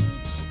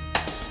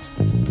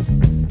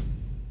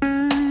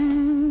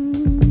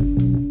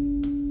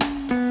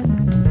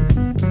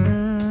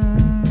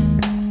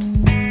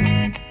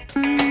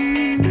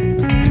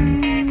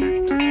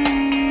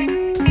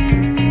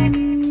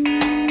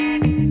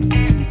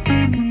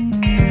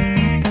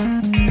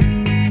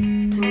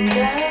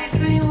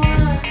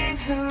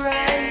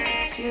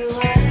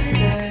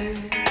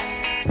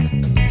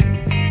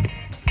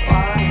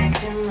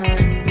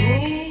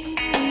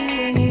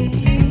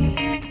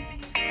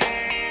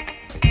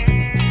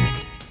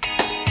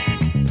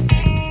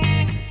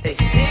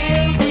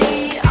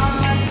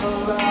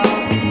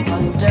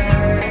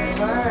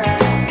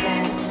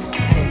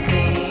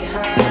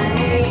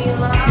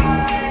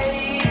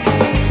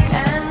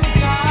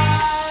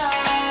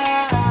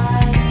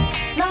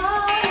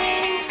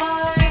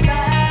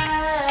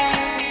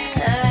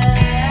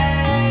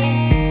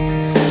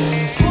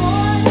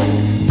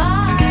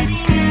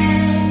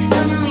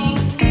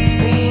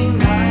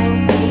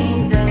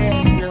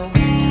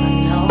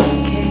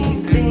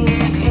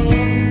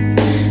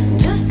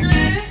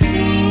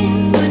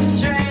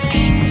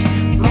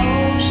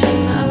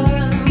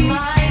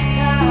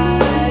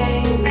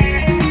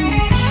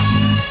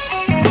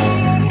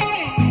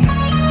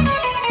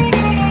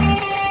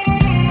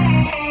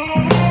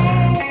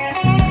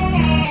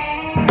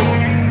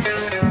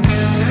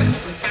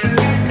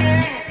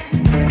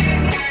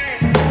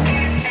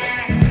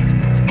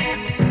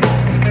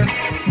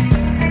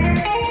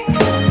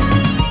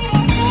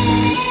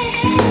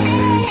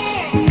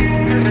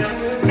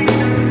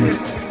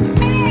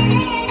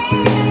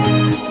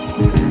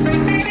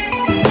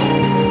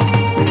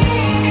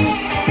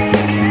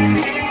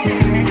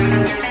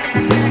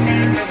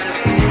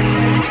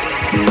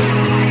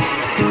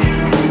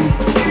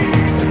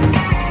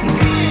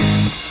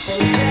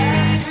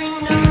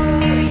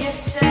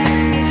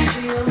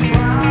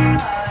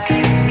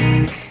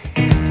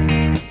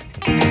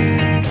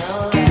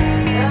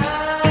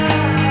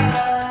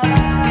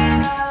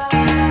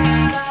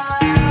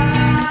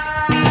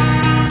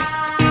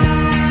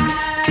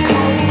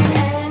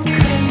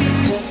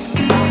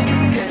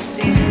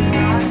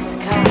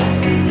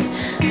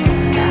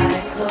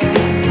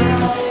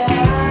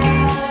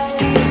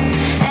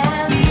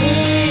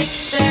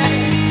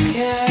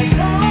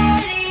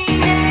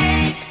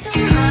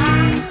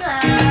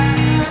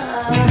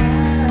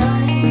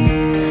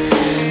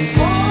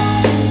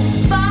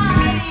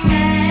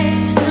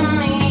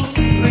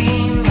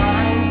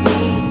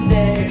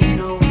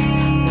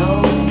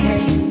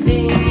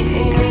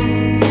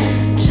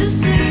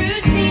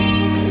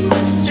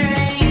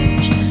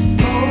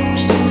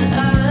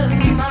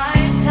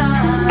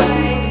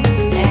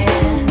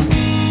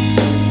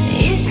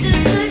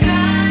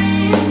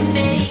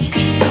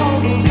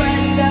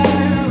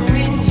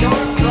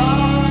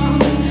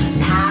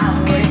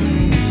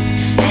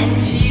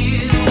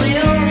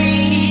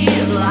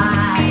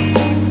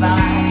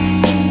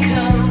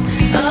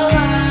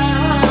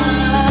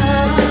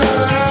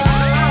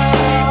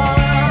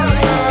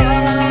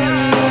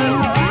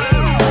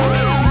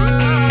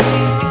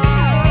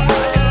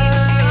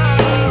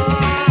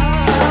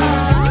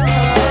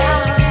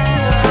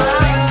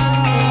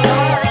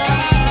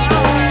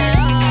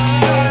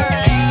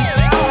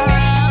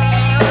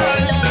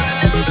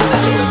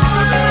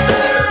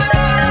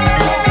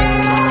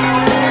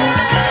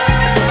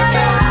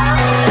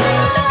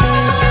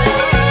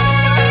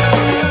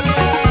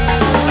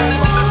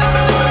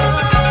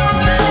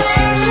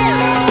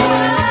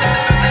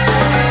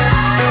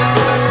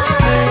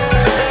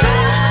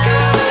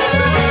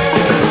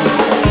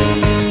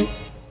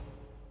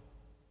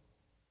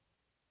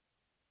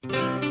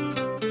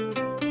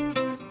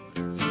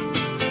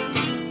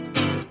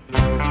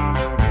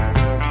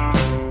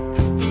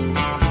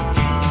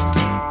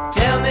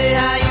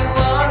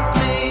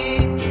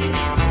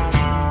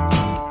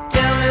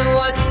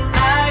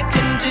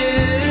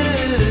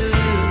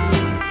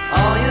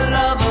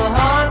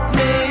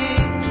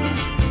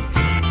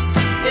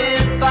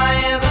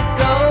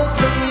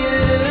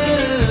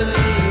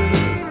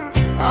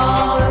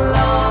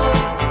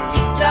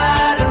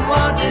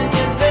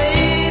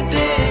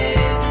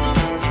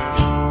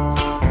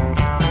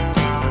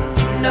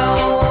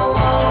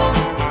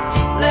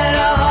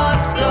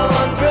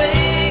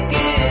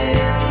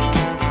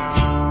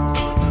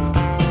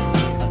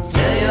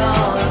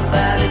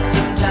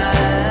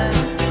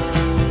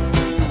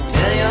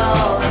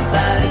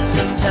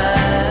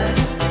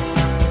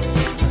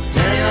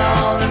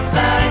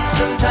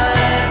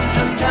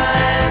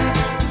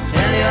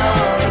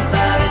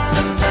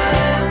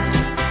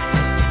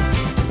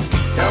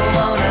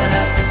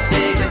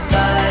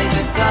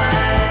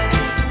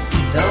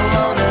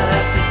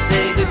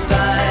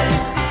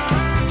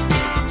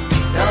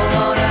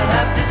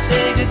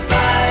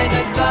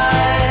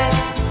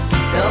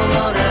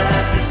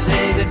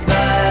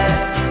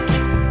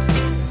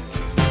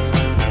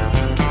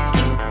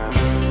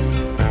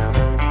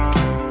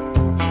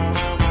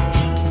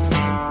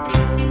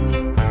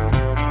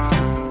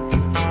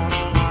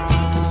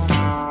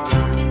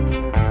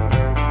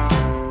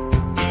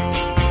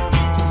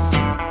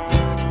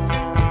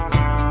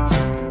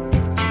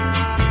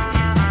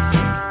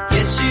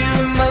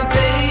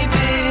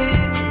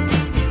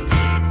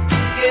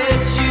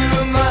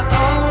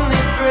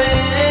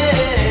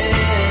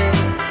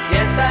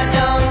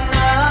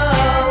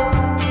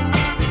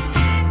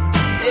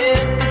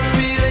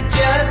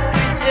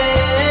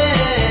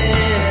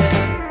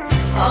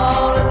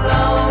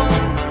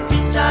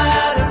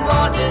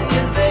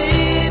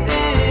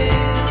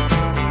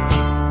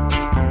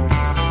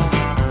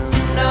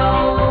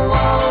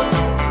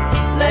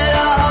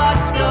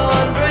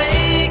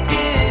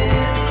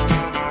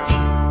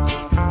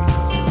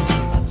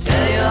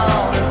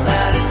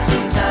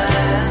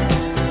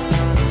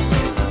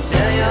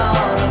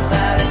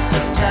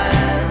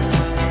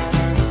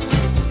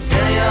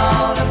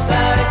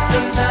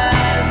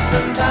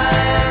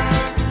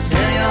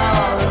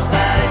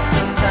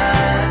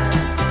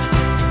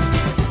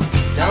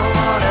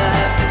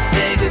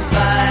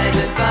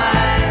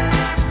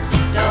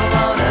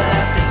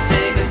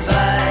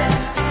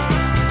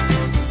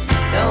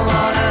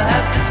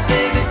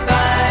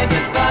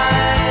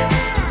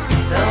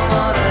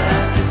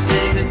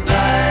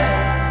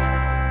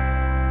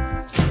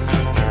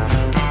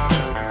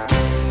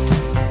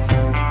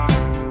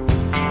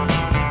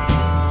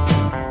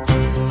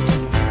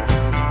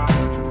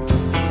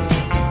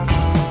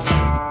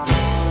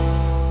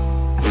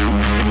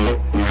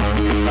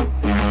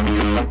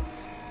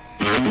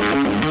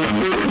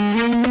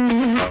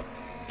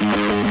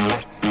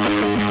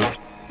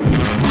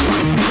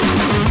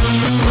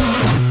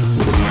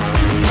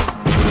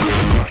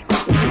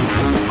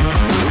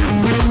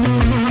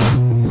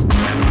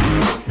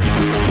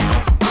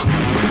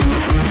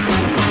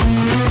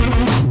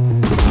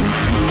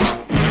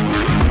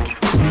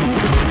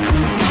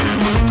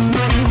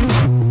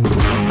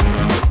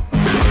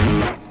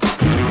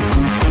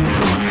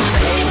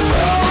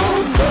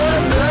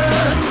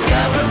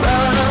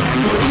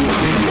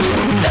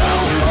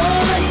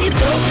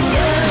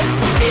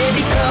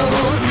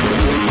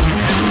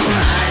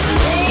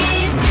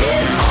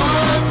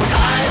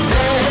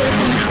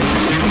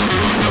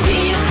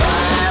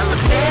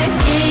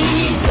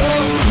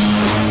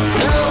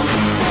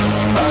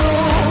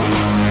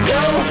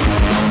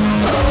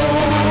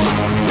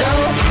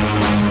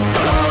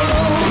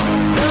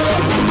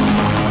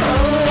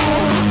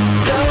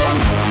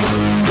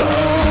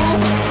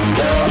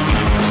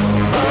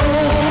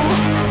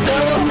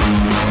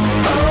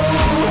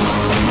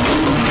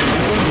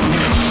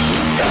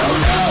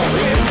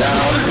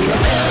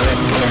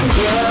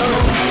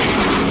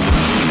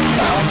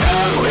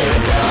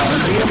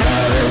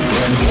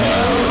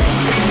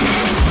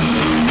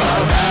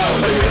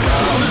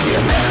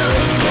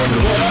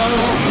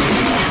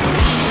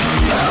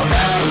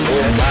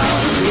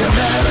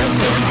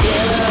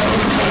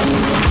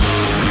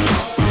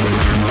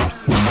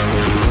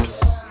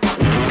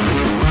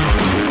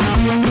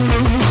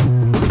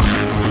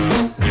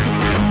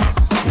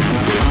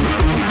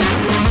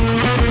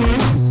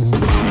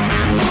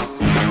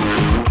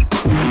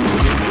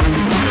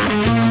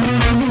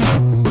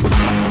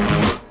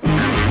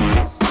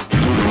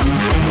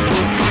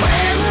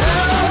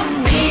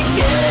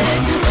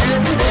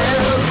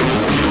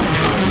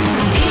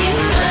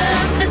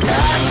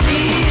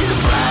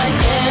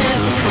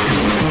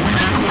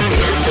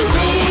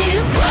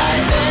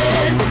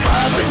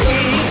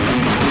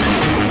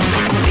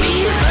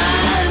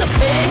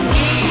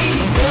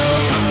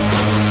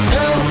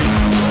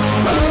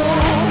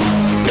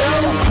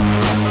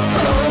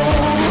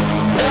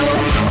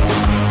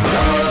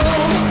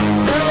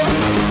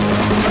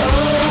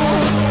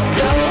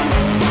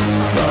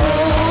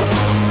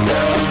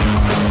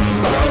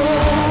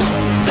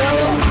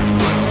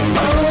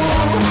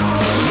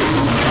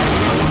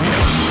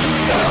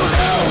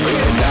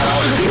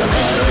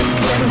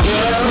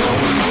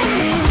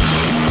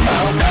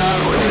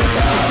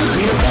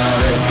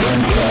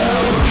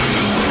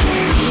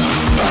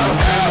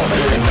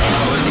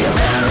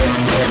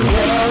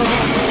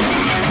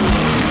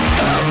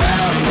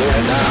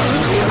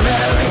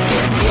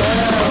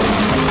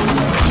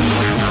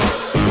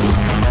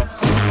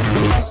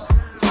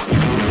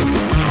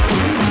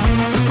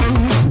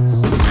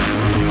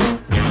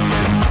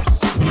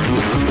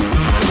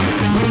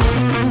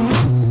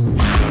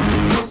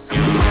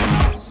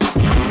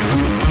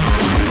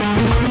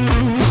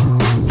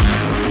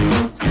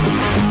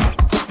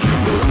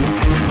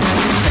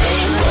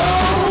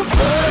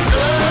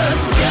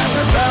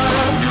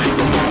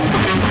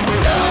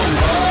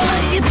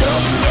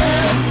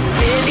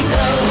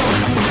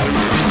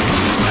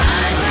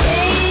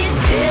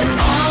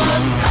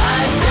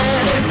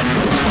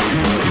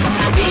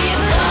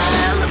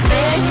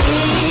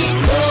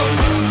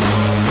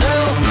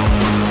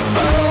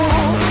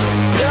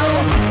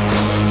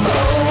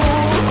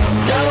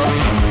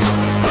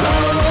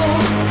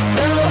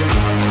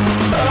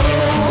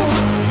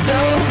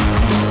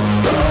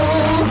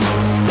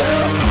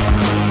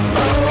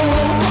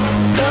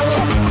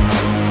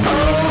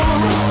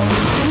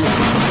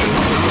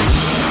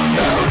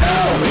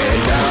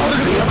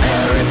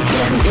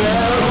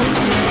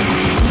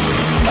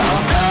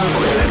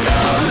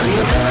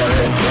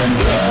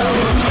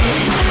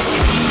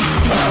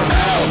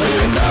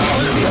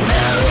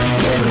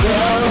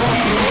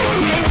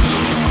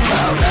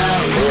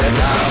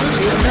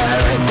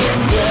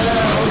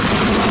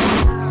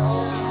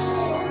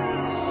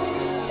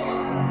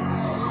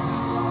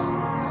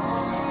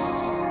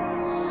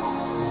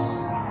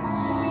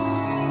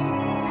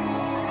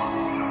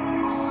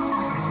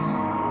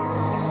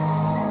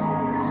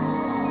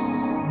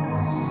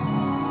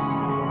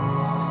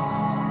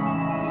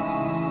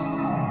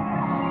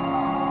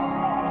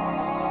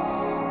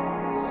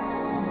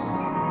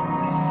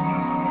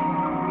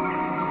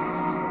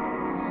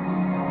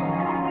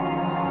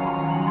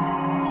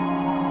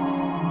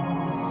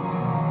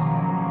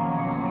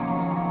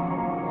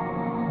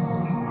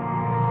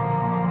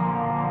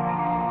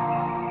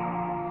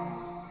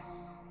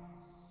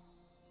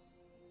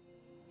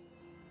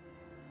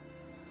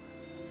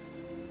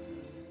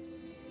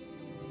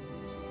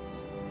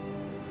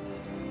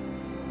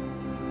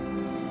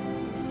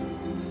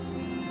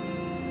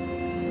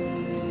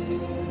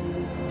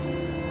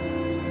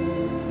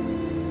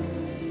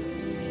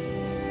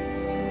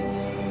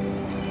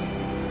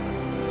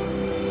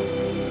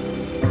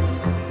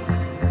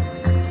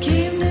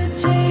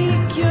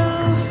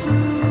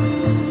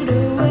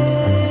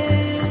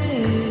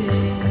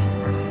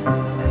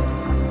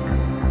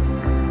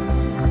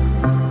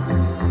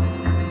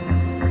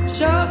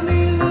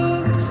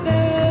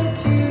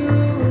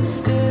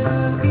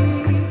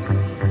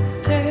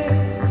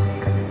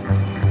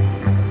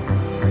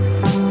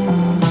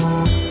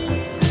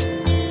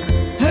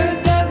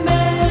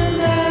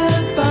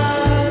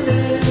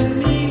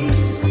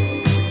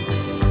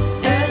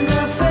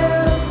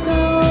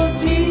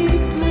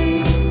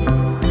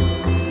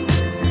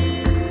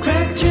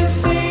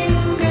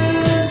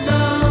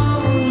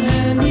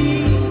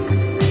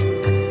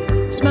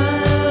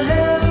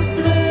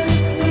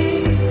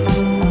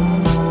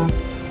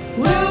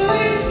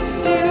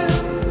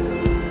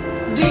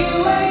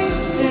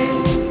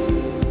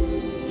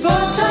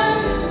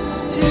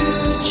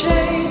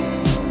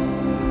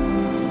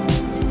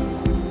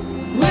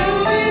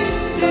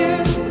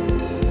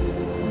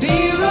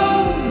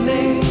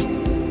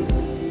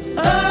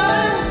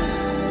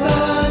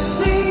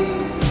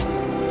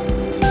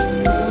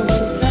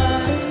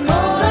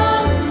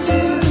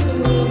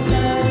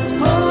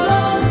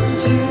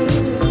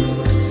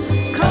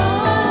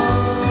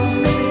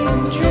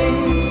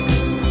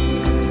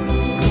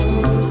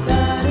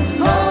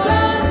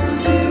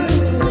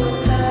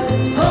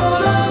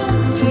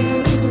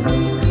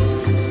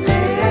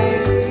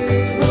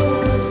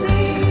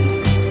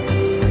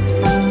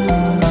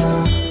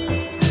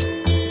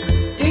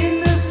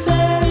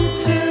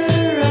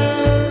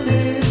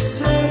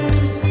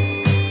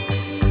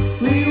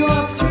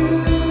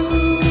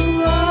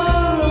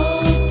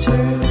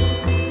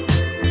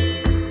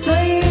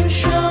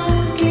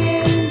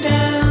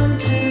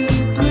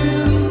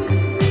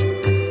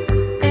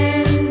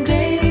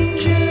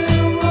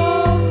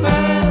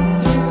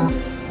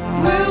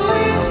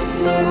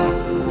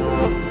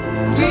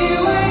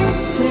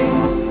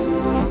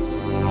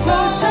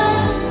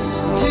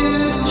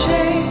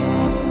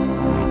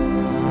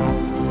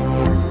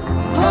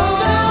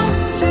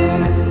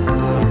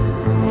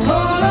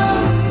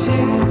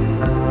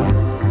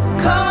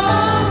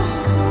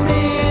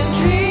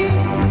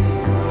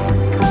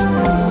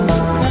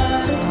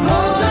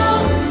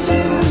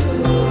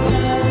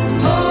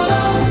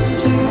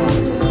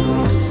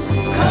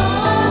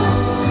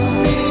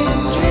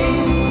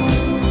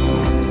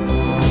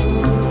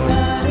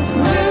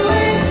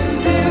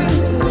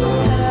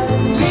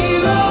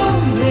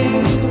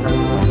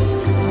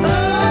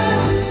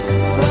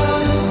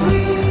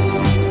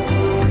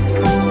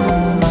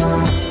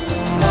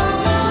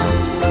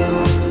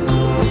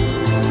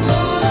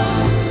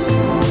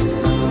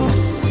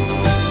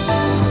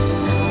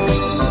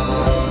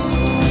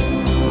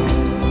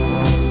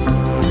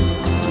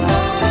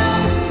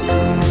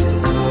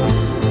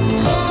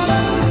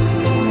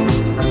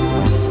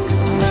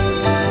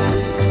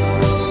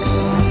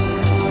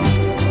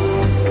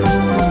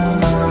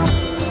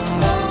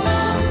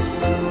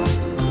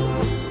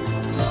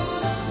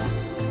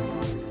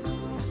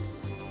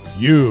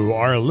 You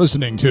are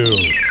listening to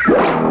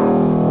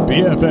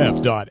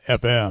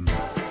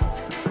BFF.FM.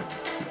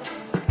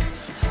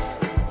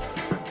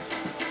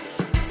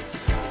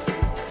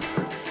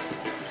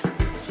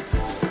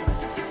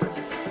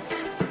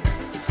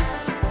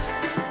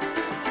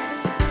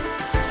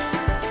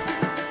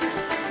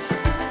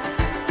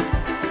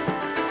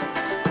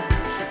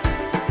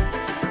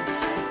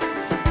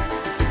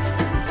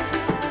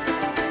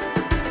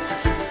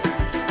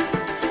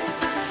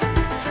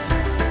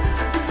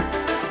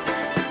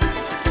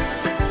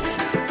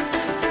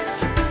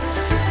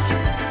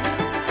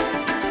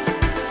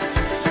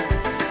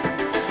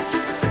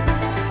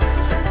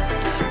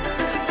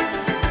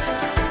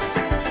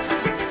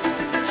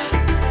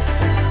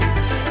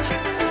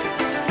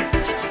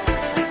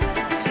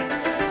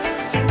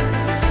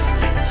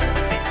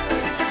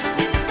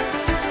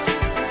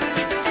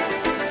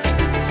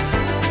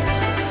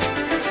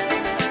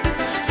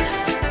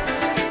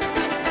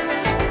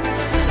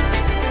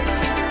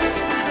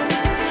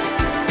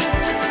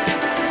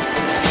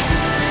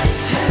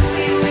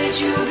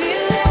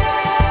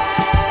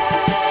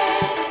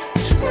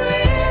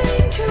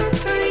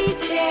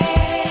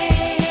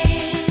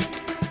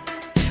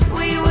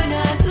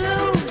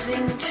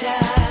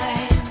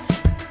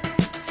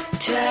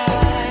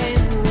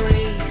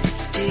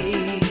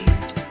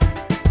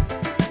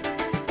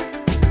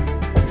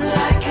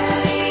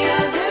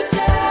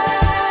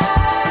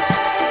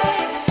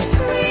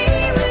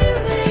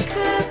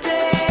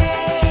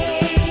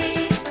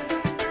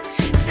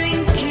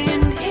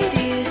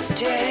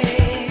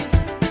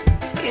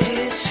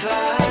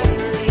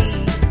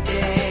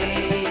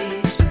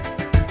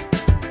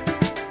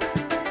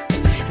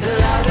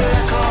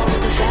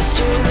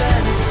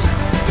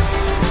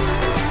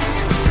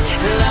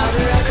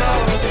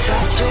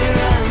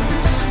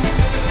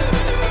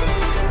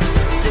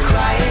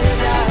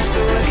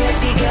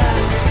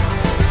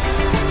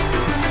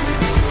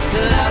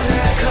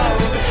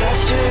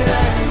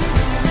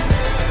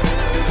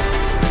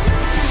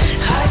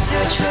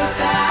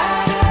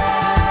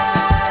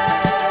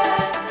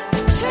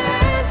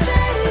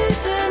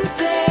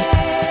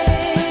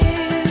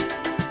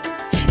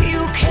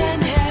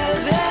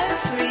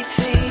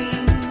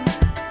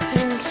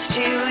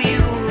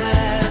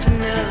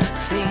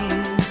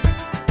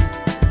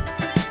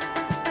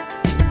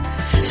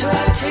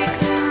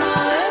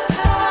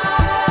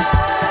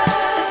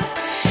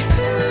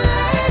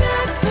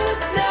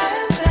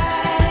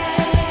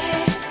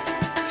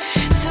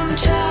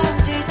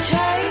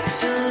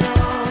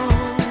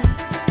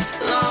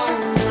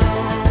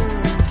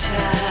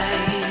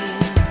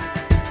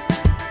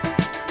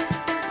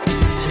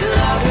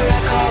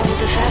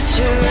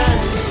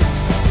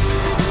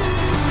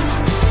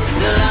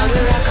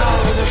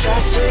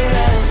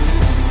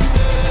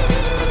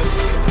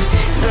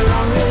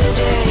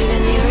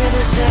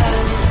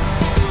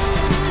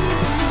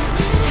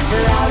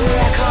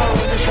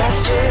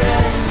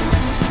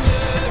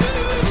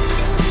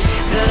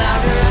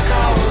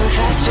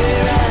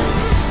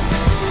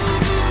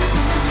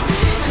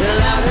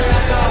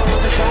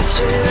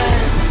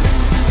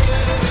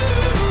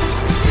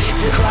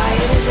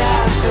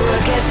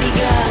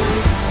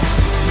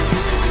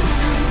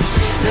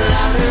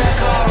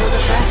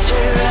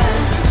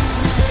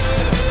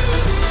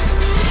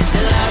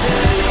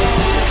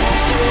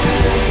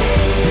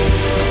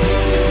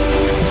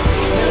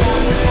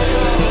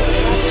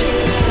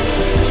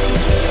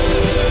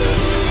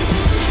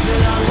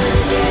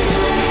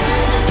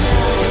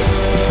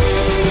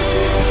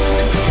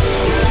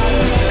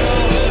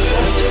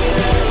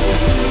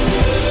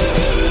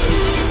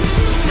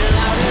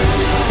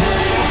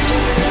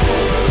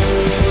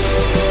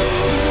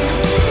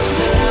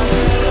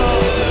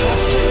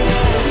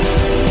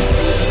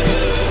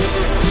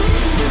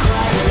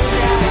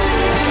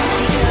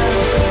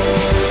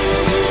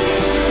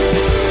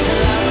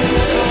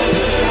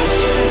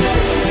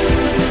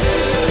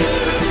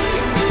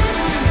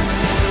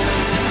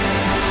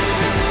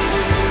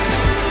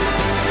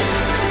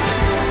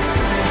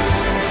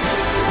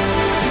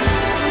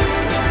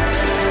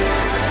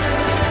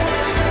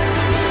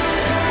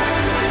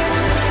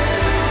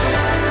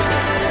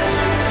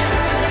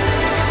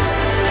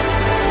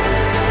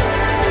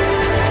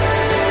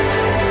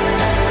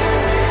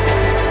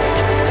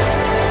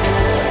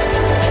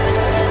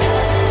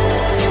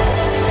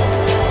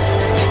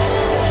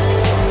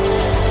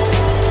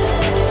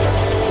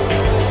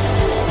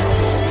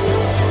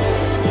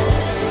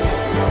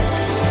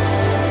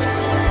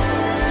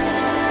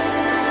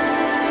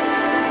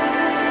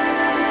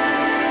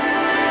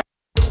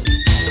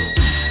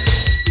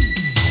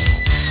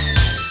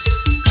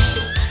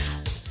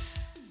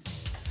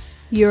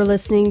 You're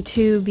listening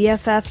to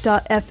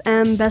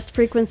BFF.FM, Best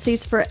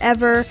Frequencies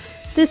Forever.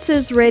 This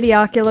is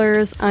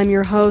Radioculars. I'm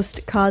your host,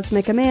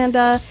 Cosmic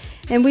Amanda,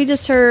 and we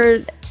just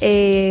heard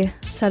a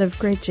set of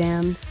great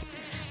jams.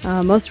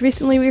 Most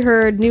recently, we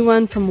heard new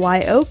one from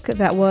Y Oak.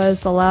 That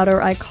was The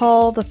Louder I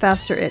Call, The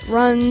Faster It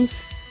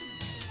Runs.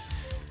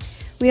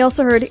 We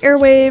also heard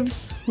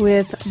Airwaves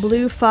with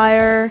Blue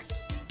Fire.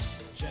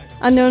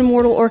 Unknown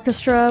Mortal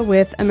Orchestra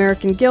with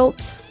American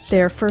Guilt,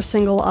 their first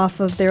single off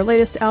of their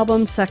latest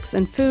album, Sex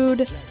and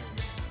Food.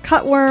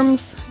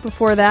 Cutworms,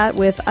 before that,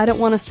 with I Don't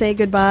Want to Say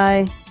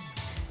Goodbye.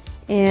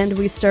 And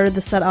we started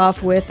the set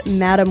off with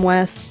Madam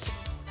West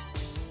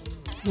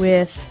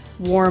with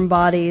Warm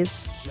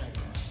Bodies.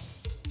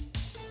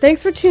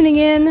 Thanks for tuning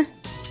in.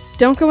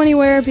 Don't go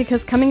anywhere,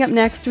 because coming up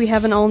next we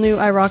have an all-new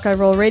I Rock I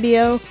Roll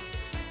Radio.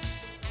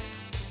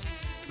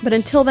 But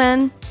until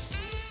then,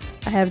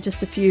 I have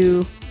just a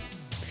few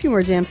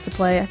more jams to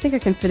play. I think I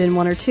can fit in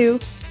one or two.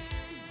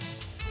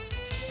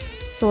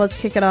 So let's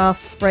kick it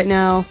off right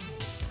now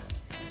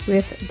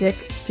with Dick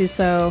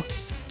Stusso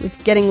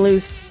with Getting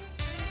Loose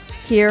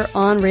here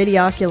on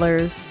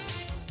Radioculars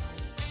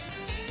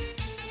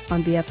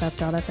on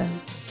BFF.FM.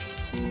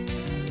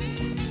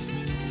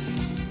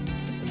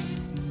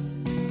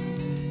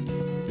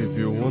 If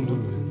you're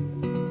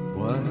wondering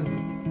why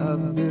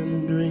I've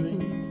been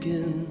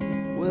drinking,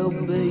 well,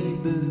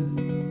 baby,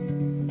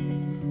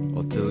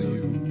 I'll tell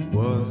you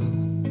why.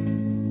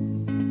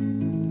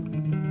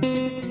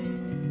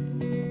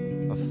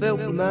 I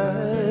felt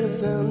my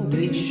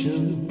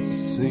foundation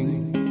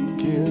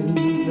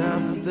sinking. I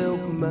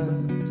felt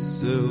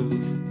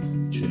myself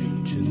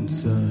change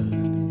inside.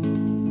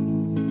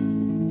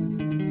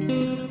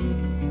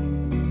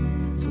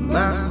 So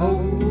my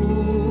whole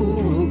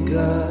world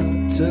got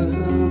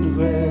turned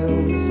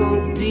around,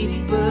 sunk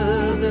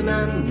deeper than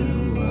I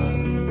knew I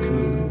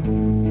could.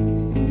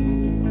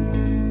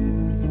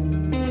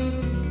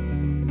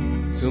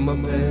 Till my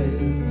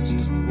past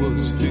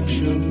was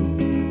fiction,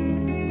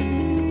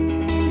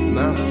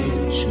 my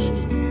future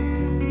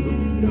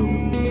looked no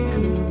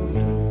good.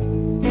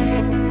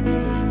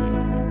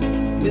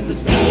 With a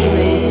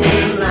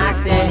feeling like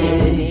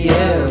that,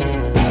 yeah,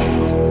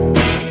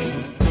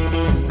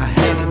 I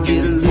had to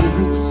get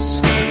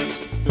loose.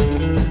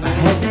 I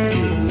had to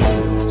get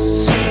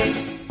loose.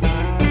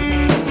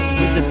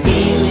 With a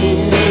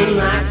feeling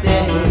like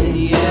that,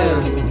 yeah,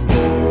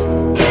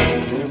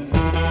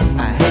 I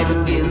had to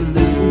get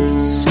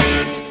loose.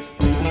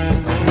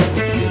 I had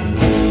to get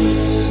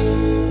loose.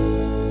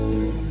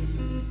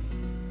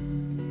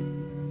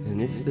 And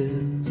if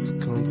there's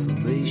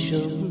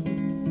consolation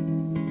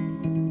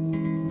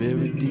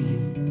buried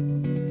deep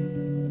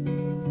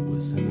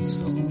within a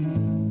song,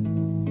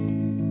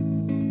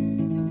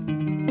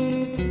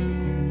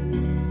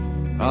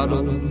 I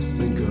don't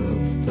think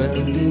I've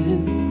found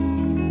it.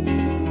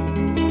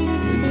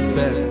 In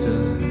fact, I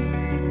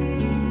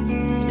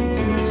think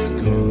it's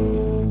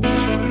gone.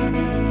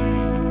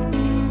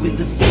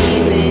 With a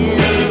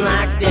feeling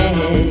like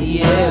that,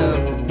 yeah,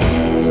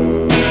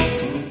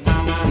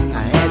 I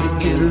had to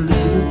get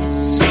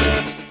loose.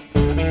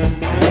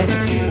 I had to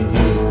get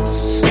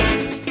loose.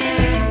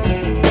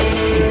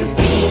 With a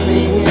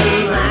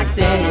feeling like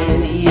that,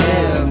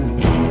 yeah,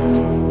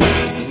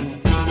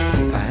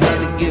 I had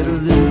to get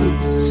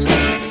loose.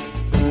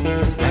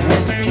 I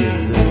had to get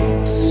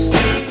loose.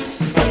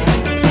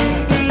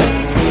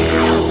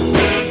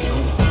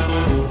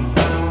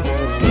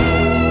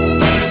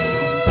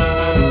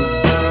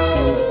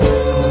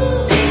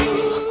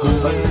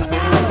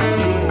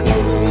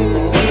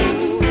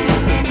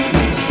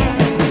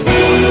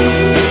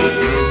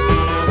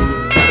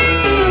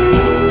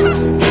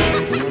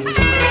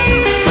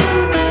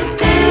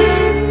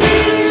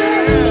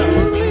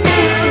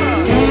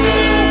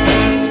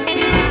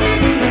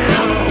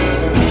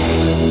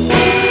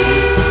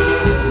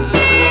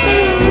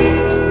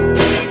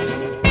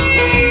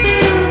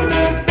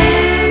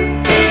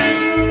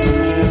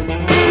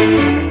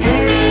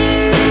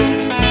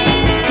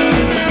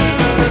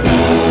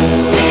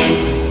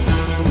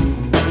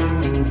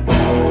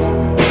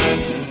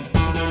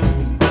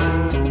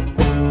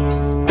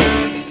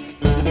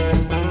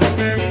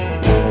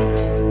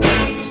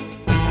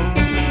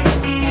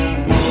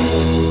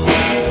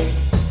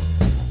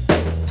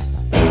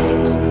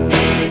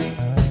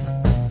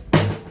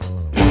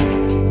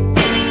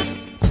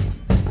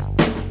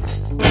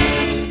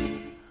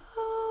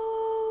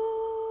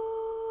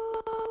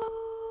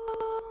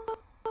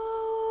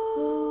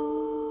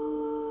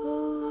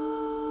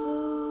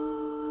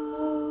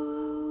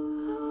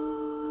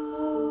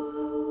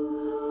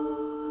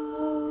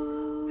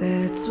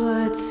 That's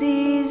what's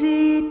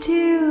easy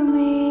to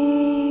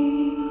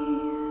me.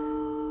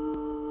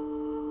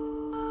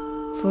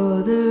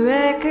 For the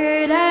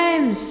record,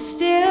 I'm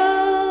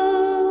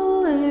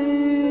still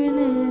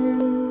learning.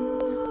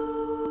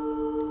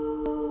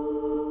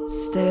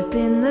 Step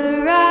in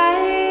the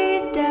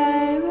right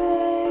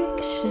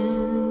direction.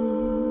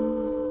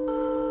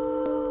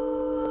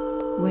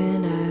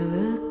 When I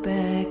look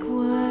back,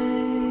 what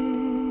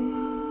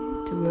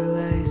will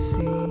I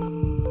see?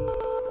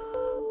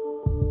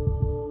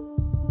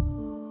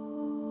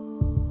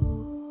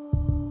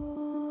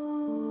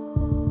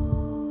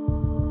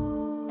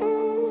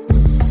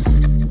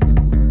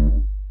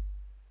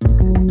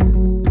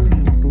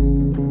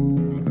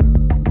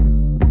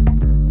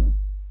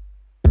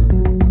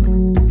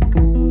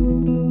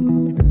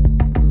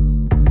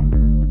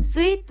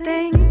 Sweet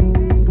thing,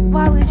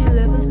 why would you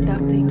ever stop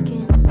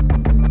thinking?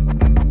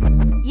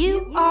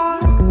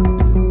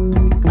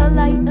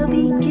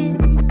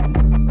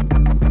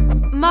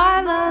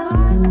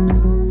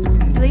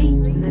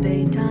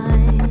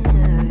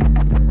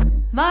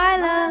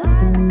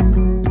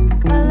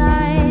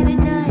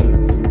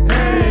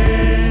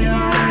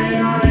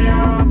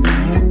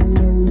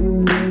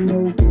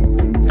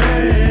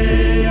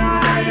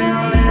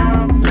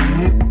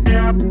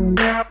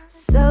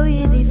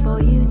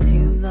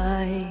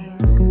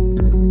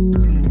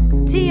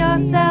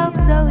 yourself,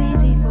 so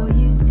easy for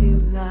you to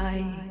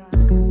lie.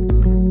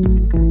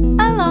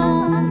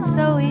 Alone,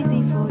 so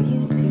easy for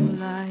you to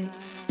lie.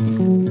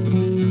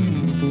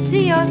 To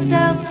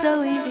yourself,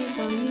 so easy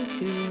for you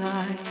to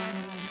lie.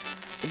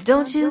 But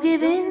don't you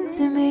give in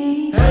to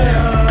me. Don't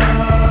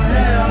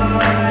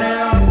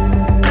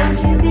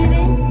you give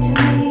in to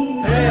me.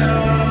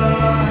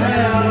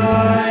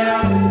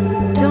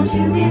 Don't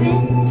you give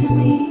in to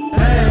me.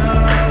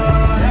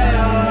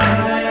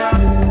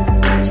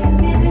 Don't you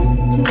give in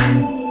to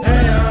me.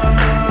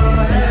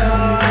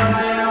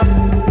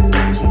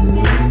 Don't you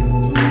give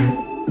in to me.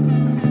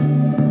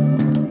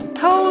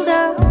 Hold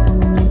up,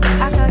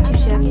 I got you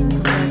checking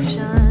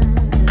collection.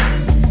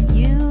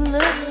 You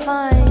look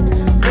fine,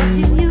 but do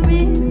you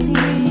really?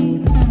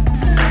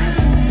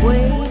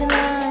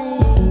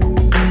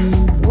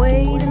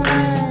 Wait in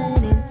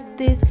line in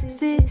this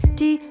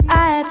city. I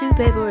have to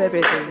pay for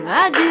everything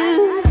I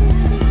do.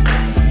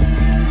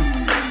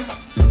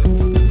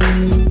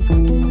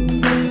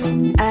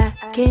 I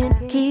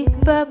can't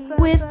keep up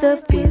with the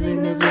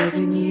feeling of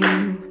loving you.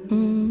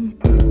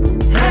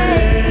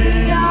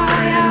 Hey, yeah,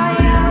 yeah,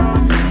 yeah.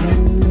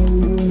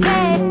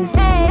 Hey,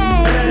 hey,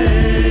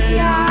 hey,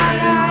 yeah,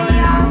 yeah,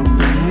 yeah.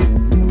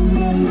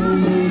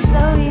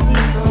 So easy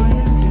for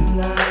you to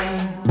lie.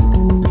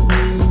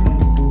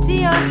 To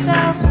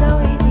yourself, so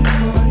easy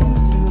for you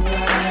to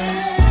lie.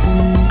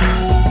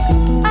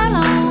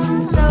 Alone,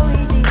 so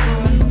easy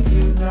for you to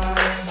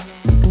lie.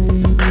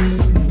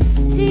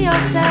 To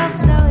yourself,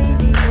 so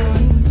easy for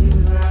you to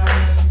lie.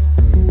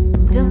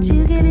 Don't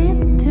you get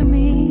into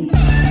me.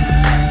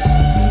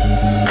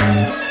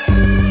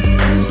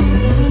 Don't you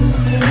get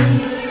into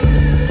me.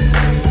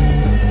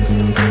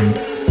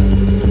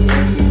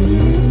 Don't you get into me. Don't you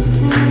get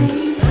into me.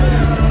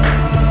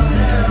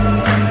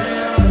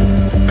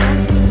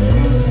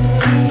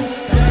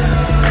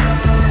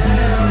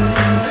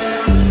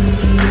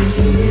 Don't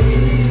you get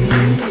into me.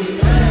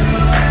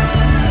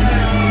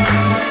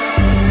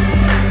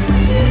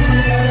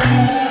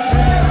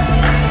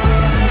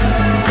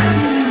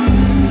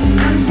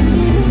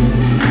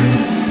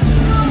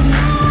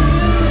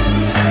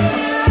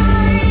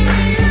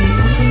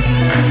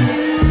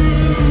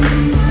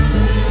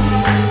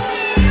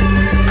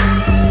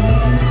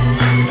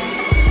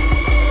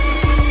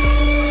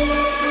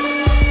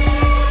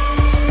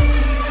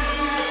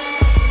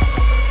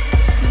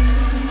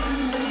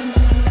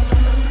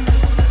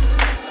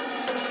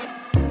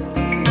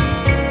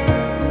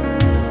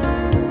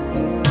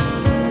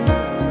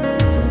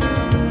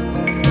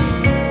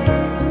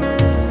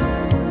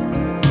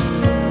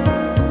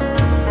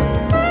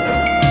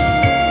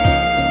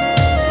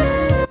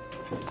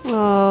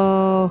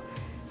 Oh,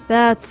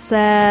 that's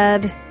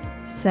sad.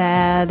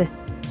 Sad.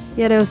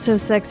 Yet oh so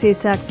sexy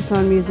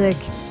saxophone music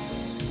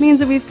means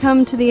that we've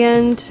come to the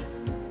end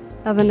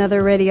of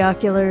another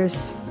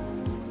Radioculars.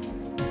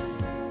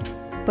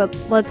 But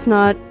let's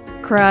not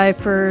cry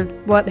for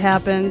what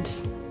happened.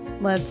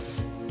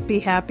 Let's be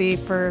happy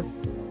for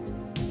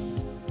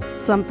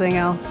something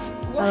else.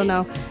 I don't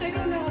know. I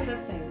don't know how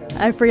that saying goes.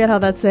 I forget how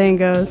that saying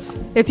goes.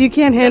 If you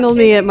can't handle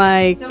me at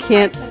my Don't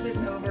can't... cry 'cause it's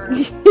over.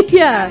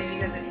 Yeah. Happy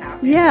because it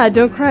happened. Yeah,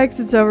 don't cry 'cause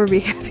it's over, be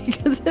happy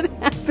because it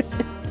happened.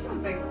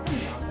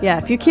 Yeah,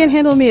 if you can't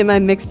handle me at my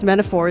mixed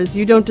metaphors,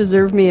 you don't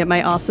deserve me at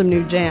my awesome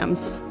new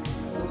jams.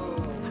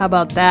 How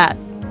about that?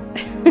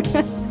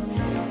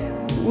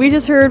 We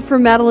just heard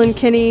from Madeline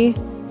Kinney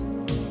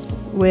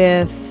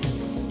with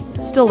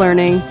Still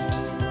Learning,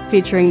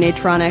 featuring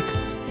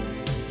Natronics.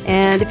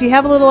 And if you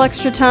have a little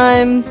extra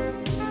time,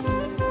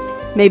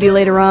 maybe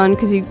later on,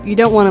 because you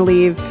don't want to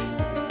leave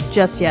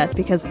just yet,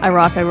 because I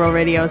Rock, I Roll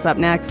Radio is up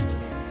next.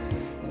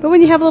 But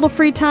when you have a little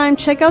free time,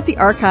 check out the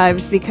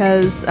archives,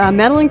 because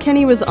Madeline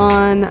Kinney was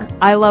on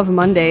I Love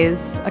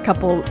Mondays I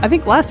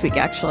think last week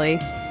actually,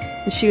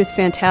 and she was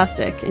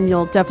fantastic, and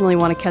you'll definitely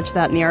want to catch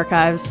that in the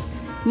archives.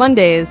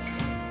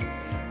 Mondays.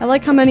 I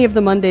like how many of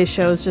the Monday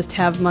shows just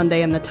have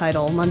Monday in the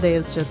title. Monday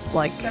is just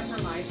like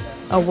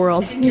a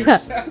world. Yeah.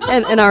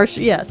 And our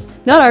yes.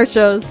 Not our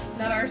shows.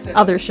 Not our shows.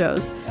 Other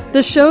shows.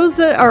 The shows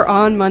that are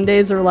on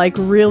Mondays are like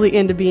really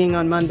into being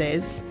on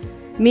Mondays.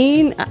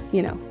 We can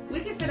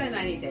fit in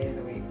 90 days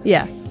a week.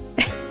 Yeah.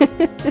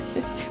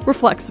 We're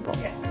flexible.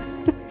 Yeah.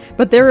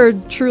 But there are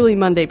truly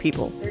Monday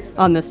people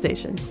on this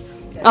station.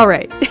 Yeah. All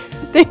right.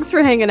 Thanks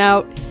for hanging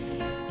out.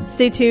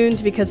 Stay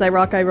tuned, because I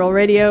Rock, I Roll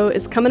Radio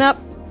is coming up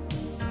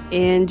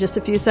in just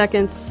a few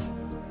seconds.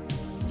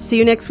 See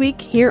you next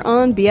week here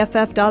on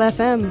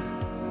BFF.FM.